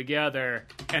thrown together,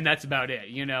 and that's about it,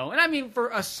 And I mean, for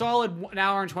a solid 1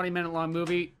 hour and 20-minute long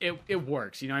movie, it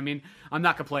works, I mean? I'm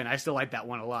not complaining. I still like that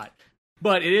one a lot.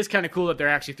 But it is kind of cool that they're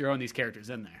actually throwing these characters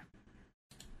in there.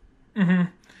 Mm-hmm.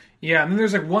 Yeah, and then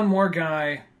there's like one more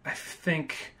guy, I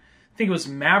think it was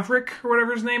Maverick or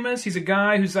whatever his name is. He's a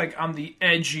guy who's like on the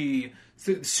edgy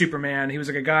Superman. He was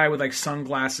like a guy with like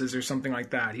sunglasses or something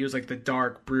like that. He was like the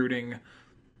dark, brooding.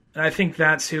 And I think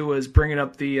that's who was bringing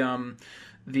up the I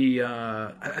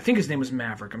think his name was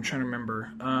Maverick. I'm trying to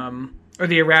remember. Or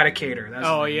the Eradicator. That's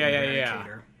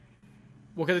yeah.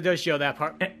 Well, because it does show that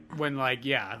part when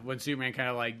Superman kind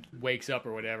of like wakes up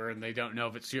or whatever, and they don't know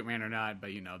if it's Superman or not, but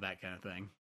that kind of thing.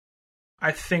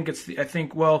 I think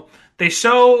they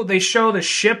show the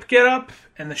ship get up,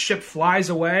 and the ship flies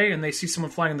away, and they see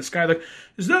someone flying in the sky. Like,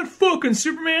 is that fucking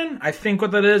Superman? I think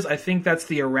what that is, I think that's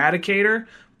the Eradicator,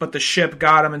 but the ship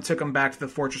got him and took him back to the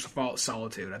Fortress of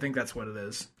Solitude. I think that's what it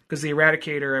is. Because the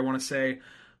Eradicator, I want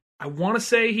to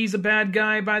say he's a bad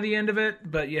guy by the end of it,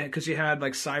 but yeah, because you had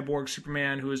like Cyborg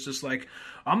Superman who was just like,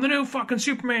 I'm the new fucking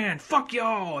Superman, fuck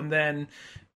y'all, and then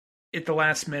at the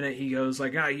last minute he goes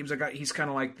like, he's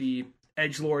kind of like the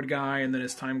edgelord guy, and then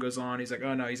as time goes on, he's like,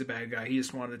 oh no, he's a bad guy. He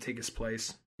just wanted to take his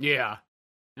place. Yeah,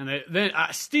 and then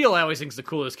Steel, I always think is the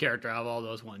coolest character out of all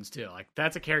those ones too. Like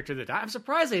that's a character that I'm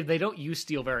surprised they don't use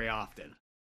Steel very often.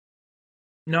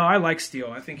 No, I like Steel.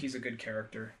 I think he's a good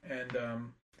character, and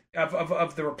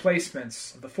Of the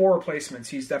replacements, the 4 replacements,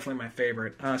 he's definitely my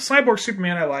favorite. Cyborg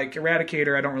Superman I like.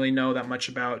 Eradicator I don't really know that much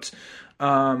about.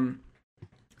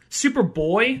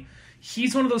 Superboy,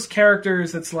 he's one of those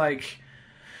characters that's like,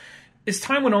 as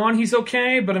time went on, he's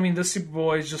okay, but I mean, this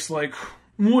Superboy is just like,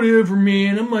 whatever,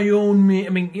 man. I'm my own man. I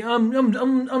mean, I'm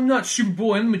not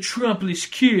Superboy. I'm a Metropolis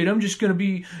kid. I'm just gonna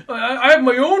be. I have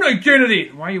my own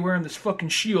identity. Why are you wearing this fucking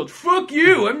shield? Fuck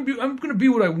you. I'm gonna be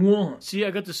what I want. See,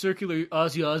 I got the circular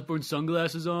Ozzy Osbourne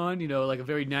sunglasses on. You know, like a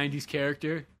very '90s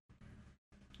character.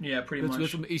 Yeah, pretty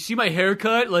much. You see my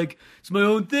haircut? Like, it's my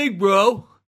own thing, bro.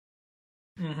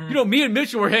 Mm-hmm. You know, me and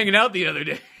Mitchell were hanging out the other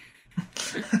day.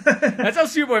 That's how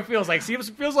Superboy feels like. See, it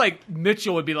feels like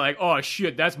Mitchell would be like, "Oh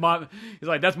shit, that's my." He's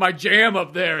like, "That's my jam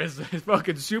up there." Is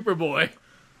fucking Superboy.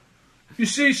 You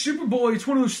see, Superboy, it's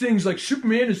one of those things. Like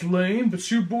Superman is lame, but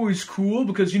Superboy is cool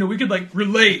because we could like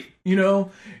relate.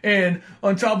 And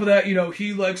on top of that,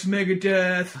 he likes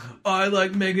Megadeth. I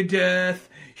like Megadeth.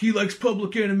 He likes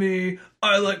Public Enemy.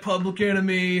 I like Public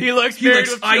Enemy. He likes Married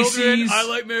with Children. Ices. I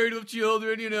like Married with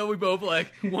Children. We both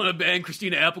like want to bang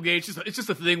Christina Applegate. It's just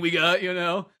a thing we got.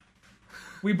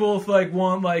 We both like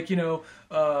want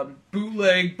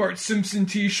bootleg Bart Simpson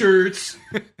T-shirts.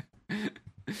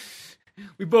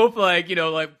 We both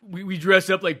we dress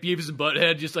up like Beavis and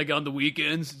Butthead just like on the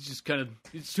weekends. It's just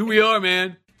it's who we are,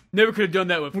 man. Never could have done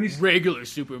that with regular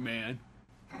Superman.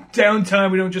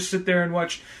 Downtime, we don't just sit there and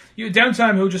watch.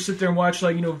 Downtime, he'll just sit there and watch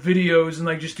videos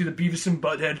and just do the Beavis and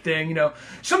Butthead thing.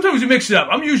 Sometimes we mix it up.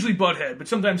 I'm usually Butthead, but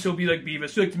sometimes he'll be like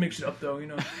Beavis. We like to mix it up though.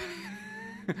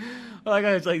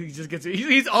 It's like he just gets.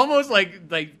 He's almost like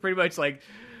pretty much like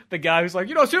the guy who's like,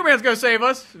 Superman's gonna save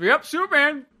us. Yep,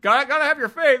 Superman. Gotta have your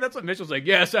faith. That's what Mitchell's like.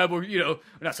 Yeah, Cyborg.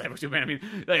 Not Cyborg Superman. I mean,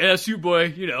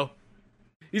 Superboy.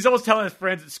 He's almost telling his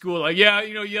friends at school, like, yeah,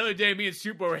 the other day me and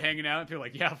Superboy were hanging out, and people are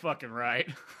like, yeah, fucking right.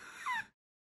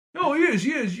 No, he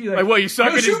is. Like what, you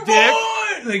sucking his dick?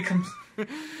 Like, comes.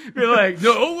 You're like,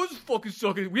 no, what's fucking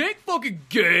sucking? We ain't fucking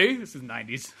gay. This is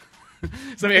 90s.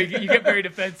 So, I mean, you get very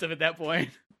defensive at that point.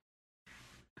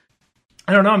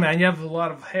 I don't know, man. You have a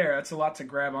lot of hair. That's a lot to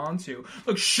grab onto.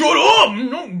 Like, shut up! I'm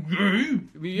not gay.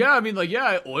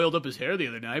 I oiled up his hair the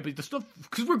other night, but the stuff,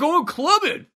 because we're going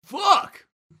clubbing. Fuck.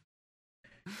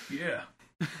 Yeah.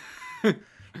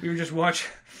 We were just watching.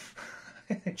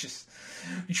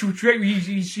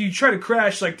 You tried to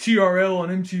crash TRL on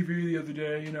MTV the other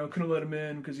day. Couldn't let him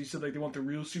in because he said they want the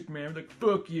real Superman. We're like,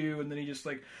 fuck you, and then he just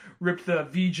ripped the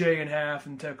VJ in half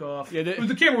and took off. Yeah,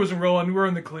 the camera wasn't rolling. We were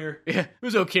in the clear. Yeah, it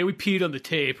was okay. We peed on the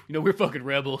tape. We're fucking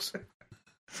rebels.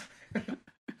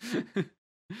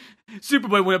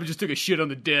 Superboy went up and just took a shit on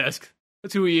the desk.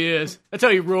 That's who he is. That's how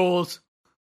he rolls.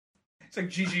 It's like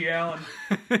Gigi Allen.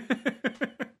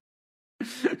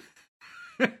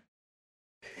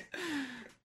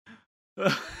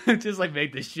 Just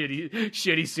make the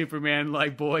shitty Superman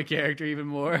boy character even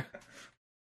more.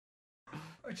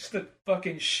 Just a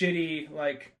fucking shitty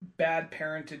bad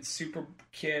parented super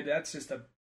kid. That's just a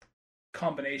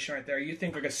combination right there. You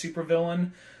think a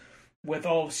supervillain with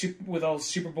all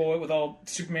Superboy with all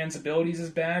Superman's abilities is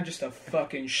bad? Just a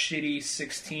fucking shitty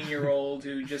 16-year-old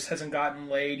who just hasn't gotten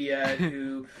laid yet,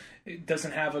 who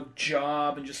doesn't have a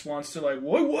job and just wants to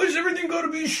why is everything gotta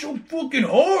be so fucking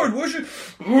hard? Why should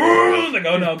oh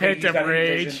no, he's got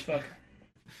rage. Fuck.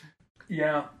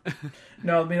 Yeah.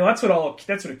 No, I mean that's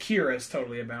what Akira is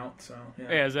totally about. So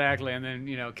yeah, exactly. And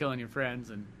then killing your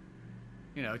friends and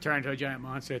turning into a giant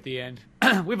monster at the end.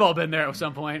 We've all been there at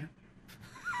some point.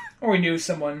 Or we knew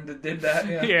someone that did that.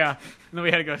 Yeah. Yeah. And then we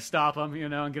had to go stop them,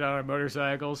 and get on our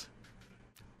motorcycles.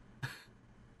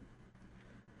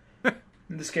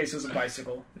 In this case, it was a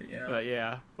bicycle. Yeah. But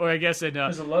yeah. Or I guess in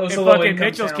fucking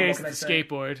Mitchell's case, it's a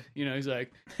skateboard. He's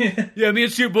like, yeah, me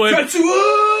and Superboy.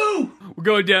 Tetsuo! We're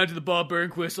going down to the Bob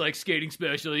Burnquist skating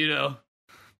special,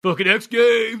 Fucking X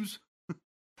Games.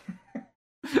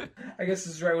 I guess this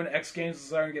is right when X Games is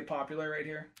starting to get popular right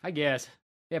here. I guess.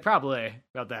 Yeah, probably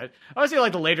about that. I would say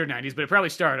the later 90s, but it probably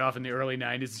started off in the early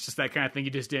 90s. It's just that kind of thing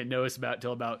you just didn't notice about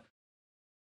until about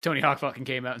Tony Hawk fucking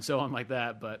came out and so on like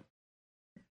that. But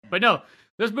no,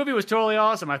 this movie was totally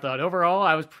awesome, I thought. Overall,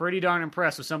 I was pretty darn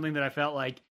impressed with something that I felt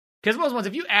like... Because most ones,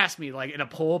 if you asked me, in a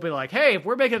poll, be like, hey, if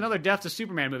we're making another Death to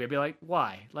Superman movie, I'd be like,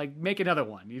 why? Make another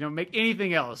one. Make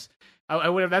anything else. I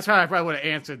would have... That's how I probably would have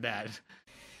answered that.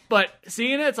 But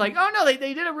seeing it, it's like, oh no, they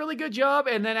did a really good job,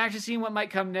 and then actually seeing what might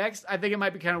come next, I think it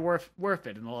might be kind of worth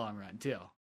it in the long run, too.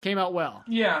 Came out well.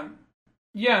 Yeah.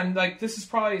 Yeah, and this is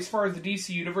probably, as far as the DC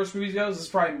Universe movies goes, this is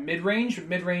probably mid-range, but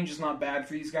mid-range is not bad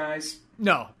for these guys.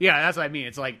 No, yeah, that's what I mean.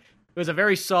 It's it was a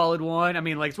very solid one. I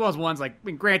mean, as well as ones,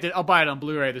 granted, I'll buy it on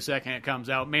Blu-ray the second it comes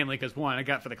out, mainly because, one, I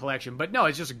got it for the collection, but no,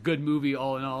 it's just a good movie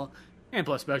all in all, and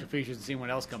plus special features and seeing what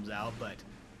else comes out, but...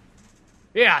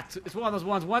 Yeah, it's one of those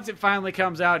ones, once it finally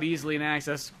comes out easily in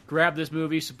access, grab this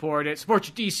movie, support it, support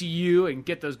your DCU, and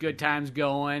get those good times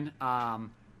going.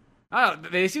 Oh,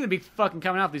 they seem to be fucking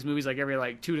coming out these movies like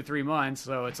every 2 to 3 months,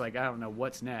 so it's like I don't know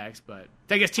what's next, but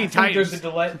I guess Teen Titans.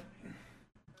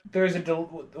 There's a delay.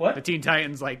 What? The Teen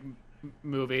Titans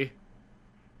movie.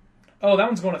 Oh, that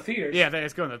one's going to theaters. Yeah,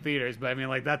 it's going to theaters, but I mean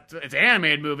it's an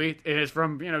animated movie. It is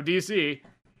from DC.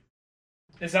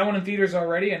 Is that one in theaters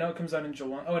already? I know it comes out in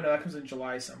July. Oh no, that comes in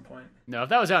July at some point. No, if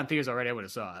that was out in theaters already, I would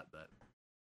have saw it. But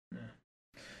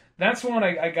that's one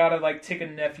I gotta take a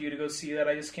nephew to go see. That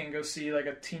I just can't go see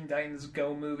a Teen Titans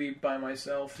Go movie by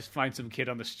myself. Just find some kid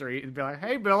on the street and be like,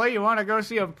 "Hey, Billy, you want to go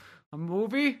see a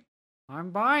movie?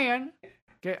 I'm buying."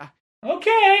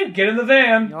 Okay, get in the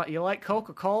van. You like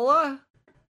Coca-Cola?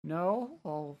 No?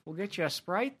 Well, we'll get you a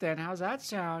Sprite then. How's that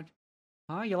sound?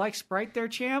 Huh? You like Sprite there,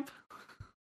 champ?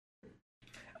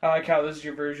 I like how this is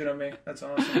your version of me. That's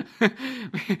awesome.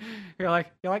 You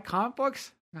like comic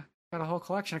books? Got a whole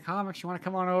collection of comics. You want to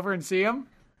come on over and see them?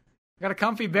 Got a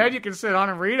comfy bed you can sit on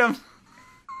and read them.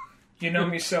 You know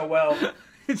me so well.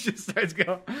 It just starts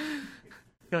going.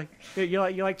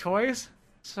 You like toys?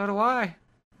 So do I.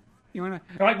 You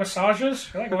like massages?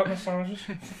 You like massages?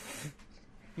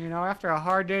 After a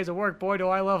hard days of work, boy, do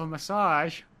I love a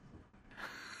massage.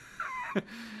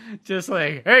 Just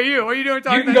like, hey, what are you doing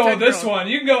talking about? You can go with this one.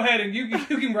 You can go ahead and you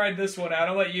can ride this one out.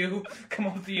 I'll let you come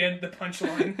up with the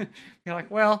punchline. You're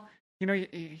like, well,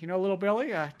 little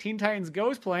Billy, Teen Titans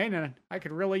Go's playing, and I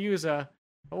could really use a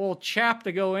old chap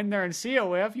to go in there and see it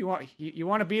with. You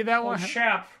want to be that one? Old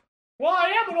chap. Well, I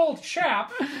am an old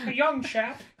chap, a young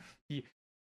chap.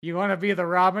 You want to be the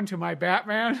Robin to my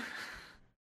Batman?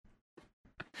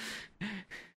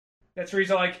 That's where he's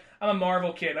like, I'm a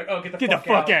Marvel kid. Like, oh, get the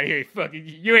fuck out of here,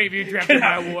 you ain't even drafted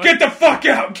my war. Get the fuck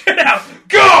out! Get out!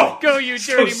 Go! Go, you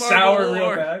dirty so Marvel sour,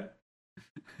 Lord. Real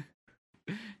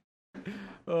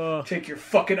bad. Take your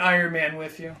fucking Iron Man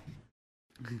with you.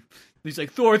 He's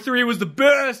like, Thor 3 was the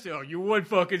best! Oh, you would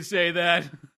fucking say that.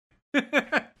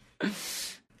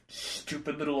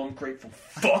 Stupid little ungrateful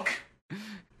fuck.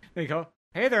 They go,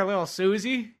 hey there, little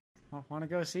Susie. Want to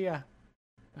go see a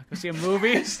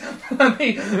movie? let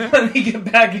me get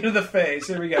back into the face.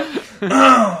 Here we go.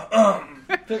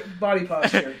 Body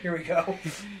posture. Here we go.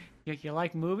 You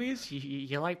like movies?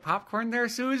 You like popcorn there,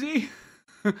 Susie?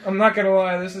 I'm not gonna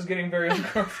lie, this is getting very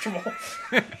uncomfortable.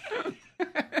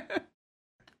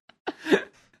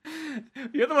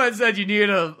 You're the one that said you needed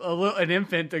an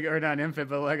infant, or not an infant,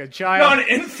 but like a child. Not an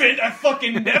infant, a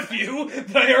fucking nephew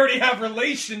that I already have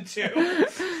relation to.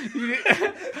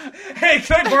 Hey,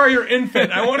 can I borrow your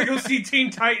infant? I want to go see Teen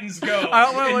Titans Go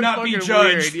and not be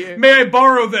judged. Weird, yeah. May I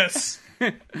borrow this?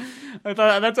 I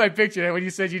thought that's what I pictured it when you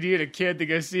said you needed a kid to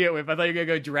go see it with. I thought you were gonna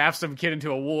go draft some kid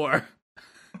into a war.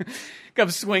 Come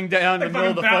swing down in the middle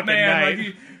of the fucking night.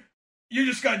 Like you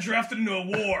just got drafted into a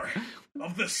war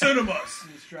of the cinemas.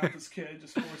 And just draft this kid,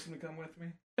 just force him to come with me.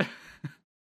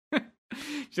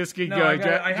 Just keep going,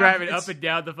 driving up and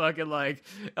down the fucking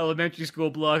elementary school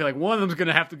block. Like one of them's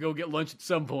gonna have to go get lunch at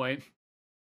some point.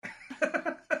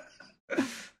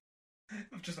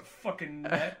 Just a fucking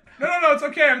net. No, it's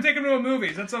okay. I'm taking him to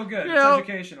movies. That's all good. It's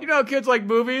educational. Kids like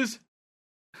movies.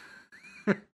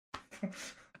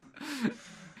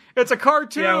 It's a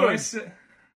cartoon. Yeah,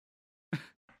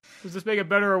 Does this make it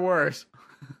better or worse?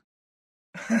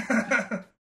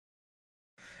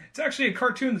 It's actually a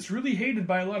cartoon that's really hated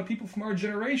by a lot of people from our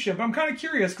generation, but I'm kind of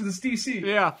curious because it's DC.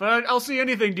 Yeah, but I'll see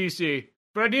anything DC.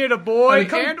 But I needed a boy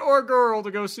and or girl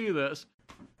to go see this.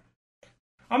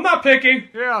 I'm not picky.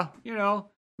 Yeah, I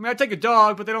mean, I take a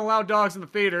dog, but they don't allow dogs in the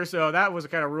theater, so that was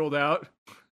kind of ruled out.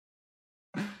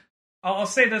 I'll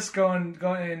say this going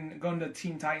to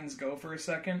Teen Titans Go for a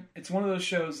second. It's one of those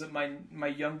shows that my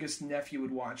youngest nephew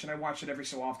would watch, and I watch it every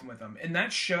so often with him. And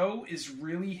that show is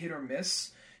really hit or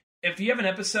miss. If you have an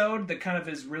episode that kind of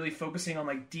is really focusing on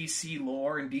DC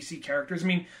lore and DC characters, I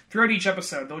mean, throughout each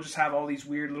episode, they'll just have all these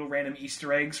weird little random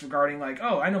Easter eggs regarding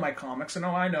oh, I know my comics, and oh,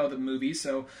 I know the movies,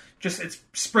 so it's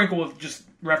sprinkled with just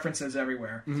references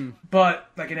everywhere. Mm-hmm. But,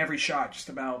 in every shot, just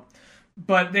about.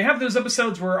 But they have those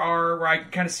episodes where I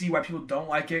can kind of see why people don't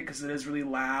like it, because it is really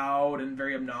loud and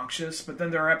very obnoxious. But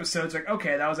then there are episodes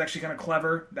okay, that was actually kind of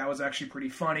clever, that was actually pretty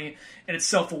funny, and it's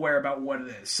self-aware about what it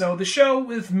is. So the show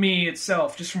with me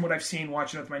itself, just from what I've seen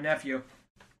watching it with my nephew,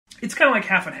 it's kind of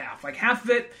half and half. Half of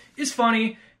it is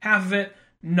funny, half of it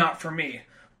not for me.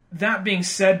 That being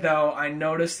said, though, I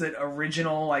noticed that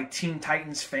original Teen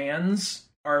Titans fans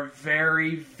are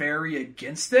very, very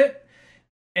against it.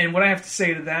 And what I have to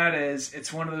say to that is,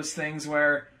 it's one of those things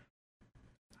where,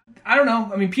 I don't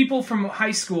know, I mean, people from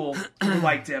high school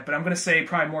liked it, but I'm going to say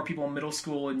probably more people in middle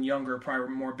school and younger probably were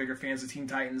more bigger fans of Teen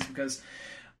Titans, because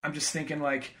I'm just thinking,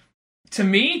 To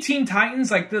me, Teen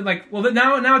Titans,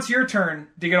 now it's your turn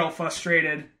to get all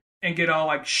frustrated and get all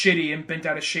like shitty and bent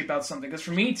out of shape about something. Because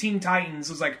for me, Teen Titans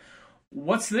was like,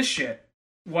 what's this shit?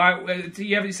 Why you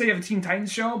say you have a Teen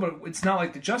Titans show, but it's not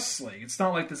like the Justice League. It's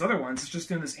not like this other ones. It's just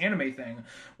doing this anime thing.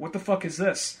 What the fuck is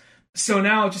this? So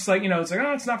now it's just like, it's like,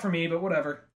 oh, it's not for me, but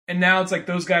whatever. And now it's like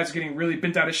those guys are getting really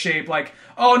bent out of shape. Like,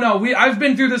 oh no, I've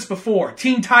been through this before.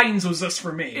 Teen Titans was this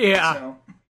for me. Yeah. So.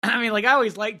 I mean, like, I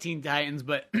always liked Teen Titans,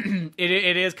 but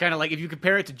it is kind of like, if you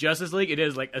compare it to Justice League, it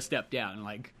is like a step down.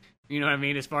 Like, you know what I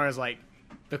mean? As far as like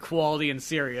the quality and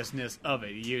seriousness of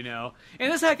it,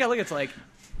 And this heck, I look, it's like,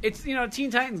 it's,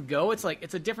 Teen Titans Go, it's like,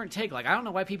 it's a different take. Like, I don't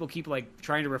know why people keep like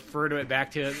trying to refer to it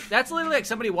back to, that's literally like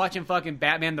somebody watching fucking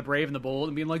Batman the Brave and the Bold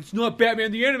and being like, it's not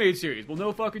Batman the Animated Series. Well,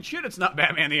 no fucking shit, it's not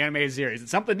Batman the Animated Series. It's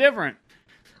something different.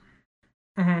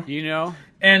 Mm-hmm.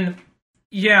 And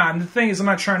yeah, and the thing is, I'm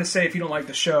not trying to say if you don't like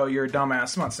the show, you're a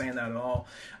dumbass. I'm not saying that at all.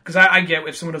 Because I get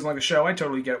if someone doesn't like a show, I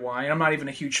totally get why. And I'm not even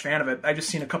a huge fan of it. I just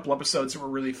seen a couple episodes that were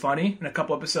really funny, and a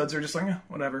couple episodes are just like,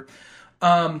 whatever.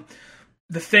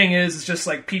 The thing is, it's just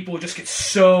like people just get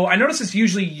so... I notice it's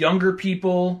usually younger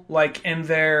people, like in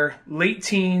their late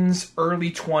teens,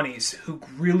 early 20s, who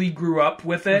really grew up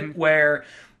with it, where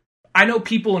I know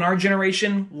people in our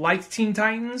generation liked Teen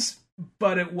Titans,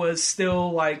 but it was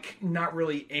still like not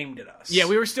really aimed at us. Yeah,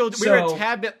 we were a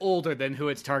tad bit older than who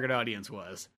its target audience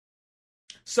was.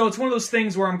 So it's one of those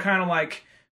things where I'm kind of like,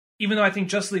 even though I think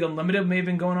Justice League Unlimited may have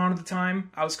been going on at the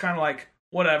time, I was kind of like,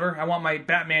 whatever. I want my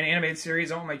Batman animated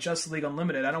series. I want my Justice League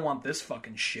Unlimited. I don't want this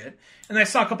fucking shit. And I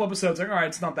saw a couple episodes like, all right,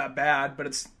 it's not that bad, but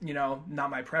it's, not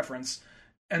my preference.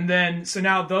 And then, so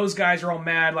now those guys are all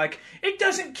mad, like, it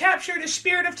doesn't capture the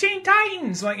spirit of Teen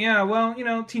Titans. Like, yeah, well,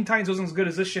 Teen Titans wasn't as good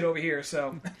as this shit over here,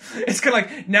 so. It's kind of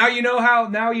like, now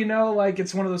like,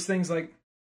 it's one of those things, like,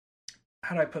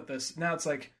 how do I put this? Now it's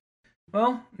like,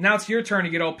 well, now it's your turn to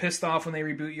get all pissed off when they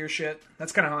reboot your shit.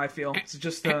 That's kind of how I feel. It's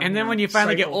just, and then when you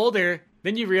finally get older,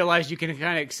 then you realize you can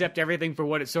kind of accept everything for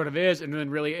what it sort of is, and then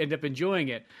really end up enjoying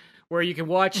it. Where you can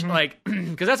watch, like,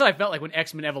 because that's how I felt like when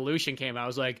X-Men Evolution came out. I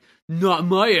was like, not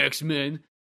my X-Men.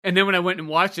 And then when I went and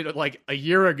watched it, like, a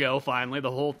year ago, finally,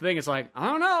 the whole thing, it's like, I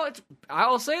don't know.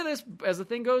 I'll say this as the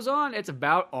thing goes on. It's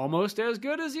about almost as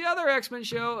good as the other X-Men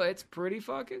show. It's pretty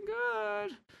fucking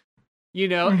good.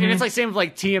 And it's like same with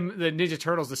like the Ninja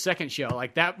Turtles, the second show.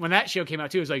 Like that, when that show came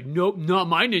out too, it was like, nope, not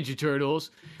my Ninja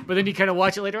Turtles. But then you kind of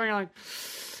watch it later on, and you're like,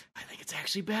 I think it's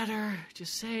actually better.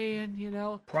 Just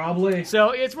saying, Probably.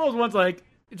 So it's one of those ones like,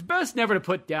 it's best never to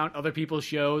put down other people's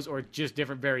shows or just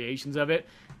different variations of it.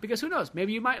 Because who knows?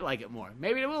 Maybe you might like it more.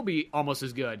 Maybe it will be almost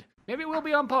as good. Maybe it will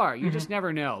be on par. You just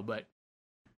never know. But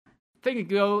the thing to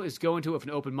go is go into it with an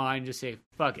open mind and just say,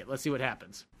 fuck it. Let's see what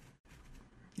happens.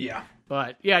 Yeah.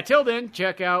 But yeah, till then,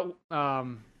 check out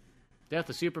Death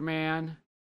of Superman.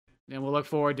 And we'll look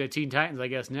forward to Teen Titans, I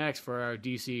guess, next for our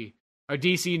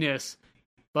DC-ness.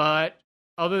 But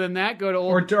other than that, go to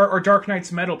or Dark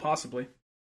Knight's Metal, possibly.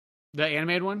 The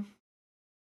animated one?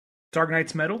 Dark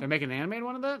Knight's Metal? They're making an animated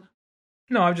one of that?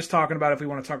 No, I'm just talking about if we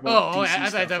want to talk about DC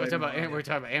I thought we were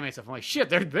talking about anime stuff. I'm like, shit,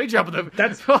 they jumping the...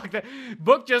 That's... the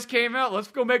book just came out. Let's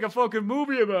go make a fucking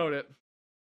movie about it.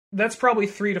 That's probably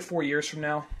 3 to 4 years from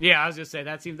now. Yeah, I was just saying,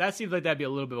 that seems like that'd be a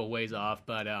little bit of a ways off.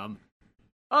 But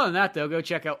other than that, though, go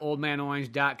check out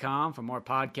oldmanorange.com for more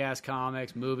podcasts,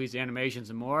 comics, movies, animations,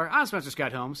 and more. I'm Spencer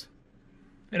Scott Holmes.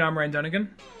 And I'm Ryan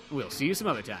Dunnigan. We'll see you some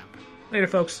other time. Later,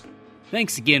 folks.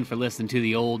 Thanks again for listening to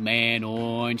the Old Man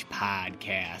Orange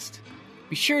podcast.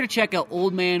 Be sure to check out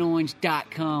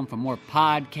oldmanorange.com for more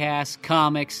podcasts,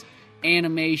 comics,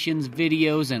 animations,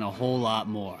 videos, and a whole lot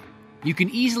more. You can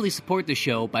easily support the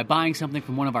show by buying something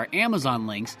from one of our Amazon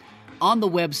links on the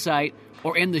website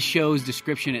or in the show's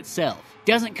description itself.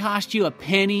 Doesn't cost you a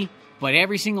penny, but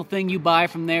every single thing you buy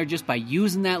from there just by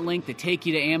using that link to take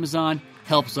you to Amazon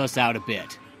helps us out a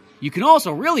bit. You can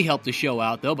also really help the show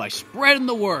out, though, by spreading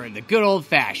the word the good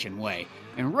old-fashioned way.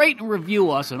 And rate and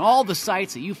review us on all the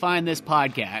sites that you find this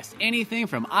podcast. Anything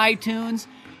from iTunes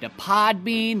to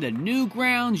Podbean to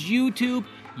Newgrounds, YouTube,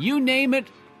 you name it.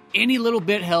 Any little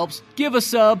bit helps. Give a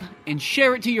sub and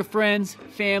share it to your friends,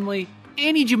 family,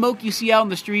 any jamoke you see out on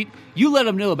the street. You let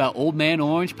them know about Old Man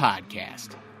Orange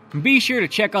Podcast. And be sure to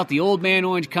check out the Old Man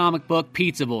Orange comic book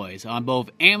Pizza Boys on both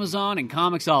Amazon and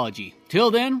Comixology.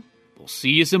 Till then, we'll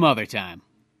see you some other time.